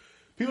 whatever.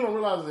 People don't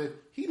realize that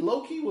he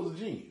low key was a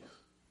genius.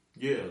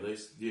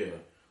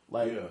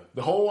 Like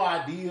the whole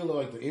idea,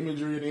 like the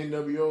imagery of the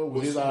NWO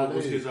was his idea.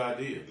 Was his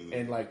idea,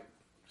 and like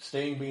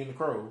Sting being the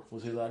Crow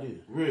was his idea.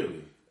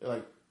 Really?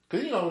 Like,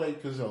 cause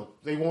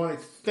they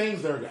wanted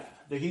Sting's their guy.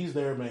 He's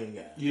their main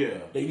guy. Yeah.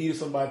 They needed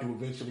somebody to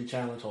eventually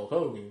challenge Hulk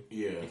Hogan.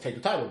 Yeah. And take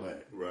the title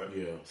back. Right.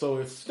 Yeah. So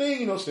it's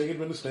Sting. Sting had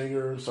been the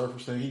Stinger, Surfer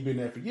Sting. He'd been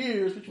there for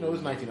years, but it's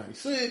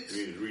 1996. We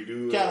need to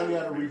redo it. Kind of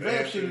got to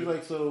revamp shit. He's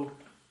like, so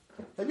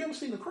have you ever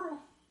seen the Crow?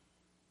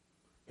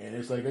 And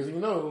it's like, as you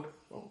know,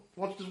 well,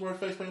 why don't you just wear a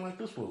face paint like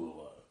this for a little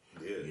while?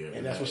 Yeah.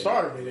 And that's what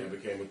started it. That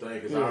became a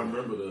thing because I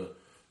remember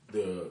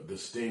the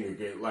Stinger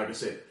game. Like I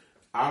said,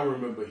 I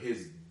remember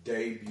his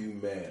debut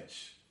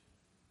match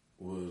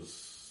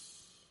was.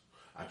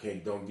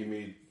 Don't give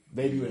me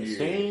debut at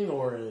Sting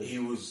or he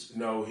was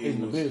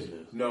in the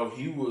business. No,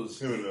 he was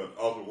him and the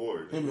Ultimate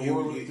Warrior. Him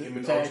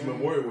and Ultimate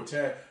Warrior were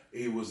tag.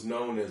 He was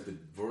known as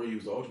before he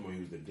was the Ultimate. He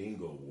was the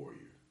Dingo Warrior.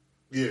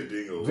 Yeah,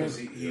 Dingo.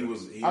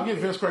 I'll give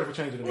Vince credit for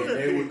changing the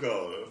name.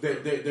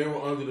 They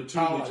were under the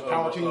tutelage of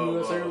Power Team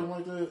USA or something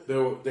like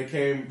that. They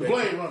came the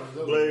Blade Runners.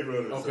 Blade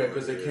Runners. Okay,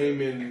 because they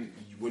came in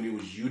when it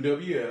was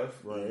UWF,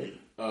 right?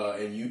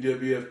 And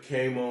UWF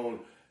came on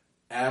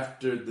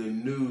after the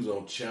news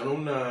on Channel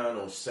 9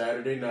 on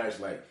Saturday nights,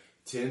 like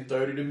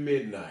 10:30 to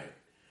midnight,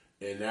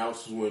 and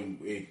that's when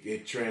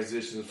it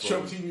transitions from.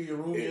 Show TV in your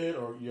room yet,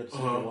 or you had to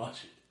sit and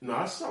watch it? No,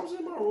 I was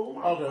in my room.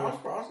 Okay. I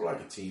was like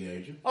a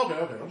teenager. Okay.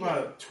 I was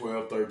about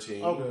 12,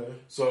 13. Okay.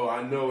 So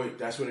I know it.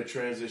 That's when it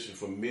transitioned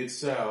from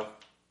Mid-South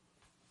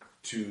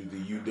to the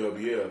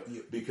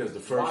UWF because the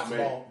first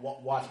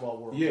Watch Ball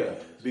World. Yeah,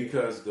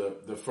 because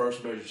the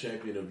first major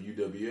champion of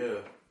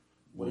UWF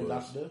was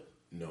Dr. Death?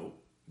 No,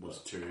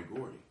 was Terry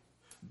Gordy.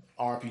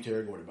 R.P.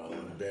 Terry Gordy, by the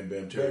way. Bam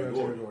Bam Terry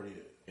Gordy.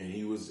 Yeah. And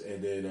he was,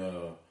 and then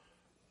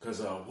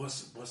because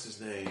what's his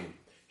name?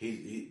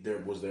 He there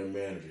was their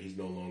manager. He's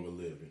no longer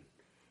living.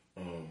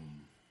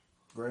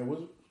 Grand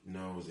Wizard?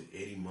 No, was it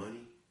Eddie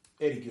Money?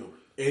 Eddie Gilbert.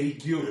 Eddie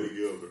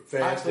Gilbert.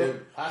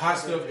 Hot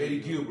Stuff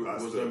Eddie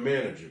Gilbert was their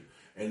manager.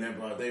 And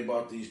they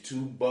bought these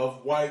two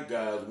buff white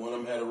guys. One of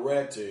them had a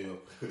rat tail,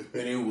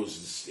 and it was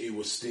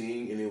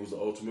Sting, and it was the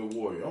Ultimate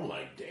Warrior. I'm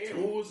like, damn,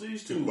 who was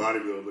these two?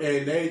 Bodybuilders.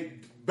 And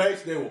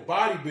they were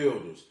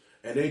bodybuilders,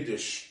 and they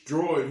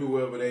destroyed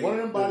whoever they. One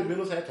of them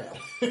bodybuilders had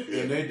talent,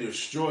 and they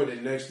destroyed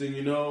it. Next thing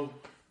you know,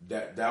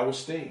 that was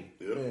Sting.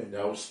 Yeah,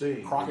 that was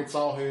Sting. Crockett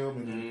saw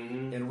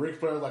him, and Ric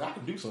Flair was like, I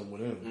can do something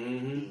with him.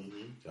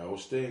 Mm-hmm. That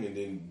was Sting, and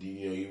then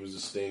he was a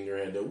Stinger,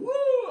 and the woo,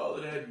 all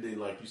of that. And then,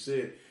 like you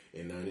said.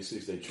 In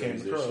 '96, they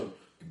transitioned.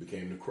 It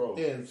became the Crow.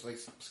 Yeah, it's like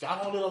Scott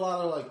Hall did a lot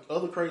of like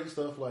other crazy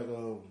stuff. Like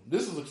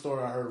this is a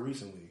story I heard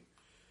recently.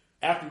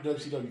 After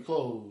WCW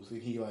closed,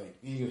 he was like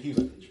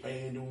in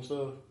Japan doing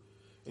stuff,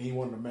 and he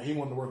wanted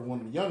to work with one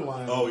of the young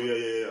lions. Oh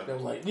yeah. That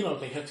was like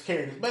they had to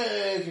carry his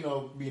bags,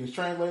 being his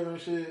translator and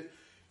shit.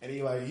 And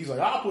he's like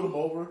I'll put him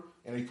over,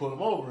 and he put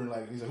him over,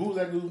 and he said who's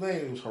that dude's name?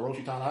 It was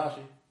Hiroshi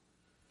Tanahashi,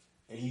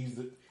 and he's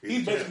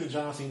basically the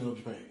John Cena of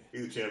Japan.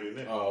 He's the champion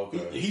now. Oh,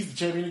 okay. He's the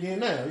champion again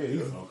now. Yeah,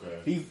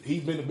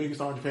 he's been the biggest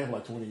star in Japan for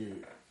like 20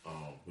 years.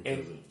 Oh,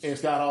 and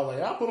Scott Hall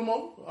I'll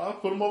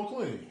put him over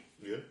clean.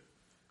 Yeah.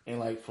 And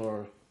like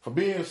for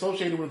being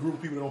associated with a group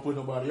of people that don't put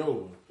nobody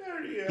over,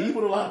 he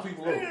put a lot of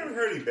people over. I never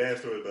heard any bad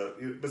stories about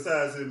it,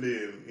 besides him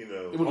being,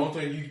 the only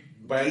thing you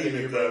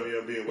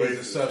being wasted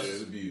is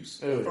substance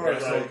abuse. As far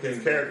as like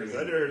his characters,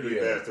 I never heard any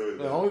bad stories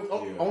about it.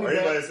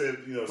 Anybody said,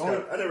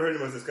 I never heard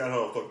anybody say Scott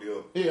Hall fucked you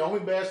up. Yeah, only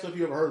bad stuff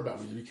you ever heard about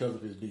was because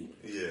of his demons.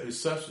 Yeah. His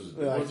substance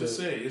abuse. What you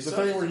say? It's the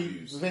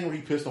thing where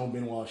he pissed on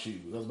Benoit's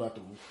shoes. That was about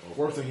the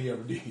worst thing he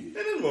ever did. It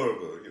is more of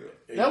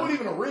a, that wasn't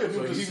even a rib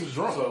because he was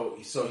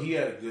drunk. So he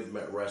had a good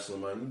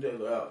wrestling mind.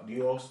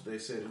 They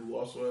said who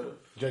also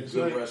had a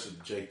good wrestler,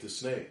 Jake the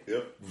Snake.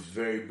 Yep. Was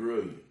very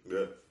brilliant.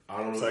 Yep. I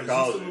don't know.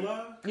 Psychology. Is he still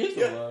alive? He's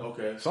still alive.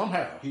 Okay.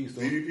 Somehow he's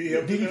still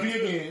DDP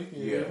again.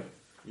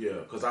 Yeah.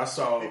 Because I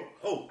saw. Have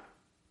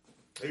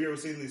you ever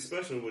seen the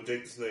special with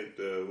Jake the Snake?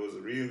 Was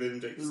it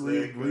Reinventing Jake the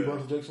Snake?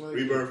 Rebirth of Jake the Snake.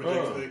 Rebirth of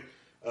Jake the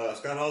Snake.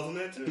 Scott Hall's in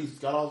that too.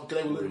 Scott Hall.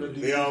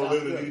 They all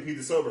live in DDP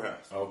the sober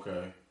house.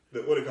 Okay.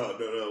 What do they call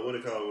it? What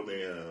do they call it when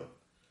they?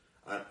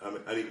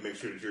 I need to make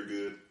sure that you're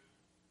good.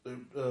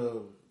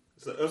 So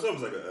it's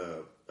almost like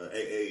a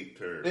AA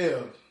term.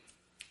 Yeah.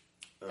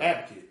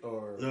 Advocate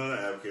or no, not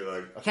advocate,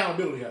 like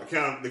accountability house.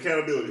 The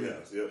accountability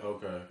house. Yep.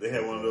 Okay. They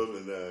had one of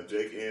those, and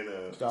Jake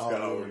and Scott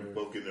Hall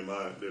both getting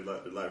their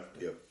life.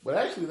 Yep. But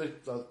actually,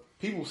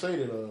 people say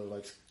that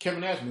like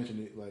Kevin Nash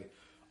mentioned it. Like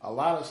a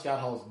lot of Scott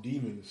Hall's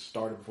demons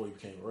started before he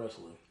became a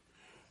wrestler.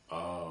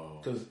 Oh.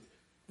 Because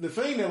the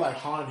thing that like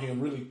haunted him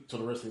really to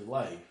the rest of his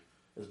life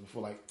is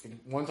before, like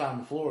one time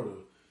in Florida,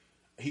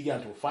 he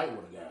got into a fight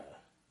with a guy,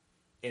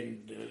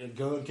 and a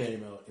gun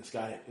came out, and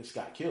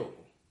Scott killed him.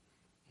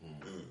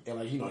 And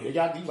like, you know, he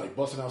was like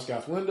busting out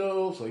Scott's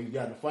window, so he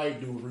got in a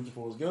fight, dude was reaching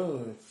for his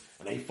gun,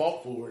 and they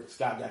fought for it.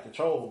 Scott got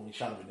control and he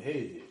shot him in the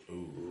head.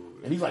 Ooh.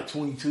 And he's like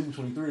 22,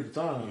 23 at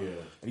the time. Yeah.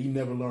 And he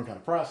never learned how to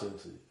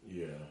process it.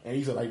 Yeah. And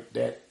he's like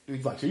that.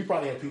 He's like, so he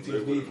probably had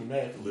PTSD from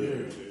that.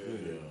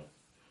 Yeah.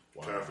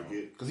 Wow. Try to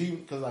forget.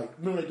 Because like,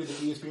 remember they did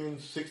the ESPN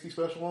 60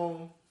 special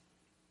on?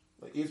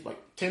 Like, it's like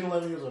 10,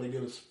 11 years ago, they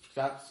did a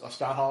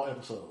Scott Hall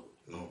episode.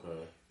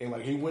 Okay. And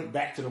like, he went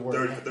back to the work.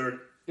 30 for 30.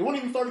 It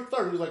wasn't even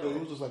 30-30. It was like it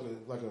was just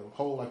like a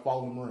whole like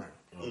following him around.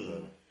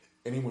 Okay.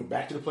 And he went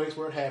back to the place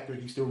where it happened.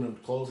 He still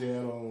remembered the clothes he had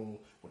on,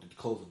 what the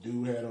clothes the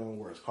dude had on,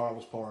 where his car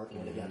was parked,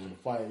 when they got to the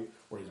fight,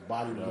 where his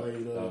body was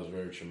laid up. That was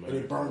very traumatic.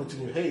 And it burned into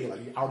his head.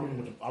 Like I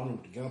remember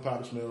what the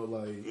gunpowder smelled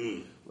like.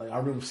 Like I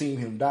remember seeing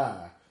him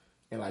die,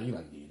 and like you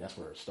like, yeah, that's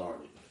where it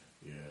started.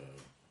 Yeah.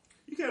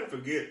 You kind of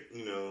forget,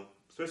 you know,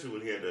 especially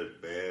when he had that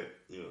bad,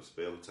 you know,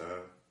 spell of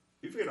time.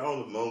 You forget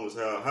all the moments,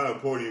 how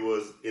important he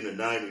was in the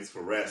 90s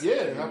for wrestling.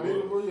 Yeah, how big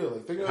it was. Yeah,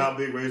 like think how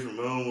big Razor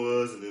Ramon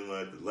was, and then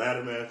like the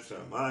ladder match with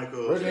Shawn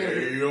Michaels,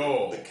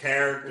 Razor the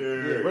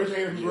character, yeah, Razor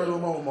Ramon was Razor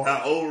Ramon.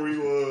 how over he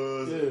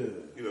was, yeah,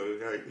 you know,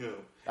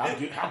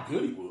 how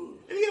good he was.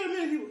 And you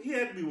gotta admit, he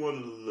had to be one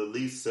of the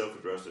least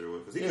selfish wrestlers there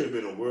was, because he could have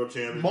been a world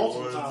champion,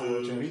 multiple time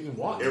world champion. He didn't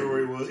want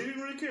everywhere he was. He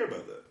didn't really care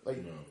about that.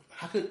 Like,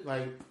 how could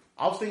I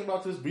was thinking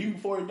about this even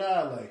before he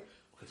died. Like,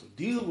 okay, so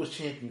Diesel was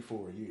champion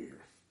for a year.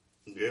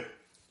 Yeah,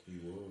 he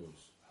was.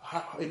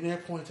 In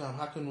that point in time,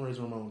 how couldn't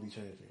Razor Ramon be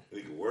champion?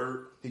 He could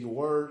work. I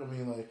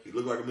mean, like, he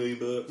looked like $1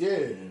 million.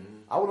 Yeah,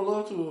 I would have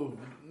loved to.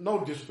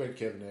 No disrespect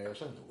to Kevin Nash,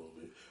 I think a little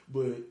bit,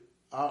 but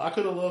I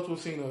could have loved to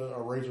have seen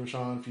a Razor and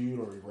Shawn feud,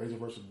 or Razor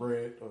versus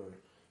Brett, or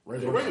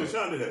Razor and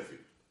Shawn did have a feud.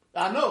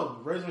 I know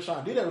Razor and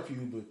Shawn did have a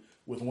feud, but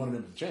with one of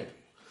them as the champion.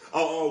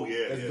 Oh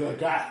yeah, as the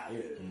guy.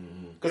 Yeah,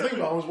 because think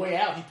about it, on his way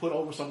out, he put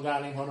over some guy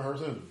named Hunter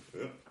Hearst Helmsley.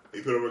 Yeah. He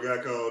put over a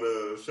guy called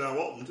Sean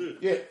Walton too.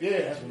 Yeah,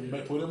 that's what he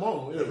put him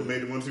on. Yeah.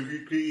 Made the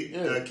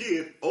 1-2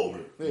 kid over.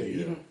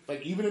 Yeah.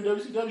 Even in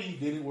WCW, he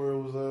did it where it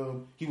was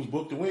he was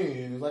booked to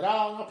win. It's like,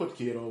 I'll put the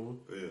kid over.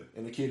 Yeah.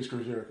 And the kid is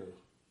Chris Jericho.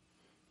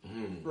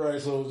 Right,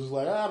 so it was just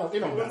like, it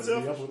don't matter.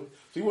 So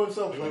he wasn't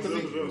selfish. He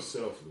was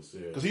selfless,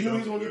 yeah. Because he knew he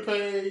was going to get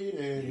paid,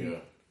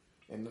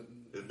 and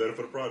it's better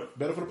for the product.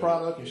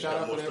 And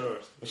shout out to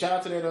that. And shout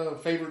out to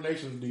that Favored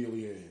Nations deal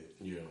he had.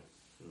 Yeah.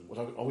 Which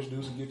I always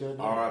do to get that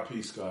deal.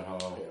 R.I.P. Scott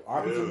Hall. Yeah,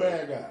 R.I.P. the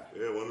bad guy.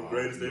 Yeah, one of the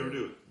greatest they ever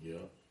do. Yeah.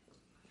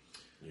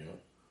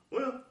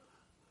 Well,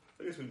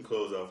 I guess we can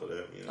close off of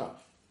that. You know.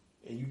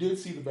 And you did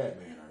see the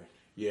Batman, right?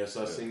 Yes,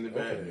 I seen the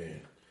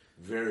Batman.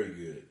 Very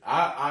good.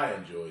 I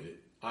enjoyed it.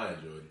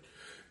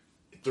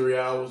 3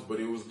 hours, but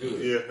it was good.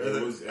 Yeah,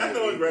 it was. I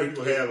know great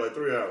people have like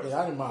 3 hours. Yeah,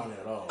 I didn't mind that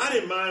at all. I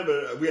didn't mind,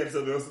 but we had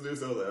something else to do,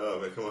 so I was like, "Oh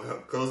man, come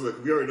on, close it."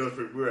 We already know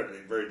we're at the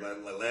very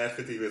last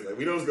 15 minutes. Like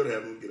we know what's gonna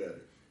happen. We'll get out of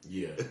here.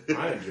 Yeah,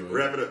 I enjoyed it.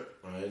 Wrap it up.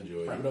 I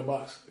enjoyed Wrap it up,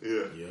 box.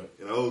 Yeah.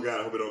 And oh God,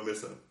 I hope I don't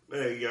miss something.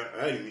 Man,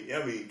 I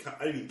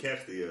didn't even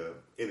catch the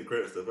end of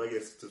credit stuff. I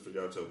guess just for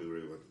y'all to tell people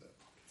really wanted that.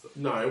 So.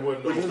 No, it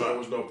wasn't. There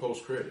was no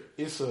post credit.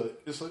 It's a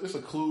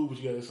clue, but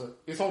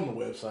it's on the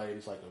website.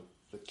 It's like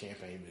a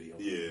campaign video.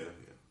 Yeah.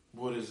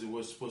 What is it?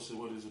 What is it supposed to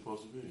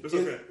be?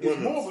 It's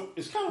more of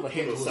it's kind of a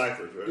hint.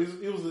 Ciphers, right?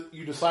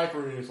 You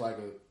decipher it. It's like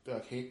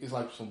it's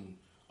like some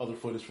other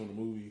footage from the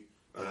movie.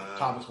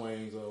 Thomas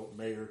Wayne's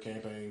mayor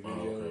campaign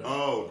video. Okay.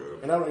 Oh,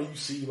 okay. And that way you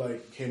see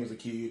like him as a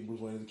kid, Bruce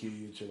Wayne as a kid,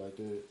 and shit like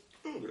that.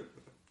 Okay.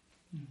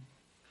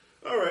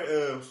 All right.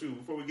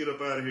 Before we get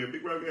up out of here,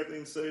 Big Rock got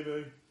anything to say,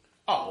 man?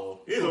 Oh,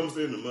 it's almost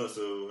the end of the month,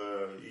 so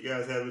you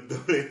guys haven't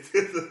donated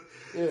to the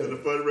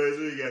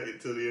fundraiser. You got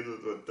it till the end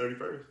of the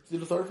 31st. Till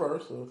the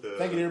 31st. So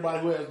thank you to everybody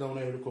who has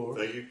donated, of course.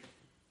 Thank you.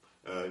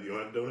 You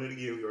don't have to donate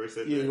again. We already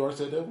said that. Yeah, you already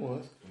said that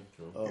once.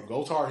 Okay.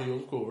 Go Tar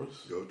Heels, of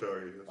course. Go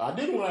Tar Heels. I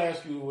did want to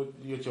ask you what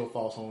your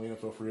thoughts on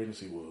NFL free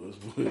agency was.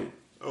 But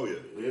oh, yeah.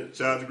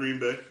 Shout out to Green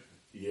Bay.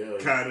 Yeah.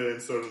 Kind of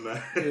and sort of not.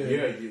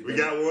 Yeah. We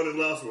got one and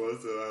lost one,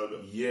 so I don't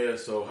know. Yeah,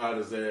 so how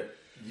does that...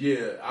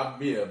 Yeah,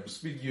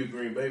 speaking of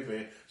Green Bay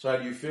fan, so how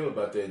do you feel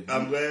about that?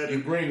 I'm glad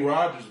you bring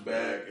Rodgers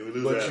back, but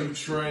Adams. You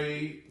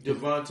trade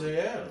Devontae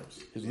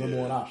Adams. His number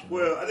one option.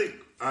 Well, I think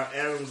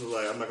Adams was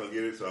like, I'm not going to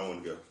get it, so I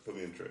want to go. Put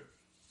me in the trade.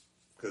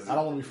 Because I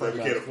don't want to be franchised.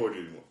 We can't afford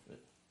you anymore.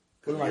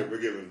 Because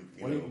we're giving,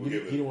 he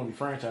didn't want to be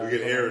franchised. We're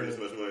getting Aaron this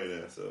much money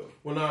now, so.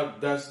 Well,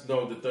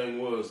 the thing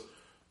was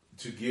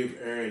to give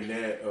Aaron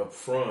that up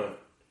front.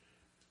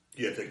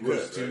 Yeah, take a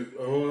cut, right?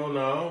 Oh,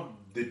 no.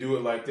 They do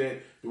it like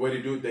that. The way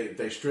they do it,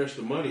 they stretch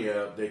the money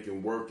out. They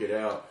can work it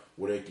out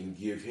where they can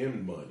give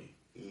him money.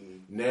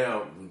 Mm-hmm.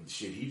 Now,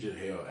 he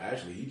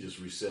just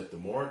reset the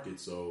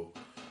market. So,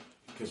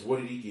 because what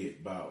did he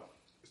get? About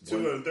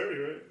 230,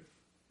 right?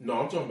 No,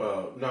 I'm talking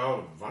about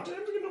Devontae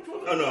didn't get no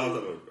 230. Oh no, I'm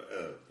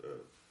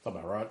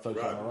talking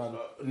about Rod.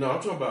 No,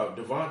 I'm talking about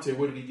Devontae.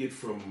 What did he get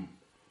from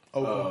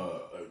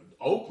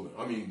Oakland?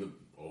 I mean,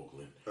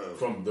 Oakland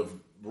from the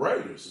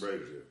Raiders.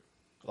 Raiders, yeah.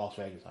 Las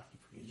Vegas.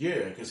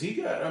 Yeah, because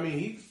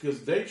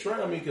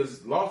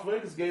because Las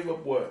Vegas gave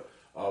up what,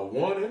 a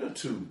 1 and a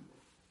 2,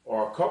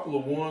 or a couple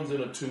of 1s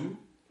and a 2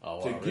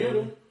 to get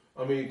him.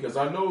 I mean, because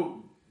I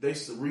know they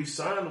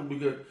re-signed him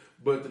because.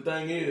 But the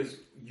thing is,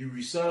 you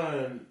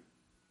re-sign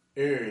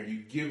Aaron,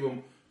 you give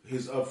him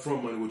his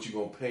upfront money, what you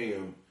gonna pay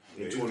him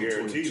in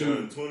 2022.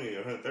 120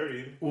 or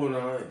 130. Well,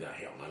 no,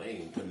 hell no, they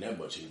ain't putting that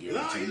much in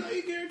guarantee. No,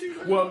 he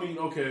guaranteed. Well, I mean,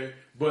 okay,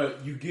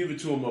 but you give it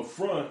to him up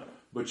front,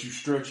 but you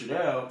stretch it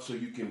out so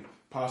you can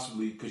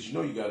possibly, because you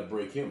know you got to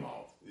break him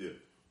off. Yeah.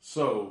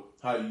 So,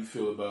 how do you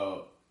feel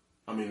about?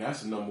 I mean,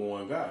 that's the number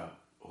one guy.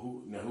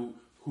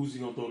 Who's he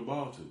gonna throw the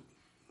ball to?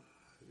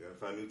 You gotta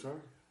find a new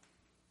target.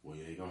 Well,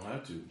 yeah, he gonna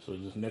have to. So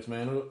just next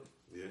man up.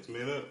 Yeah, next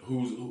man up.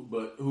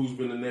 Who's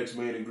been the next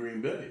man in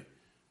Green Bay?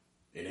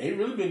 It ain't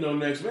really been no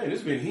next man.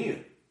 It's been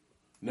him.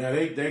 Now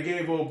they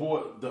gave old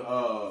boy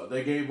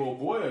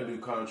a new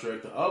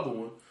contract. The other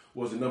one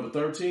was the number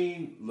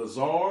 13,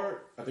 Lazard.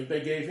 I think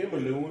they gave him a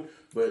new one,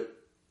 but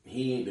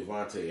he ain't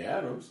Devontae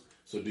Adams.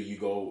 So do you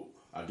go?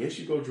 I guess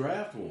you go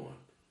draft one.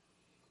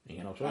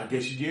 Ain't no choice. I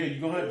guess you're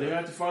gonna have. They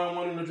have to find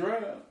one in the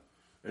draft,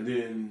 and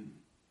then.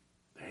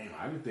 Damn,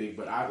 I didn't think,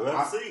 but We'll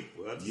have to see.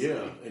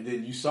 Yeah, and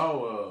then you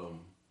saw.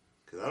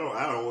 Because I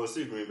don't want to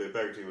see Green Bay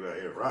Packers team without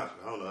Aaron Rodgers.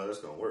 I don't know how that's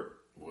gonna work.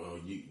 Well,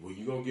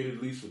 you're gonna get it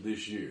at least for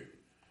this year.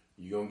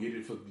 You're gonna get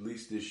it for at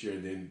least this year,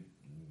 and then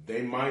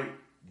they might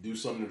do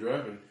something to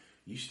draft, and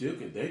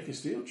they can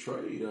still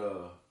trade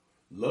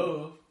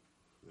Love,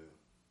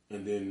 yeah.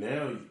 And then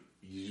now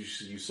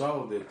you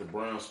saw that the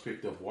Browns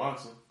picked up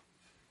Watson.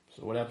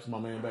 So what happens to my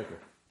man Baker?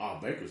 Oh,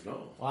 Baker's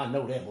gone. Well, I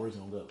know that, but he's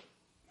gonna go.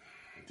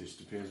 It just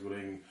depends what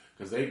they can,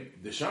 because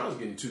Deshaun's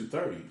getting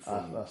 $230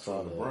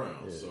 from the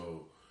Browns. Yeah.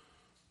 So,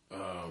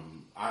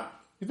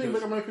 you think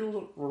Baker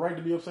Mayfield were right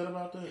to be upset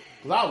about that?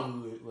 Because I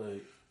would,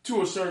 like,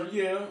 to a certain,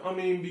 yeah. I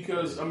mean,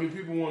 because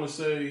people want to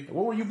say,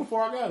 where were you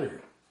before I got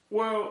here?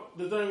 Well,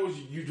 the thing was,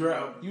 you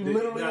draft. You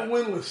literally were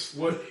winless.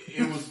 What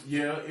it was,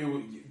 yeah, it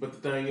was. But the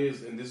thing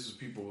is, and this is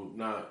people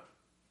not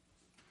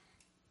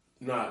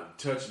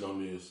touching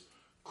on this.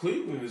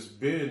 Cleveland has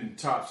been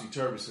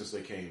topsy-turvy since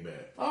they came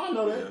back. Oh, I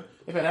know that. Yeah.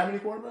 They've had how many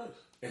quarterbacks?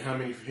 And how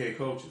many head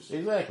coaches?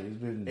 Exactly.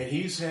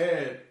 He's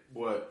had,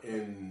 what,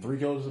 in... 3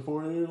 coaches in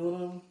 4 years,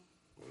 whatever?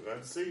 We'll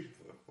have to see.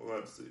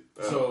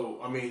 So,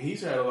 I mean,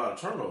 he's had a lot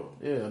of turnover.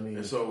 Yeah, I mean...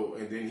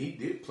 And then he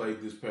did play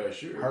this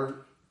past year.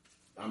 Hurt.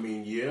 I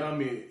mean, yeah,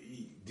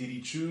 did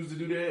he choose to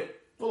do that?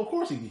 Well, of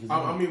course he did.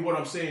 I mean, what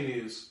I'm saying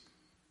is,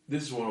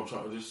 this is what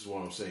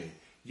I'm saying.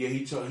 Yeah,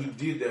 he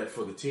did that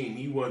for the team.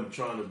 He wasn't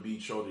trying to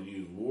show that he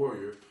was a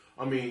warrior.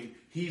 I mean,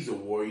 he's a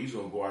warrior. He's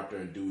gonna go out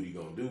there and do what he's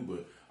gonna do.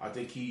 But I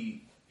think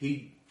he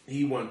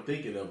wasn't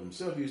thinking of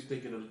himself. He was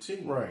thinking of the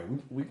team. Right.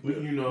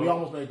 We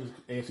almost made this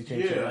AFC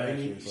championship. Yeah, and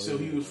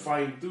he was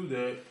fighting through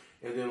that.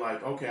 And then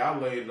okay, I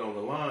laid it on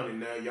the line,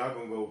 and now y'all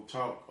gonna go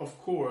talk. Of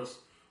course,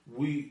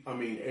 everybody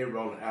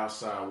on the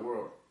outside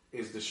world,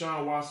 is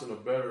Deshaun Watson a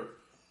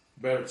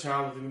better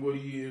talent than what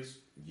he is?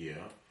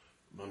 Yeah.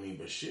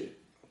 But shit.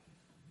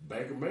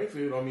 Baker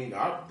Mayfield,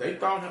 they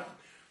thought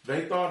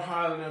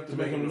highly enough to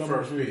make him the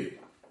first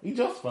pick. He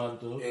justified it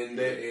though,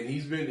 and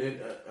he's been.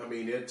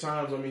 At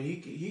times,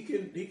 he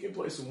can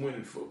play some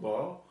winning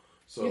football.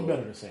 So he's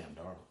better than Sam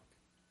Darnold.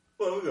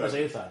 Well, that's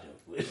an inside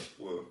joke.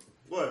 Well,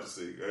 we'll have to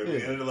see. We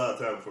had a lot of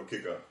time before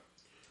kickoff.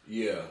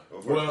 Yeah.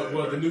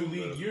 Well, the new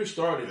league year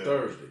started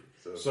Thursday,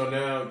 so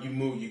now you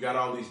move. You got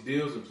all these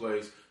deals in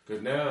place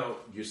because now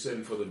you're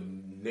setting for the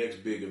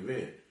next big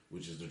event,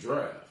 which is the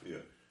draft. Yeah.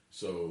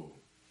 So.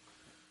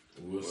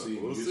 We'll see.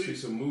 We'll see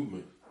some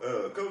movement.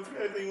 Coach, you got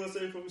anything you want to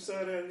say before we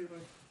sign out?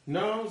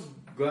 No, I was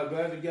glad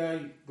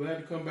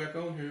to come back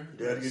on here.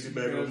 Glad to get you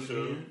back on the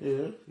show.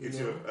 Again. Yeah. It's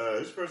your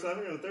first time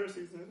here in the third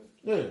season, isn't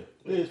it?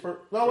 Yeah. It's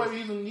first. No, wait,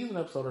 he's in an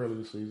episode earlier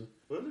this season.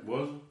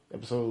 Was it?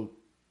 Episode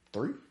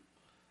 3?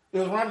 It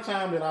was around the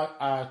time that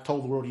I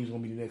told the world he was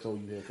going to be the next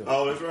OU head coach.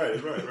 Oh, that's right.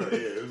 Yeah,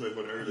 it was like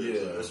one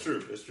earlier. Yeah, that's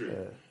true.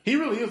 Yeah. He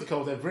really is the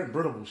coach. That Brent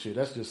Brindable shit,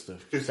 that's just to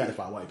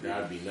satisfy white people.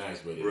 That'd be nice,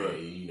 but right.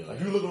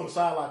 If you look on the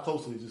sideline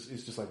closely,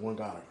 it's just like one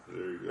guy.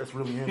 There you go. That's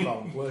really him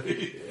calling play.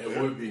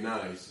 It would be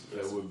nice.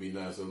 That would be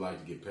nice. I'd like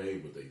to get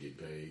paid what they get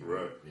paid.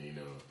 Right. It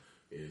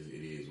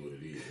is what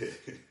it is.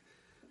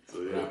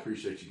 So yeah, but I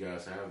appreciate you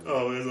guys having me.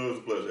 Oh, it's always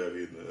a pleasure having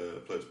you in the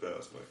Pledge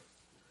Palace, Mike.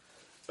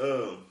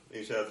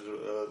 Any shout out to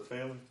the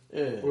family?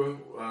 Yeah.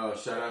 Well,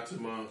 shout out to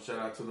the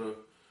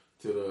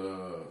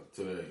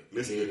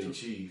head and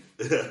chief.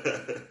 To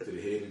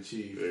the head and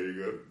chief. There you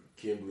go.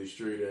 Kimberly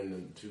Streeter and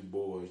the 2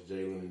 boys,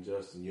 Jalen and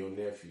Justin, your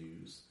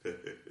nephews.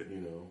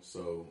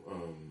 So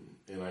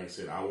and like I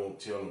said, I won't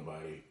tell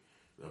nobody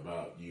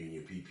about you and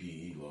your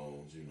PPE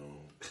loans.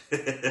 I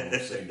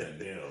won't say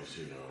nothing else.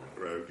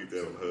 Right. We keep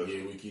that on the hush.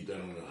 Yeah, we keep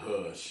that on the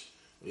hush.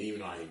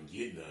 Even though I didn't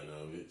get none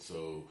of it,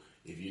 so.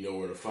 If you know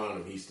where to find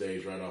him, he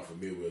stays right off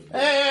of Midwest.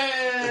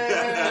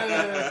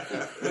 Hey!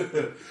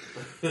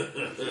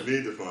 You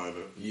need to find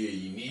him. Yeah,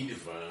 you need to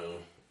find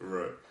him.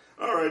 Right.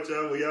 All right,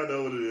 y'all. Well, y'all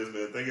know what it is,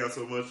 man. Thank y'all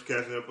so much for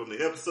catching up on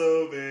the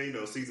episode, man.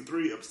 Season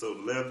 3, episode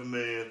 11,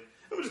 man.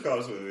 Let me just call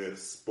this one, man,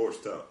 sports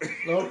talk.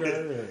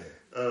 Okay.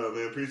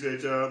 Man,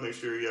 appreciate y'all. Make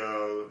sure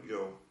y'all,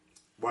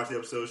 watch the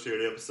episode, share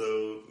the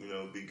episode.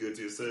 Be good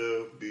to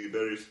yourself. Be a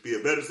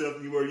better self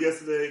than you were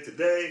yesterday,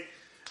 today.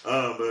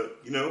 But,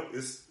 you know,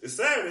 it's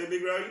Saturday,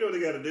 Big Rob. You know what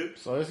they got to do.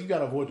 So you got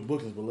to avoid the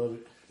bookings,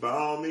 beloved. By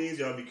all means,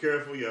 y'all be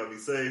careful. Y'all be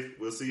safe.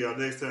 We'll see y'all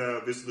next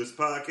time. Vicious List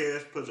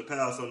Podcast. Put your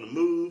pals on the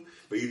move.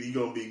 But either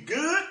you're going to be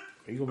good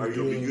or you're going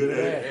to be good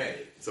at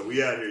it. So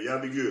we out here.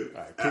 Y'all be good.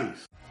 All right,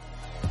 peace.